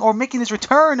debuting or making his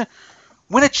return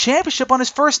win a championship on his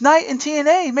first night in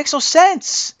TNA. It makes no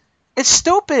sense. It's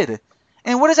stupid.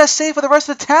 And what does that say for the rest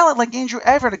of the talent like Andrew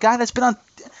Everett, a guy that's been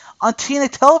on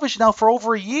TNA television now for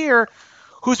over a year,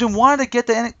 who's been wanting to get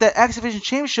the X Division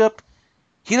championship?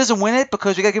 He doesn't win it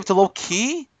because we got to give it to Low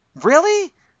Ki?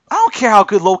 Really? I don't care how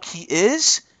good Low Ki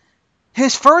is.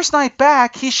 His first night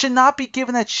back, he should not be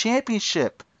given that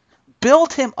championship.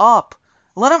 Build him up.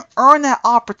 Let him earn that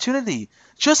opportunity.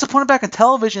 Just to put him back on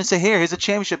television and say, here, here's a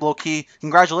championship, low-key.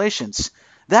 Congratulations.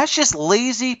 That's just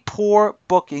lazy, poor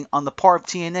booking on the part of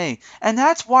TNA. And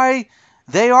that's why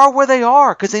they are where they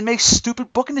are, because they make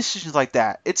stupid booking decisions like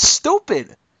that. It's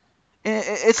stupid.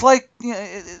 It's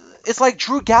like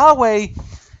Drew Galloway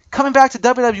coming back to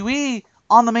WWE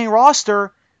on the main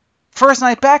roster. First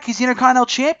night back, he's the Intercontinental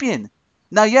Champion.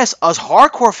 Now, yes, us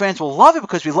hardcore fans will love it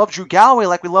because we love Drew Galloway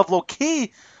like we love Low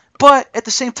Key, but at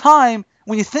the same time,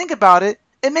 when you think about it,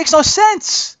 it makes no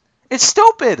sense. It's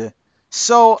stupid.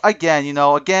 So,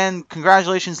 again,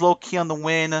 congratulations, Low Key, on the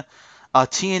win.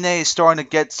 TNA is starting to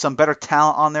get some better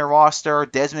talent on their roster.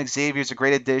 Desmond Xavier is a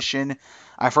great addition.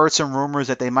 I've heard some rumors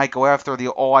that they might go after the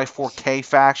OI4K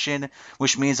faction,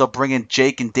 which means they'll bring in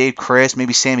Jake and Dave Chris,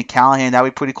 maybe Sami Callihan. That would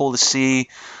be pretty cool to see.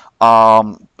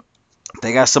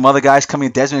 They got some other guys coming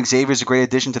in. Desmond Xavier is a great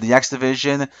addition to the X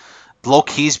Division. Low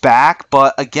Key's back,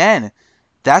 but again,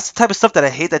 that's the type of stuff that I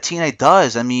hate that TNA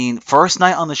does. I mean, first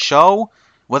night on the show,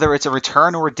 whether it's a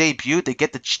return or a debut, they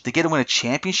get to win a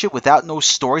championship without no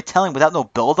storytelling, without no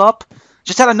build-up.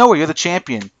 Just out of nowhere, you're the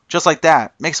champion. Just like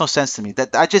that. Makes no sense to me.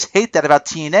 I just hate that about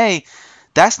TNA.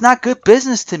 That's not good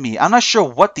business to me. I'm not sure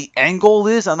what the end goal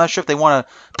is. I'm not sure if they want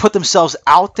to put themselves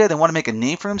out there. They want to make a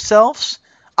name for themselves.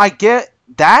 I get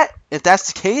that, if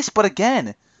that's the case, but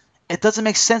again, it doesn't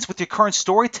make sense with your current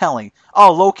storytelling.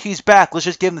 Oh, Low Key's back. Let's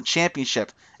just give him the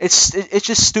championship. It's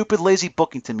just stupid, lazy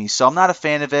booking to me, so I'm not a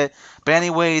fan of it. But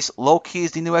anyways, Low Key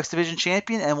is the new X Division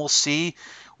champion, and we'll see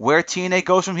where TNA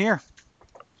goes from here.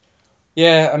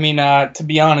 Yeah, I mean, to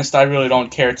be honest, I really don't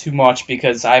care too much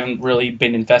because I haven't really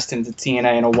been invested into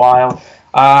TNA in a while.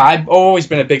 I've always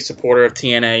been a big supporter of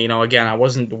TNA. Again, I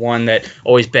wasn't the one that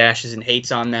always bashes and hates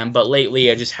on them, but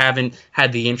lately I just haven't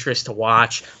had the interest to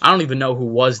watch. I don't even know who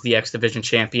was the X Division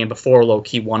champion before Low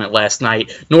Key won it last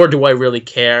night, nor do I really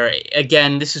care.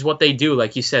 Again, this is what they do.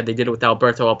 Like you said, they did it with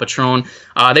Alberto El Patron.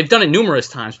 They've done it numerous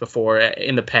times before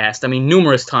in the past. I mean,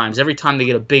 numerous times. Every time they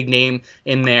get a big name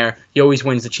in there, he always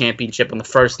wins the championship on the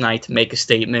first night to make a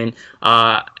statement.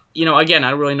 Again,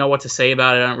 I don't really know what to say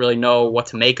about it. I don't really know what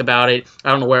to make about it.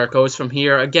 I don't know where it goes from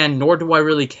here. Again, nor do I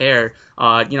really care.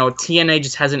 TNA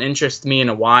just hasn't interested me in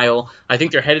a while. I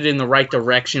think they're headed in the right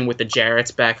direction with the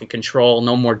Jarretts back in control.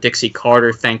 No more Dixie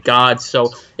Carter, thank God.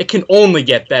 So it can only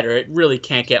get better. It really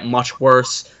can't get much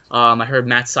worse. I heard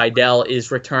Matt Sydal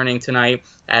is returning tonight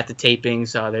at the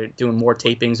tapings. They're doing more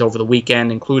tapings over the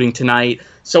weekend, including tonight.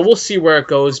 So we'll see where it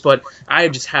goes, but I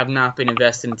just have not been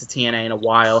invested into TNA in a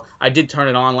while. I did turn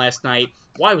it on last night.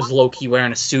 Why was Low Key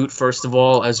wearing a suit, first of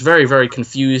all? I was very, very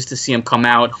confused to see him come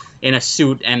out in a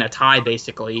suit and a tie,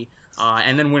 basically,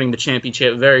 and then winning the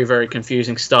championship. Very, very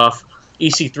confusing stuff.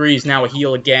 EC3 is now a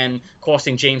heel again,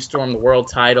 costing James Storm the world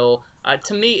title.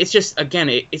 To me, it's just, again,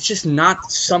 it's just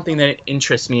not something that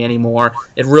interests me anymore.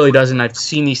 It really doesn't. I've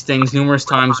seen these things numerous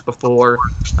times before.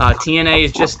 TNA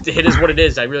is just, it is what it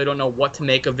is. I really don't know what to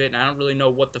make of it, and I don't really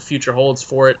know what the future holds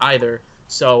for it either.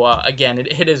 So, again,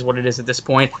 it is what it is at this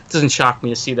point. It doesn't shock me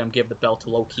to see them give the belt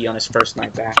to Low Key on his first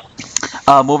night back.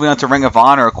 Moving on to Ring of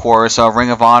Honor, of course.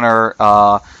 Ring of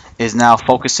Honor is now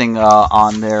focusing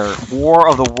on their War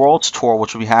of the Worlds tour,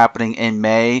 which will be happening in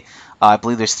May. I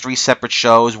believe there's 3 separate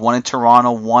shows, one in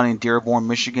Toronto, one in Dearborn,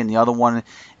 Michigan, the other one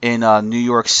in New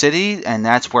York City, and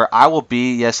that's where I will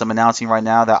be. Yes, I'm announcing right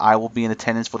now that I will be in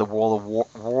attendance for the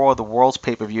War of the Worlds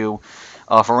pay-per-view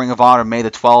for Ring of Honor May the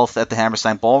 12th at the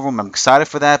Hammerstein Ballroom. I'm excited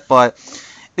for that, but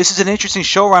this is an interesting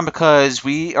show, Ryan, because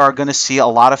we are going to see a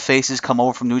lot of faces come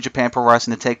over from New Japan Pro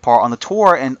Wrestling to take part on the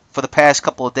tour, and for the past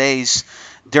couple of days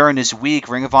during this week,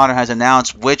 Ring of Honor has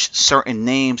announced which certain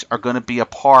names are going to be a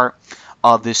part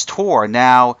of this tour.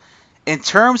 Now, in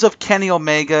terms of Kenny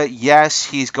Omega, yes,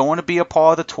 he's going to be a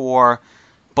part of the tour,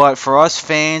 but for us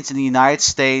fans in the United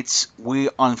States, we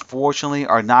unfortunately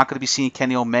are not going to be seeing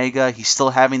Kenny Omega. He's still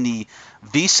having the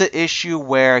visa issue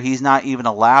where he's not even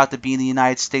allowed to be in the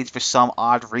United States for some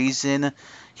odd reason.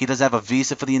 He doesn't have a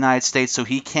visa for the United States, so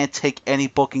he can't take any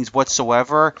bookings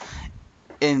whatsoever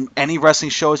in any wrestling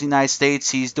shows in the United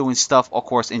States. He's doing stuff, of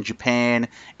course, in Japan,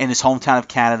 in his hometown of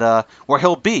Canada, where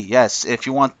he'll be. Yes, if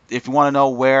you want to know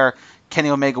where Kenny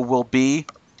Omega will be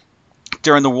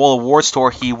during the World Awards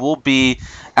tour, he will be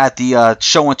at the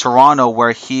show in Toronto,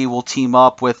 where he will team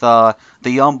up with the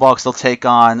Young Bucks. They'll take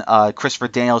on Christopher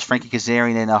Daniels, Frankie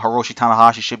Kazarian, and Hiroshi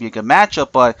Tanahashi. Should be a good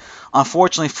matchup, but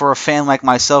unfortunately for a fan like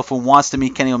myself who wants to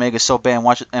meet Kenny Omega so bad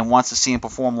and wants to see him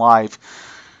perform live,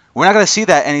 We're not going to see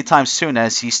that anytime soon,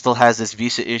 as he still has this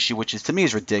visa issue, which is to me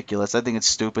is ridiculous. I think it's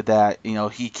stupid that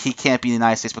he can't be in the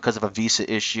United States because of a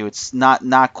visa issue. It's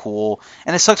not cool,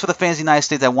 and it sucks for the fans of the United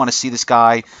States that want to see this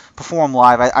guy perform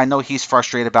live. I know he's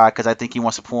frustrated about it because I think he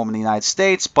wants to perform in the United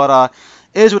States, but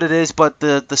it is what it is. But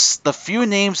the few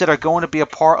names that are going to be a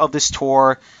part of this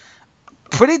tour,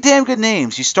 pretty damn good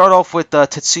names. You start off with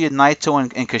Tetsuya Naito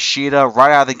and Kushida.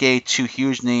 Right out of the gate, two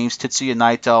huge names. Tetsuya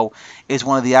Naito is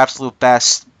one of the absolute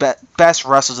best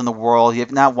wrestlers in the world. If you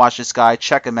have not watched this guy,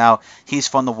 check him out. He's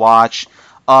fun to watch.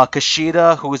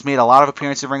 Kushida, who has made a lot of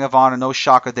appearances in Ring of Honor. No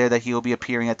shocker there that he will be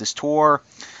appearing at this tour.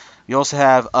 You also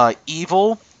have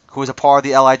Evil, who is a part of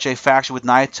the LIJ faction with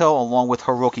Naito, along with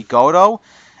Hiroki Goto.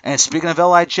 And speaking of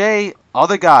LIJ,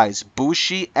 other guys,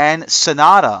 Bushi and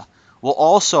Sonata, will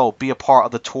also be a part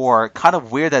of the tour. Kind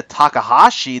of weird that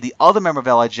Takahashi, the other member of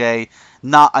LIJ,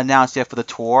 not announced yet for the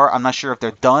tour. I'm not sure if they're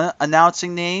done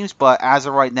announcing names, but as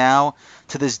of right now,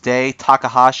 to this day,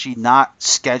 Takahashi not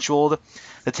scheduled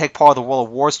to take part of the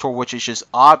World Wars tour, which is just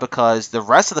odd because the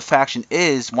rest of the faction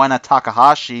is. Why not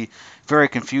Takahashi? Very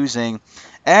confusing.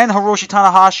 And Hiroshi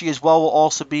Tanahashi as well will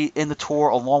also be in the tour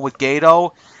along with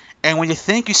Gato. And when you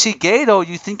think you see Gato,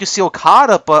 you think you see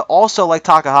Okada, but also like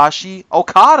Takahashi,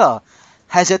 Okada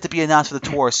has yet to be announced for the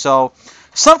tour. So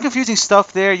some confusing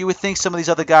stuff there. You would think some of these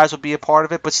other guys would be a part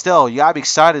of it, but still, you gotta be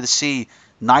excited to see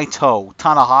Naito,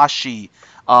 Tanahashi,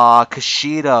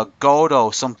 Kushida, Goto,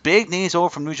 some big names over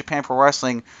from New Japan Pro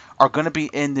Wrestling are going to be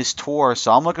in this tour.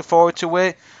 So I'm looking forward to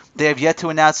it. They have yet to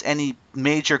announce any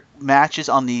major matches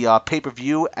on the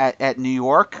pay-per-view at New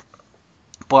York,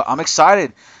 but I'm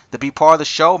excited to be part of the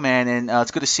show, man, and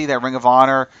it's good to see that Ring of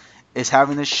Honor is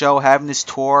having this show, having this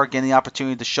tour, getting the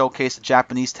opportunity to showcase the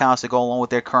Japanese talents that go along with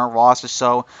their current roster.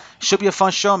 So it should be a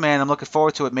fun show, man. I'm looking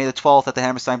forward to it. May the 12th at the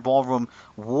Hammerstein Ballroom,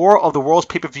 War of the Worlds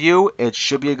pay-per-view. It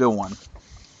should be a good one.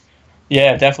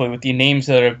 Yeah, definitely. With the names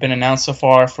that have been announced so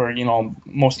far for,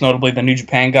 most notably the New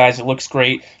Japan guys, it looks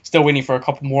great. Still waiting for a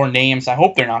couple more names. I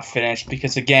hope they're not finished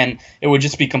because, again, it would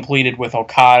just be completed with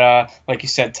Okada, like you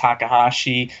said,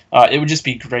 Takahashi. It would just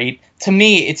be great. To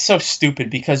me, it's so stupid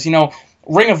because,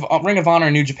 Ring of Honor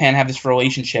and New Japan have this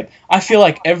relationship. I feel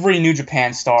like every New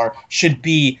Japan star should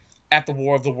be at the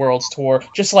War of the Worlds tour,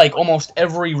 just like almost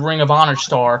every Ring of Honor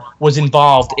star was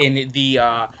involved in the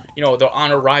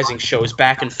Honor Rising shows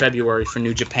back in February for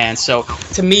New Japan. So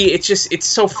to me, it's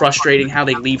so frustrating how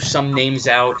they leave some names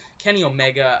out. Kenny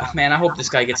Omega, man, I hope this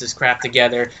guy gets his crap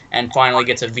together and finally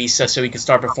gets a visa so he can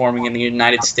start performing in the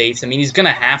United States. I mean, he's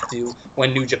gonna have to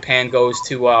when New Japan goes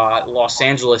to Los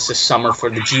Angeles this summer for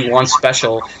the G1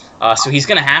 special. So he's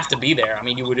going to have to be there. I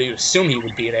mean, you would assume he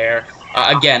would be there.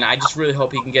 Again, I just really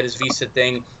hope he can get his visa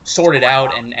thing sorted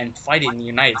out and fight in the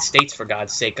United States, for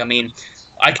God's sake. I mean,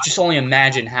 I could just only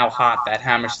imagine how hot that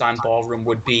Hammerstein Ballroom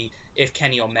would be if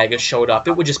Kenny Omega showed up.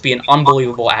 It would just be an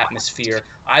unbelievable atmosphere.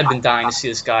 I've been dying to see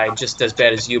this guy just as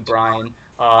bad as you, Brian.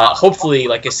 Hopefully,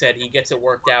 like I said, he gets it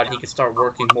worked out. He can start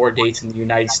working more dates in the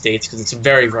United States because it's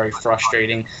very, very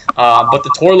frustrating. But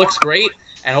the tour looks great.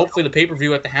 And hopefully the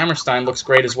pay-per-view at the Hammerstein looks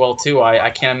great as well, too. I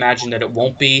can't imagine that it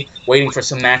won't be. Waiting for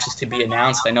some matches to be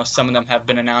announced. I know some of them have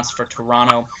been announced for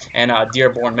Toronto and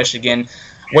Dearborn, Michigan.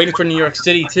 Waiting for New York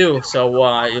City, too. So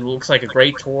it looks like a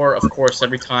great tour. Of course,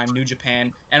 every time New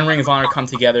Japan and Ring of Honor come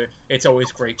together, it's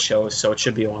always great shows. So it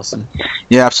should be awesome.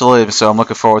 Yeah, absolutely. So I'm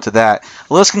looking forward to that.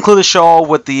 Well, let's conclude the show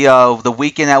with the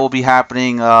weekend that will be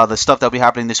happening, the stuff that will be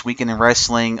happening this weekend in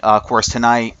wrestling. Of course,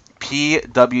 tonight,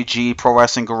 PWG, Pro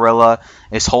Wrestling Guerrilla,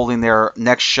 is holding their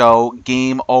next show,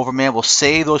 Game Over, man. We'll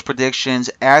save those predictions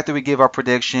after we give our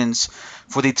predictions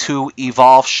for the two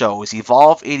Evolve shows.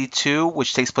 Evolve 82,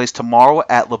 which takes place tomorrow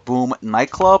at La Boom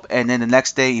Nightclub, and then the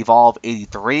next day, Evolve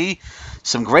 83.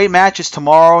 Some great matches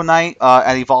tomorrow night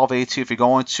at Evolve 82. If you're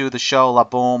going to the show, La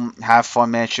Boom, have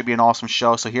fun, man. It should be an awesome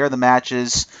show. So here are the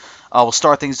matches. We'll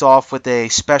start things off with a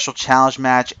special challenge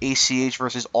match, ACH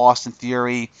versus Austin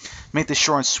Theory. Make this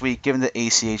short and sweet, giving the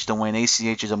ACH the win.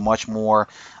 ACH is a much more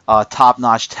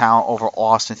top-notch talent over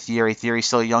Austin Theory. Theory's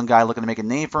still a young guy looking to make a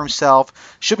name for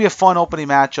himself. Should be a fun opening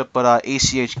matchup, but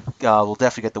ACH will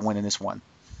definitely get the win in this one.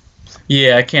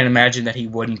 Yeah, I can't imagine that he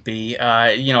wouldn't be.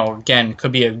 Again,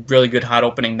 could be a really good hot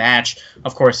opening match.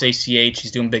 Of course, ACH,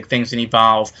 he's doing big things in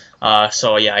Evolve.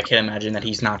 So, yeah, I can't imagine that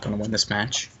he's not going to win this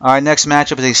match. All right, next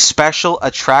matchup is a special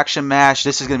attraction match.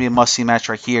 This is going to be a must-see match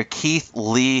right here. Keith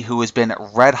Lee, who has been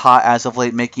red hot as of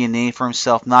late, making a name for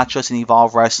himself, not just in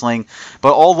Evolve Wrestling,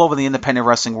 but all over the independent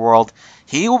wrestling world.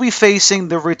 He will be facing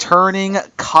the returning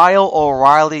Kyle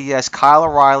O'Reilly. Yes, Kyle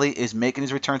O'Reilly is making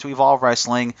his return to Evolve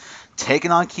Wrestling,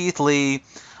 taking on Keith Lee.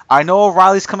 I know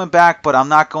O'Reilly's coming back, but I'm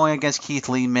not going against Keith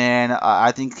Lee, man.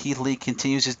 I think Keith Lee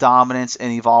continues his dominance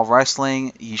in Evolve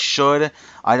Wrestling. He should.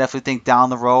 I definitely think down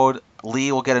the road,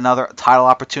 Lee will get another title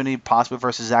opportunity, possibly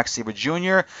versus Zack Sabre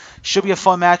Jr. Should be a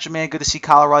fun match, man. Good to see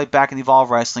Kyle O'Reilly back in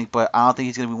Evolve Wrestling, but I don't think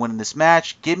he's going to be winning this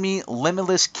match. Give me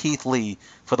Limitless Keith Lee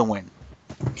for the win.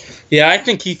 Yeah, I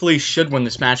think Keith Lee should win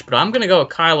this match, but I'm going to go with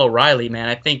Kyle O'Reilly, man.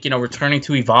 I think, returning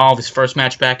to Evolve, his first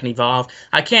match back in Evolve,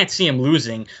 I can't see him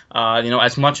losing.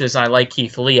 As much as I like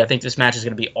Keith Lee, I think this match is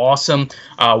going to be awesome.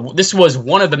 This was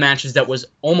one of the matches that was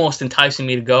almost enticing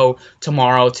me to go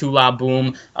tomorrow to La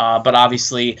Boom, but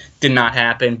obviously did not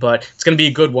happen. But it's going to be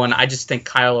a good one. I just think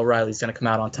Kyle O'Reilly is going to come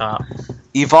out on top.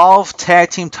 Evolve tag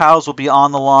team titles will be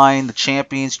on the line. The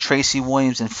champions, Tracy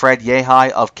Williams and Fred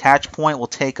Yehai of Catchpoint, will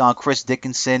take on Chris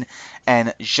Dickinson and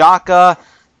Xhaka.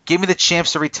 Give me the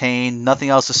champs to retain. Nothing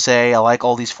else to say. I like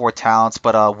all these four talents,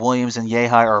 but Williams and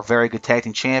Yehai are very good tag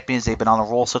team champions. They've been on a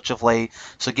roll such of late.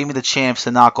 So give me the champs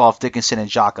to knock off Dickinson and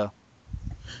Xhaka.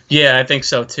 Yeah, I think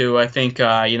so too. I think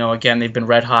again, they've been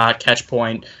red hot.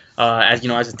 Catchpoint, as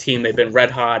a team, they've been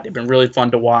red hot. They've been really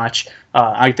fun to watch.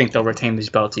 I think they'll retain these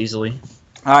belts easily.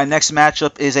 All right, next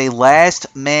matchup is a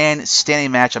last man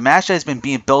standing match. A match that has been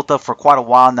being built up for quite a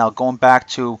while now, going back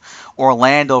to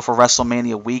Orlando for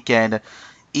WrestleMania weekend.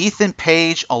 Ethan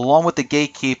Page, along with the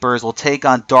Gatekeepers, will take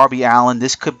on Darby Allin.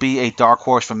 This could be a dark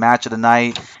horse for match of the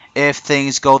night. If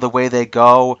things go the way they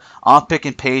go, I'm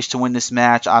picking Page to win this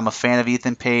match. I'm a fan of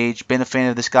Ethan Page. Been a fan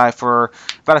of this guy for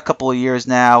about a couple of years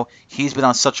now. He's been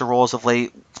on such a roll as of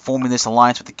late, forming this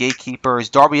alliance with the Gatekeepers.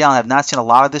 Darby Allin, I have not seen a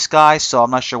lot of this guy, so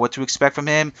I'm not sure what to expect from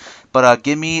him. But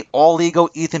give me all ego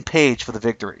Ethan Page for the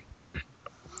victory.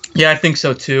 Yeah, I think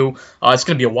so too. It's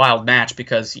going to be a wild match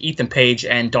because Ethan Page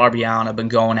and Darby Allin have been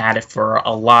going at it for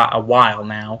a while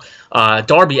now.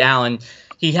 Darby Allin,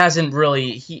 he hasn't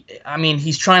really.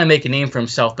 He's trying to make a name for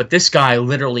himself, but this guy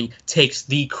literally takes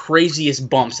the craziest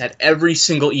bumps at every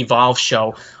single Evolve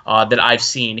show that I've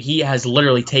seen. He has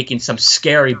literally taken some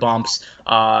scary bumps.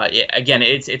 Again,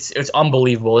 it's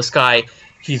unbelievable. This guy.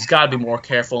 He's got to be more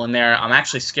careful in there. I'm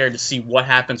actually scared to see what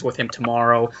happens with him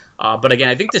tomorrow. But again,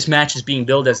 I think this match is being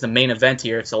billed as the main event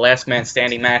here. It's a last man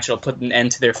standing match. It'll put an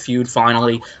end to their feud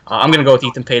finally. I'm going to go with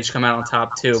Ethan Page to come out on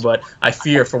top too, but I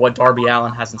fear for what Darby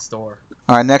Allin has in store.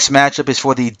 All right, next matchup is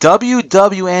for the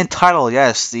WWN title.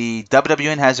 Yes, the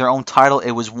WWN has their own title.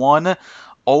 It was won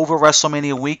over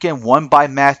WrestleMania weekend, won by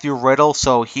Matthew Riddle,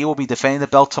 so he will be defending the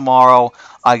belt tomorrow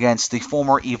against the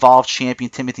former Evolve champion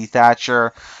Timothy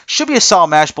Thatcher. Should be a solid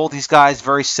match. Both these guys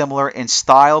very similar in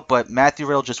style, but Matthew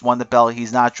Riddle just won the belt.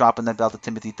 He's not dropping the belt to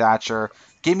Timothy Thatcher.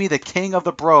 Give me the King of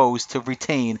the Bros to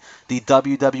retain the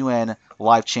WWN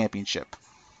Live Championship.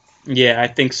 Yeah, I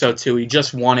think so too. He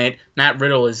just won it. Matt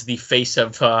Riddle is the face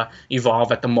of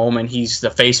Evolve at the moment. He's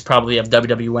the face probably of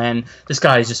WWN. This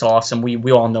guy is just awesome.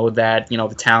 We all know that,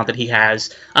 the talent that he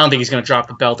has. I don't think he's going to drop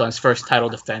the belt on his first title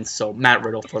defense, so Matt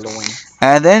Riddle for the win.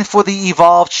 And then for the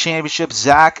Evolve Championship,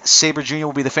 Zack Sabre Jr.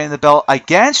 will be defending the belt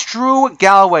against Drew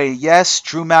Galloway. Yes,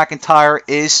 Drew McIntyre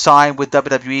is signed with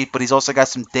WWE, but he's also got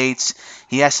some dates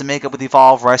he has to make up with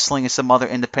Evolve Wrestling and some other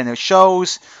independent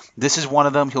shows. This is one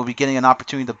of them. He'll be getting an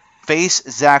opportunity to face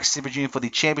Zack Sabre Jr. for the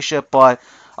championship, but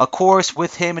of course,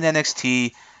 with him in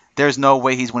NXT, there's no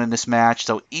way he's winning this match.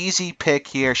 So easy pick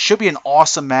here. Should be an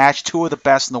awesome match. Two of the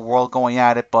best in the world going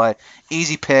at it, but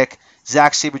easy pick.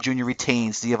 Zack Sabre Jr.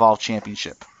 retains the Evolve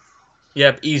Championship.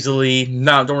 Yep, easily.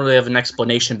 No, don't really have an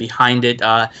explanation behind it.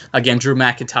 Again, Drew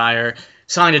McIntyre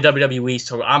signed to WWE,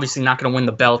 so obviously not going to win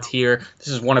the belt here. This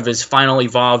is one of his final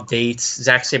Evolve dates.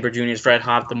 Zack Sabre Jr. is red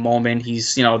hot at the moment.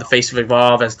 He's, the face of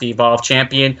Evolve as the Evolve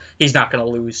champion. He's not going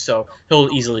to lose, so he'll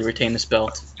easily retain this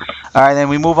belt. All right, then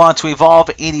we move on to Evolve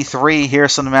 83. Here are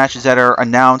some of the matches that are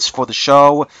announced for the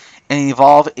show. In the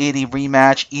Evolve 80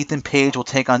 rematch, Ethan Page will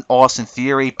take on Austin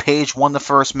Theory. Page won the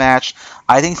first match.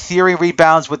 I think Theory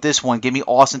rebounds with this one. Give me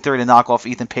Austin Theory to knock off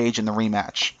Ethan Page in the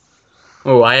rematch.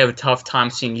 Oh, I have a tough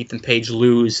time seeing Ethan Page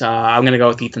lose. I'm going to go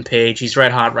with Ethan Page. He's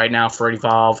red hot right now for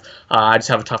Evolve. I just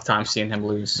have a tough time seeing him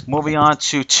lose. Moving on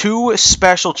to two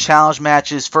special challenge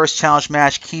matches. First challenge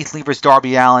match, Keith Lee versus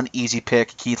Darby Allin. Easy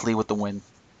pick, Keith Lee with the win.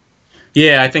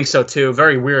 Yeah, I think so too.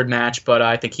 Very weird match, but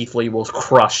I think Keith Lee will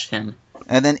crush him.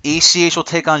 And then ACH will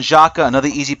take on Xhaka. Another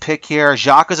easy pick here.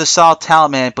 Xhaka's a solid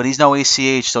talent, man, but he's no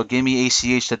ACH, so give me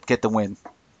ACH to get the win.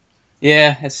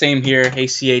 Yeah, same here.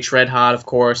 ACH, red hot, of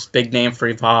course. Big name for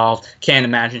Evolve. Can't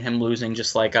imagine him losing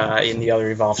just like in the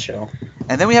other Evolve show.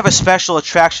 And then we have a special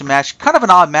attraction match. Kind of an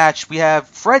odd match. We have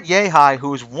Fred Yehai,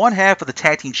 who is one half of the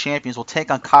tag team champions, will take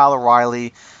on Kyle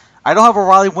O'Reilly. I don't have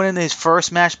O'Reilly winning his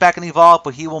first match back in Evolve,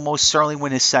 but he will most certainly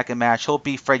win his second match. He'll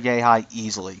beat Fred Yehai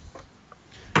easily.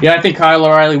 Yeah, I think Kyle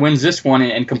O'Reilly wins this one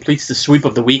and completes the sweep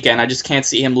of the weekend. I just can't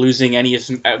see him losing any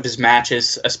of his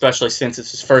matches, especially since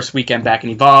it's his first weekend back in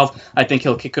Evolve. I think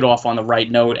he'll kick it off on the right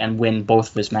note and win both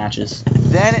of his matches.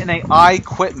 Then in a I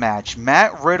Quit match,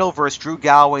 Matt Riddle versus Drew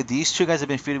Galloway. These two guys have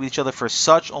been feuding with each other for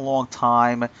such a long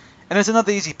time. And it's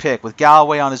another easy pick. With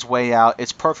Galloway on his way out,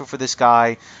 it's perfect for this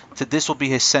guy. This will be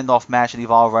his send-off match at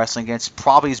Evolve Wrestling against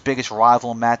probably his biggest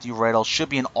rival, Matthew Riddle. Should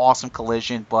be an awesome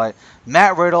collision, but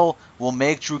Matt Riddle will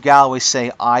make Drew Galloway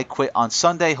say, I quit on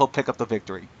Sunday. He'll pick up the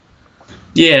victory.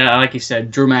 Yeah, like you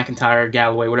said, Drew McIntyre,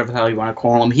 Galloway, whatever the hell you want to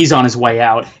call him, he's on his way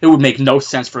out. It would make no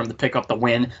sense for him to pick up the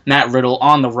win. Matt Riddle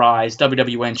on the rise,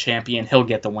 WWN champion, he'll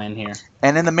get the win here.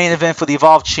 And in the main event for the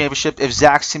Evolve Championship, if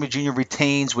Zack Sabre Jr.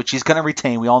 retains, which he's going to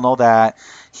retain, we all know that,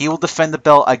 he will defend the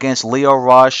belt against Leo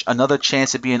Rush. Another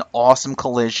chance to be an awesome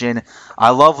collision. I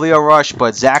love Leo Rush,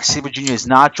 but Zack Sabre Jr. is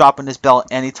not dropping this belt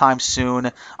anytime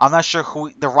soon. I'm not sure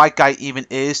who the right guy even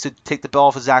is to take the belt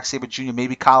off of Zack Sabre Jr.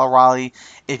 Maybe Kyle O'Reilly,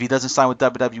 if he doesn't sign with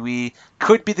WWE,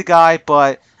 could be the guy,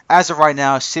 but as of right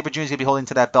now, Sabre Jr. is going to be holding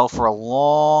to that belt for a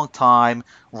long time.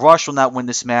 Rush will not win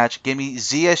this match. Give me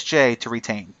ZSJ to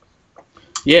retain.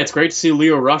 Yeah, it's great to see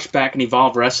Leo Rush back in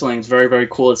Evolve Wrestling. It's very, very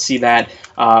cool to see that.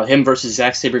 Him versus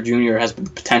Zack Sabre Jr. has the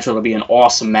potential to be an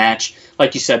awesome match.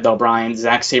 Like you said, though, Brian,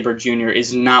 Zack Sabre Jr.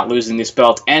 is not losing this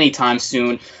belt anytime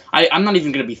soon. I'm not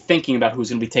even going to be thinking about who's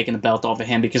going to be taking the belt off of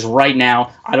him, because right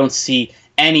now I don't see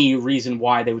any reason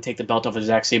why they would take the belt off of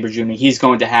Zack Sabre Jr. He's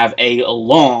going to have a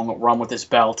long run with this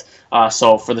belt.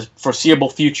 So for the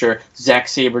foreseeable future, Zack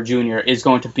Sabre Jr. is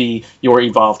going to be your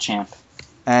Evolve champ.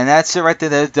 And that's it right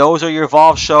there. Those are your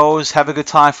Evolve shows. Have a good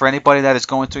time for anybody that is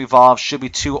going to Evolve. Should be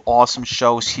two awesome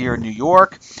shows here in New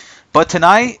York. But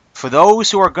tonight, for those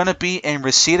who are going to be in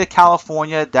Reseda,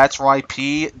 California, that's right,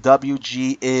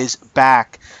 PWG is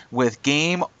back with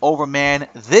Game Over Man.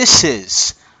 This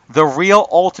is the real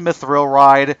ultimate thrill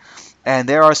ride. And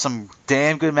there are some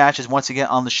damn good matches once again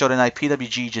on the show tonight.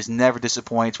 PWG just never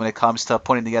disappoints when it comes to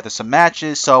putting together some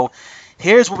matches. So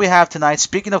here's what we have tonight.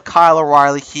 Speaking of Kyle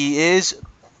O'Reilly, he is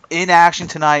in action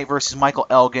tonight versus Michael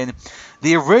Elgin.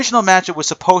 The original matchup was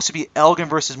supposed to be Elgin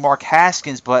versus Mark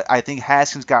Haskins, but I think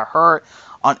Haskins got hurt,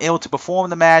 unable to perform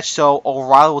the match, so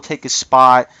O'Reilly will take his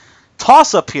spot.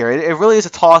 Toss-up here. It really is a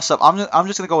toss-up. I'm just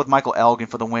going to go with Michael Elgin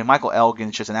for the win. Michael Elgin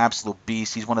is just an absolute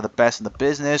beast. He's one of the best in the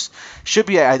business. Should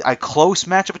be a close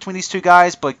matchup between these two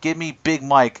guys, but give me Big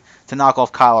Mike to knock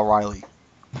off Kyle O'Reilly.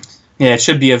 Yeah, it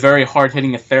should be a very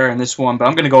hard-hitting affair in this one, but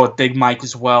I'm going to go with Big Mike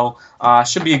as well.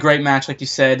 Should be a great match, like you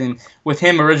said, and with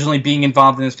him originally being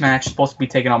involved in this match, supposed to be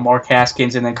taking on Mark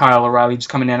Haskins, and then Kyle O'Reilly just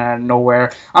coming in out of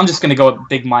nowhere. I'm just going to go with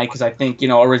Big Mike because I think,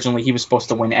 originally he was supposed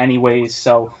to win anyways.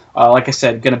 So, like I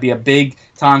said, going to be a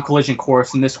big-time collision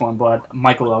course in this one, but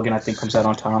Michael Elgin, I think, comes out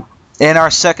on top. In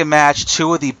our second match,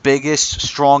 two of the biggest,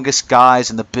 strongest guys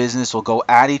in the business will go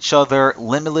at each other.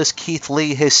 Limitless Keith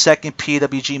Lee, his second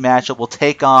PWG matchup, will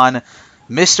take on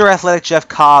Mr. Athletic Jeff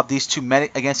Cobb. These two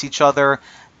met against each other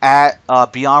at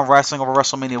Beyond Wrestling over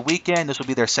WrestleMania weekend. This will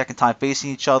be their second time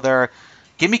facing each other.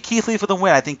 Give me Keith Lee for the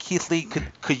win. I think Keith Lee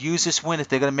could use this win if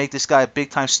they're going to make this guy a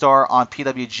big-time star on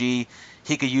PWG.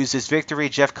 He could use this victory.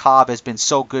 Jeff Cobb has been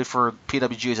so good for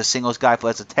PWG as a singles guy, but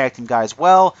as a tag team guy as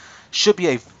well. Should be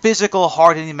a physical,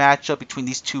 hard-hitting matchup between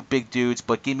these two big dudes,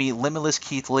 but give me Limitless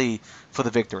Keith Lee for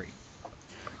the victory.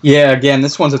 Yeah, again,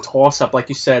 this one's a toss-up. Like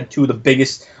you said, two of the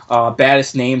biggest,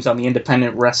 baddest names on the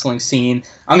independent wrestling scene.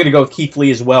 I'm going to go with Keith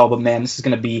Lee as well, but, man, this is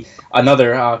going to be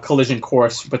another collision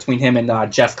course between him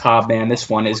and Jeff Cobb, man. This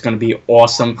one is going to be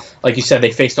awesome. Like you said,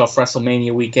 they faced off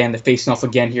WrestleMania weekend. They're facing off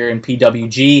again here in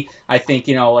PWG. I think,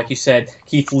 like you said,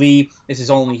 Keith Lee, this is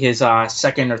only his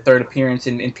second or third appearance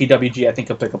in PWG. I think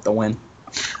he'll pick up the win.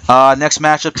 Next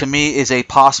matchup to me is a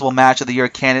possible match of the year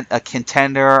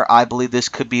contender. I believe this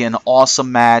could be an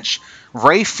awesome match.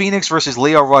 Ray Phoenix versus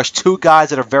Leo Rush, two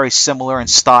guys that are very similar in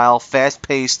style,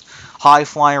 fast-paced,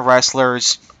 high-flying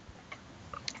wrestlers.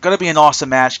 Going to be an awesome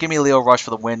match. Give me Leo Rush for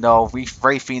the win, though.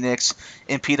 Ray Phoenix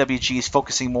in PWG is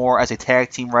focusing more as a tag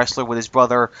team wrestler with his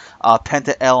brother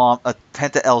Penta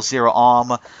El Zero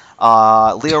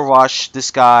Leo Rush,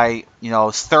 this guy,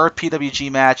 his third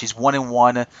PWG match. He's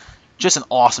 1-1. Just an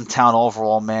awesome town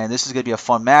overall, man. This is going to be a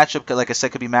fun matchup. Like I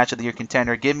said, could be match of the year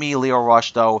contender. Give me Leo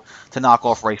Rush, though, to knock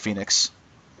off Ray Phoenix.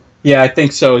 Yeah, I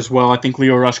think so as well. I think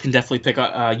Leo Rush can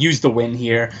definitely use the win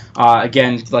here.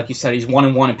 Again, like you said, he's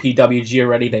 1-1 in PWG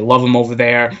already. They love him over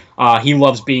there. He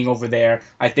loves being over there.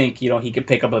 I think he could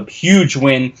pick up a huge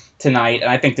win tonight,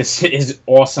 and I think this is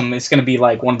awesome. It's going to be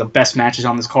like one of the best matches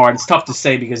on this card. It's tough to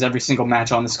say because every single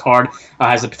match on this card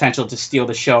has the potential to steal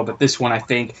the show, but this one I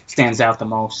think stands out the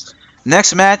most.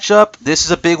 Next matchup, this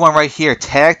is a big one right here.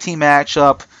 Tag team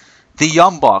matchup. The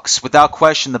Young Bucks, without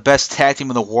question, the best tag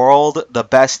team in the world, the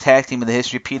best tag team in the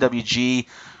history of PWG,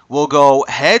 will go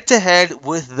head to head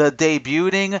with the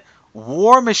debuting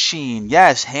War Machine.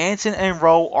 Yes, Hanson and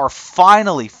Rowe are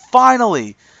finally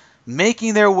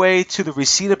making their way to the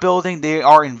Reseda building. They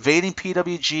are invading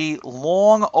PWG.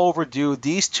 Long overdue.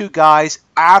 These two guys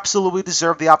absolutely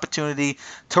deserve the opportunity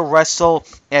to wrestle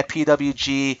at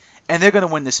PWG. And they're going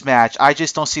to win this match. I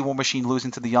just don't see War Machine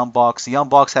losing to the Young Bucks. The Young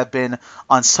Bucks have been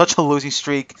on such a losing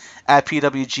streak at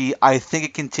PWG. I think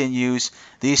it continues.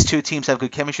 These two teams have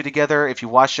good chemistry together. If you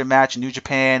watch their match in New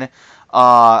Japan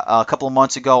a couple of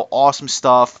months ago, awesome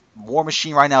stuff. War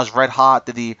Machine right now is red hot.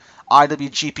 They're the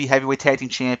IWGP Heavyweight Tag Team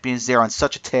Champions. They're on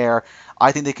such a tear.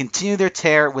 I think they continue their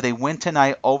tear with a win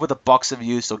tonight over the Bucks of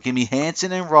Youth. So give me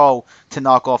Hanson and Rowe to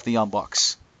knock off the Young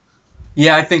Bucks.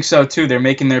 Yeah, I think so too. They're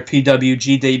making their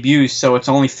PWG debuts, so it's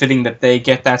only fitting that they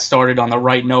get that started on the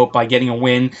right note by getting a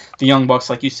win. The Young Bucks,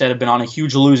 like you said, have been on a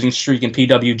huge losing streak in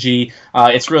PWG.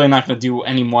 It's really not going to do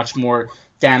any much more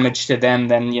damage to them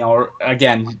than,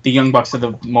 again, the Young Bucks are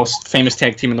the most famous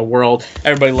tag team in the world.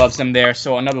 Everybody loves them there,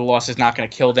 so another loss is not going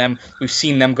to kill them. We've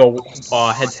seen them go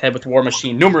head-to-head with War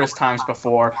Machine numerous times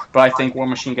before, but I think War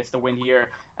Machine gets the win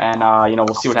here, and,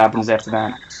 we'll see what happens after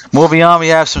that. Moving on, we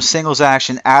have some singles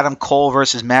action. Adam Cole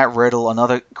versus Matt Riddle.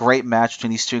 Another great match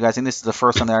between these two guys. I think this is the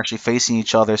first time they're actually facing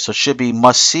each other, so should be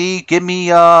must-see. Give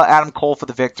me Adam Cole for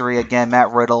the victory. Again,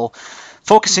 Matt Riddle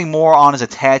focusing more on as a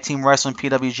tag team wrestling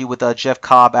PWG with Jeff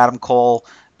Cobb. Adam Cole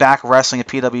back wrestling at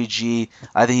PWG.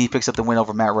 I think he picks up the win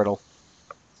over Matt Riddle.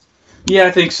 Yeah,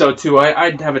 I think so too.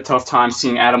 I'd have a tough time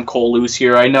seeing Adam Cole lose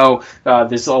here. I know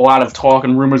there's a lot of talk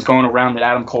and rumors going around that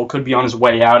Adam Cole could be on his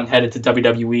way out and headed to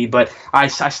WWE, but I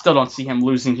still don't see him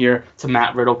losing here to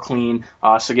Matt Riddle clean.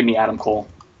 So give me Adam Cole.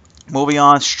 Moving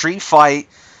on, Street Fight.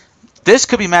 This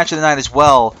could be match of the night as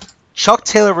well. Chuck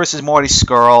Taylor versus Marty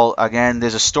Scurll. Again,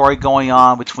 there's a story going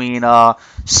on between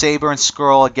Sabre and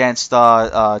Scurll against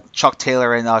Chuck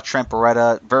Taylor and Trent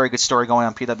Beretta. Very good story going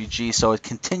on PWG. So it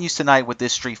continues tonight with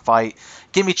this street fight.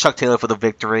 Give me Chuck Taylor for the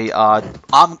victory.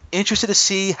 I'm interested to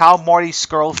see how Marty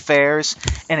Scurll fares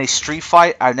in a street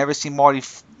fight. I've never seen Marty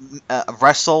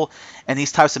wrestle in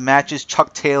these types of matches.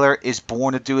 Chuck Taylor is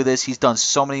born to do this. He's done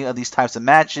so many of these types of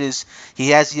matches. He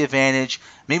has the advantage.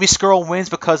 Maybe Scurll wins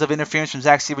because of interference from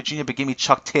Zack Sabre Jr., but give me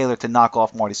Chuck Taylor to knock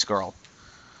off Marty Scurll.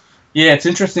 Yeah, it's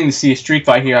interesting to see a street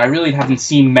fight here. I really haven't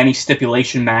seen many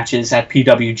stipulation matches at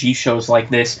PWG shows like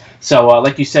this. So,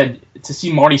 like you said, to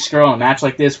see Marty Scurll in a match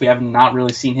like this, we have not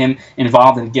really seen him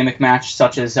involved in a gimmick match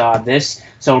such as this.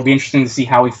 So it'll be interesting to see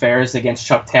how he fares against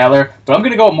Chuck Taylor. But I'm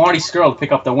going to go with Marty Scurll to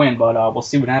pick up the win, but we'll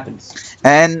see what happens.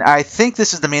 And I think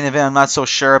this is the main event. I'm not so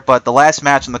sure, but the last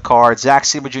match on the card, Zack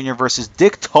Sabre Jr. versus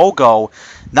Dick Togo.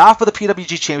 Not for the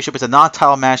PWG Championship. It's a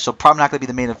non-title match, so probably not going to be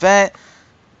the main event.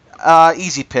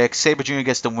 Easy pick. Sabre Jr.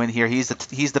 gets the win here. He's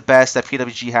the best that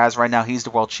PWG has right now. He's the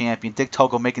world champion. Dick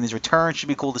Togo making his return should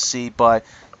be cool to see, but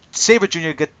Sabre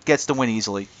Jr. gets the win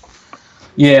easily.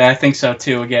 Yeah, I think so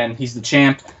too. Again, he's the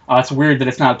champ. It's weird that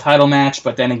it's not a title match,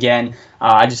 but then again,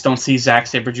 I just don't see Zack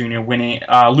Sabre Jr.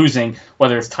 losing,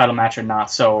 whether it's a title match or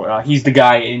not. So he's the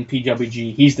guy in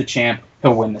PWG. He's the champ.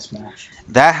 He'll win this match.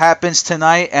 That happens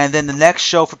tonight, and then the next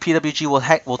show for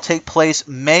PWG will take place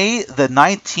May the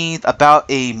 19th, about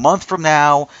a month from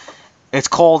now. It's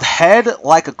called Head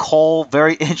Like a Coal.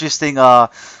 Very interesting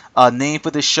name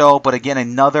for this show, but again,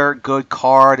 another good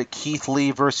card. Keith Lee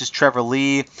versus Trevor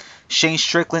Lee. Shane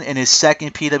Strickland in his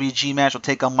second PWG match will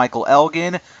take on Michael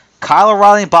Elgin. Kyle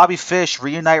O'Reilly and Bobby Fish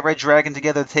reunite Red Dragon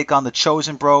together to take on the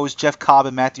Chosen Bros, Jeff Cobb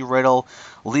and Matthew Riddle.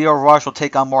 Leo Rush will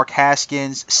take on Mark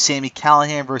Haskins. Sami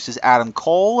Callihan versus Adam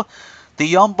Cole. The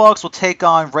Young Bucks will take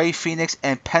on Ray Phoenix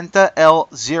and Penta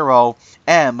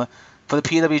El-Zero-M for the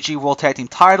PWG World Tag Team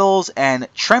titles. And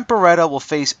Trent Beretta will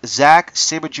face Zack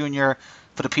Sabre Jr.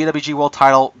 for the PWG World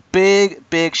title.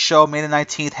 Big show, May the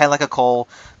 19th, Head Like a Coal.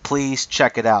 Please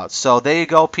check it out. So there you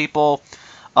go, people,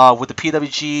 with the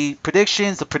PWG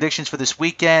predictions, the predictions for this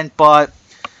weekend. But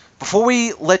before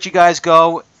we let you guys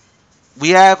go, we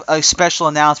have a special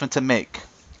announcement to make.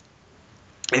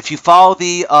 If you follow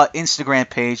the Instagram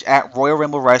page at Royal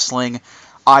Ramble Wrestling,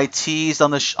 I teased on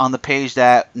the page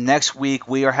that next week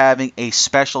we are having a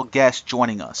special guest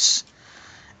joining us.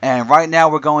 And right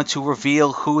now we're going to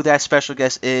reveal who that special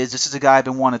guest is. This is a guy I've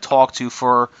been wanting to talk to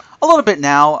for a little bit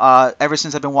now. Ever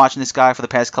since I've been watching this guy for the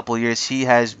past couple of years, he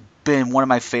has been one of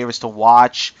my favorites to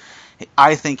watch.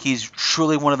 I think he's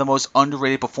truly one of the most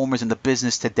underrated performers in the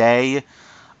business today. He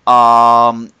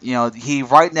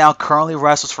right now currently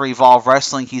wrestles for Evolve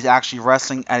Wrestling. He's actually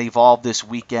wrestling at Evolve this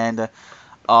weekend.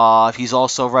 He's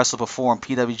also wrestled before in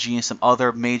PWG and some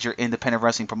other major independent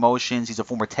wrestling promotions. He's a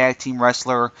former tag team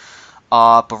wrestler.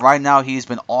 But right now he's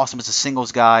been awesome as a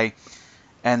singles guy.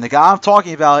 And the guy I'm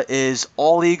talking about is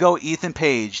All Ego Ethan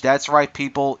Page. That's right,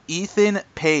 people. Ethan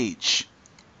Page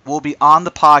will be on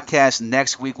the podcast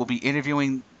next week. We'll be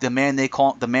interviewing the man he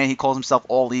calls himself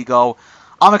All Ego.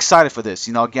 I'm excited for this.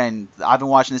 Again, I've been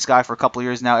watching this guy for a couple of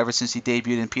years now, ever since he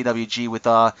debuted in PWG with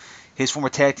his former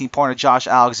tag team partner Josh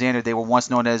Alexander. They were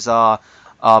once known as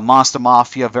Monster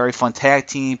Mafia, very fun tag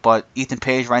team. But Ethan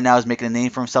Page right now is making a name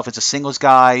for himself as a singles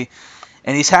guy.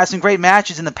 And he's had some great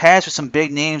matches in the past with some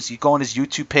big names. You go on his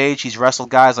YouTube page, he's wrestled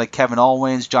guys like Kevin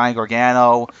Owens, Johnny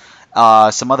Gargano,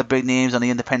 some other big names on the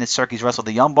independent circuit. He's wrestled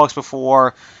the Young Bucks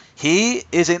before. He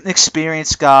is an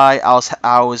experienced guy.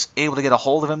 I was able to get a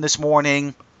hold of him this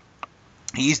morning.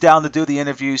 He's down to do the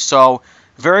interview, so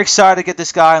very excited to get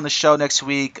this guy on the show next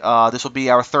week. This will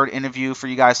be our third interview for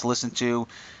you guys to listen to.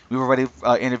 We've already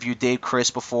interviewed Dave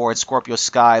Chris before and Scorpio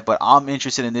Sky, but I'm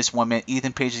interested in this one, man.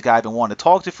 Ethan Page is a guy I've been wanting to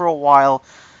talk to for a while,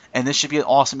 and this should be an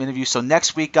awesome interview. So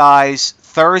next week, guys,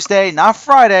 Thursday, not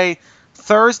Friday,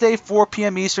 Thursday, 4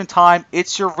 p.m. Eastern Time,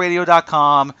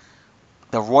 itsyourradio.com.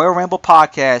 The Royal Ramble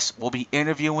Podcast will be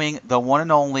interviewing the one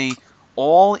and only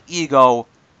All Ego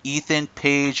Ethan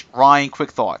Page. Ryan,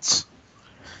 quick thoughts.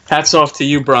 Hats off to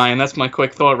you, Brian. That's my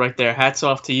quick thought right there. Hats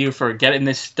off to you for getting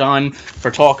this done, for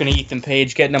talking to Ethan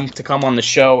Page, getting him to come on the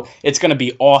show. It's going to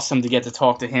be awesome to get to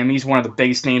talk to him. He's one of the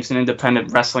biggest names in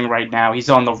independent wrestling right now. He's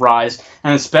on the rise,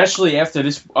 and especially after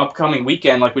this upcoming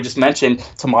weekend, like we just mentioned,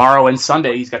 tomorrow and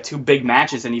Sunday, he's got two big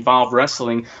matches in Evolve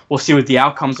Wrestling. We'll see what the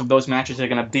outcomes of those matches are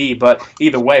going to be, but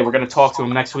either way, we're going to talk to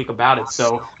him next week about it.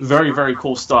 So very, very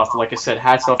cool stuff. Like I said,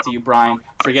 hats off to you, Brian,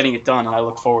 for getting it done, and I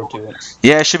look forward to it.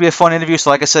 Yeah, it should be a fun interview. So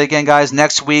like I said again, guys,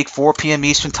 next week, 4 p.m.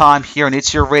 Eastern Time here on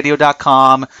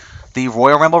itsyourradio.com, the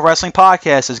Royal Ramble Wrestling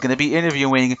Podcast is going to be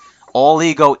interviewing All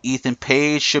Ego Ethan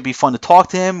Page. Should be fun to talk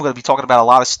to him. We're going to be talking about a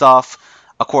lot of stuff.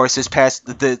 Of course,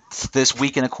 this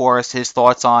weekend, of course, his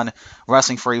thoughts on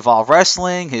wrestling for Evolve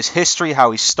Wrestling, his history, how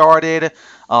he started,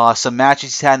 some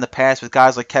matches he's had in the past with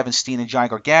guys like Kevin Steen and Johnny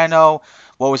Gargano.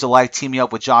 What was it like teaming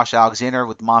up with Josh Alexander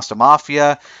with Monster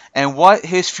Mafia? And what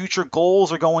his future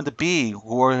goals are going to be.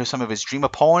 Who are some of his dream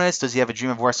opponents? Does he have a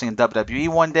dream of wrestling in WWE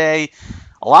one day?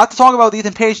 A lot to talk about with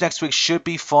Ethan Page next week. Should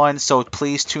be fun, so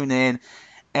please tune in.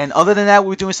 And other than that,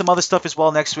 we'll be doing some other stuff as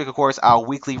well next week. Of course, our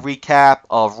weekly recap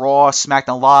of Raw,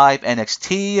 SmackDown Live,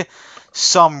 NXT.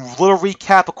 Some little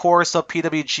recap, of course, of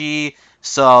PWG.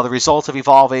 So the results of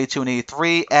Evolve 82 and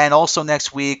 83. And also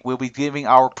next week, we'll be giving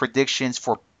our predictions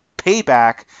for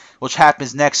Payback, which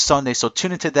happens next Sunday. So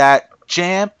tune into that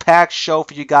jam-packed show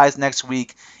for you guys next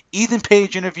week. Ethan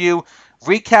Page interview,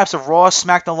 recaps of Raw,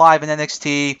 SmackDown Live, and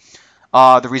NXT,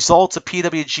 the results of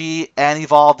PWG and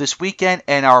Evolve this weekend,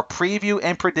 and our preview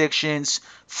and predictions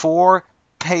for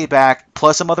Payback,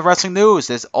 plus some other wrestling news.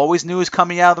 There's always news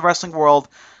coming out of the wrestling world.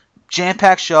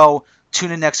 Jam-packed show.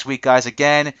 Tune in next week, guys.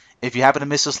 Again, if you happen to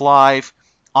miss us live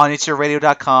on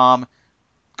itsyourradio.com,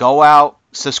 go out,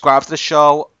 subscribe to the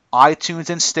show, iTunes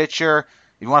and Stitcher.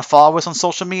 If you want to follow us on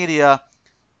social media,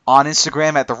 on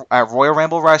Instagram at Royal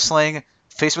Ramble Wrestling,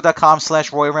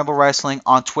 Facebook.com/Royal Ramble Wrestling,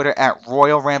 on Twitter at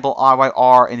Royal Ramble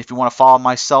RYR, and if you want to follow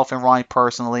myself and Ryan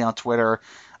personally on Twitter,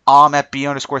 I'm at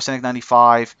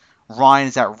B_Cynic95. Ryan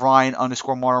is at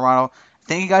Ryan_Morano.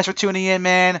 Thank you guys for tuning in,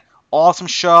 man. Awesome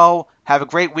show. Have a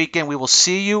great weekend. We will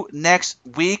see you next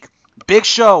week. Big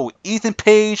show. Ethan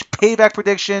Page, Payback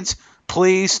predictions.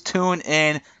 Please tune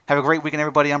in. Have a great weekend,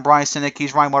 everybody. I'm Brian Cynic.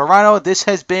 He's Ryan Morano. This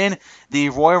has been the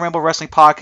Royal Ramble Wrestling Podcast.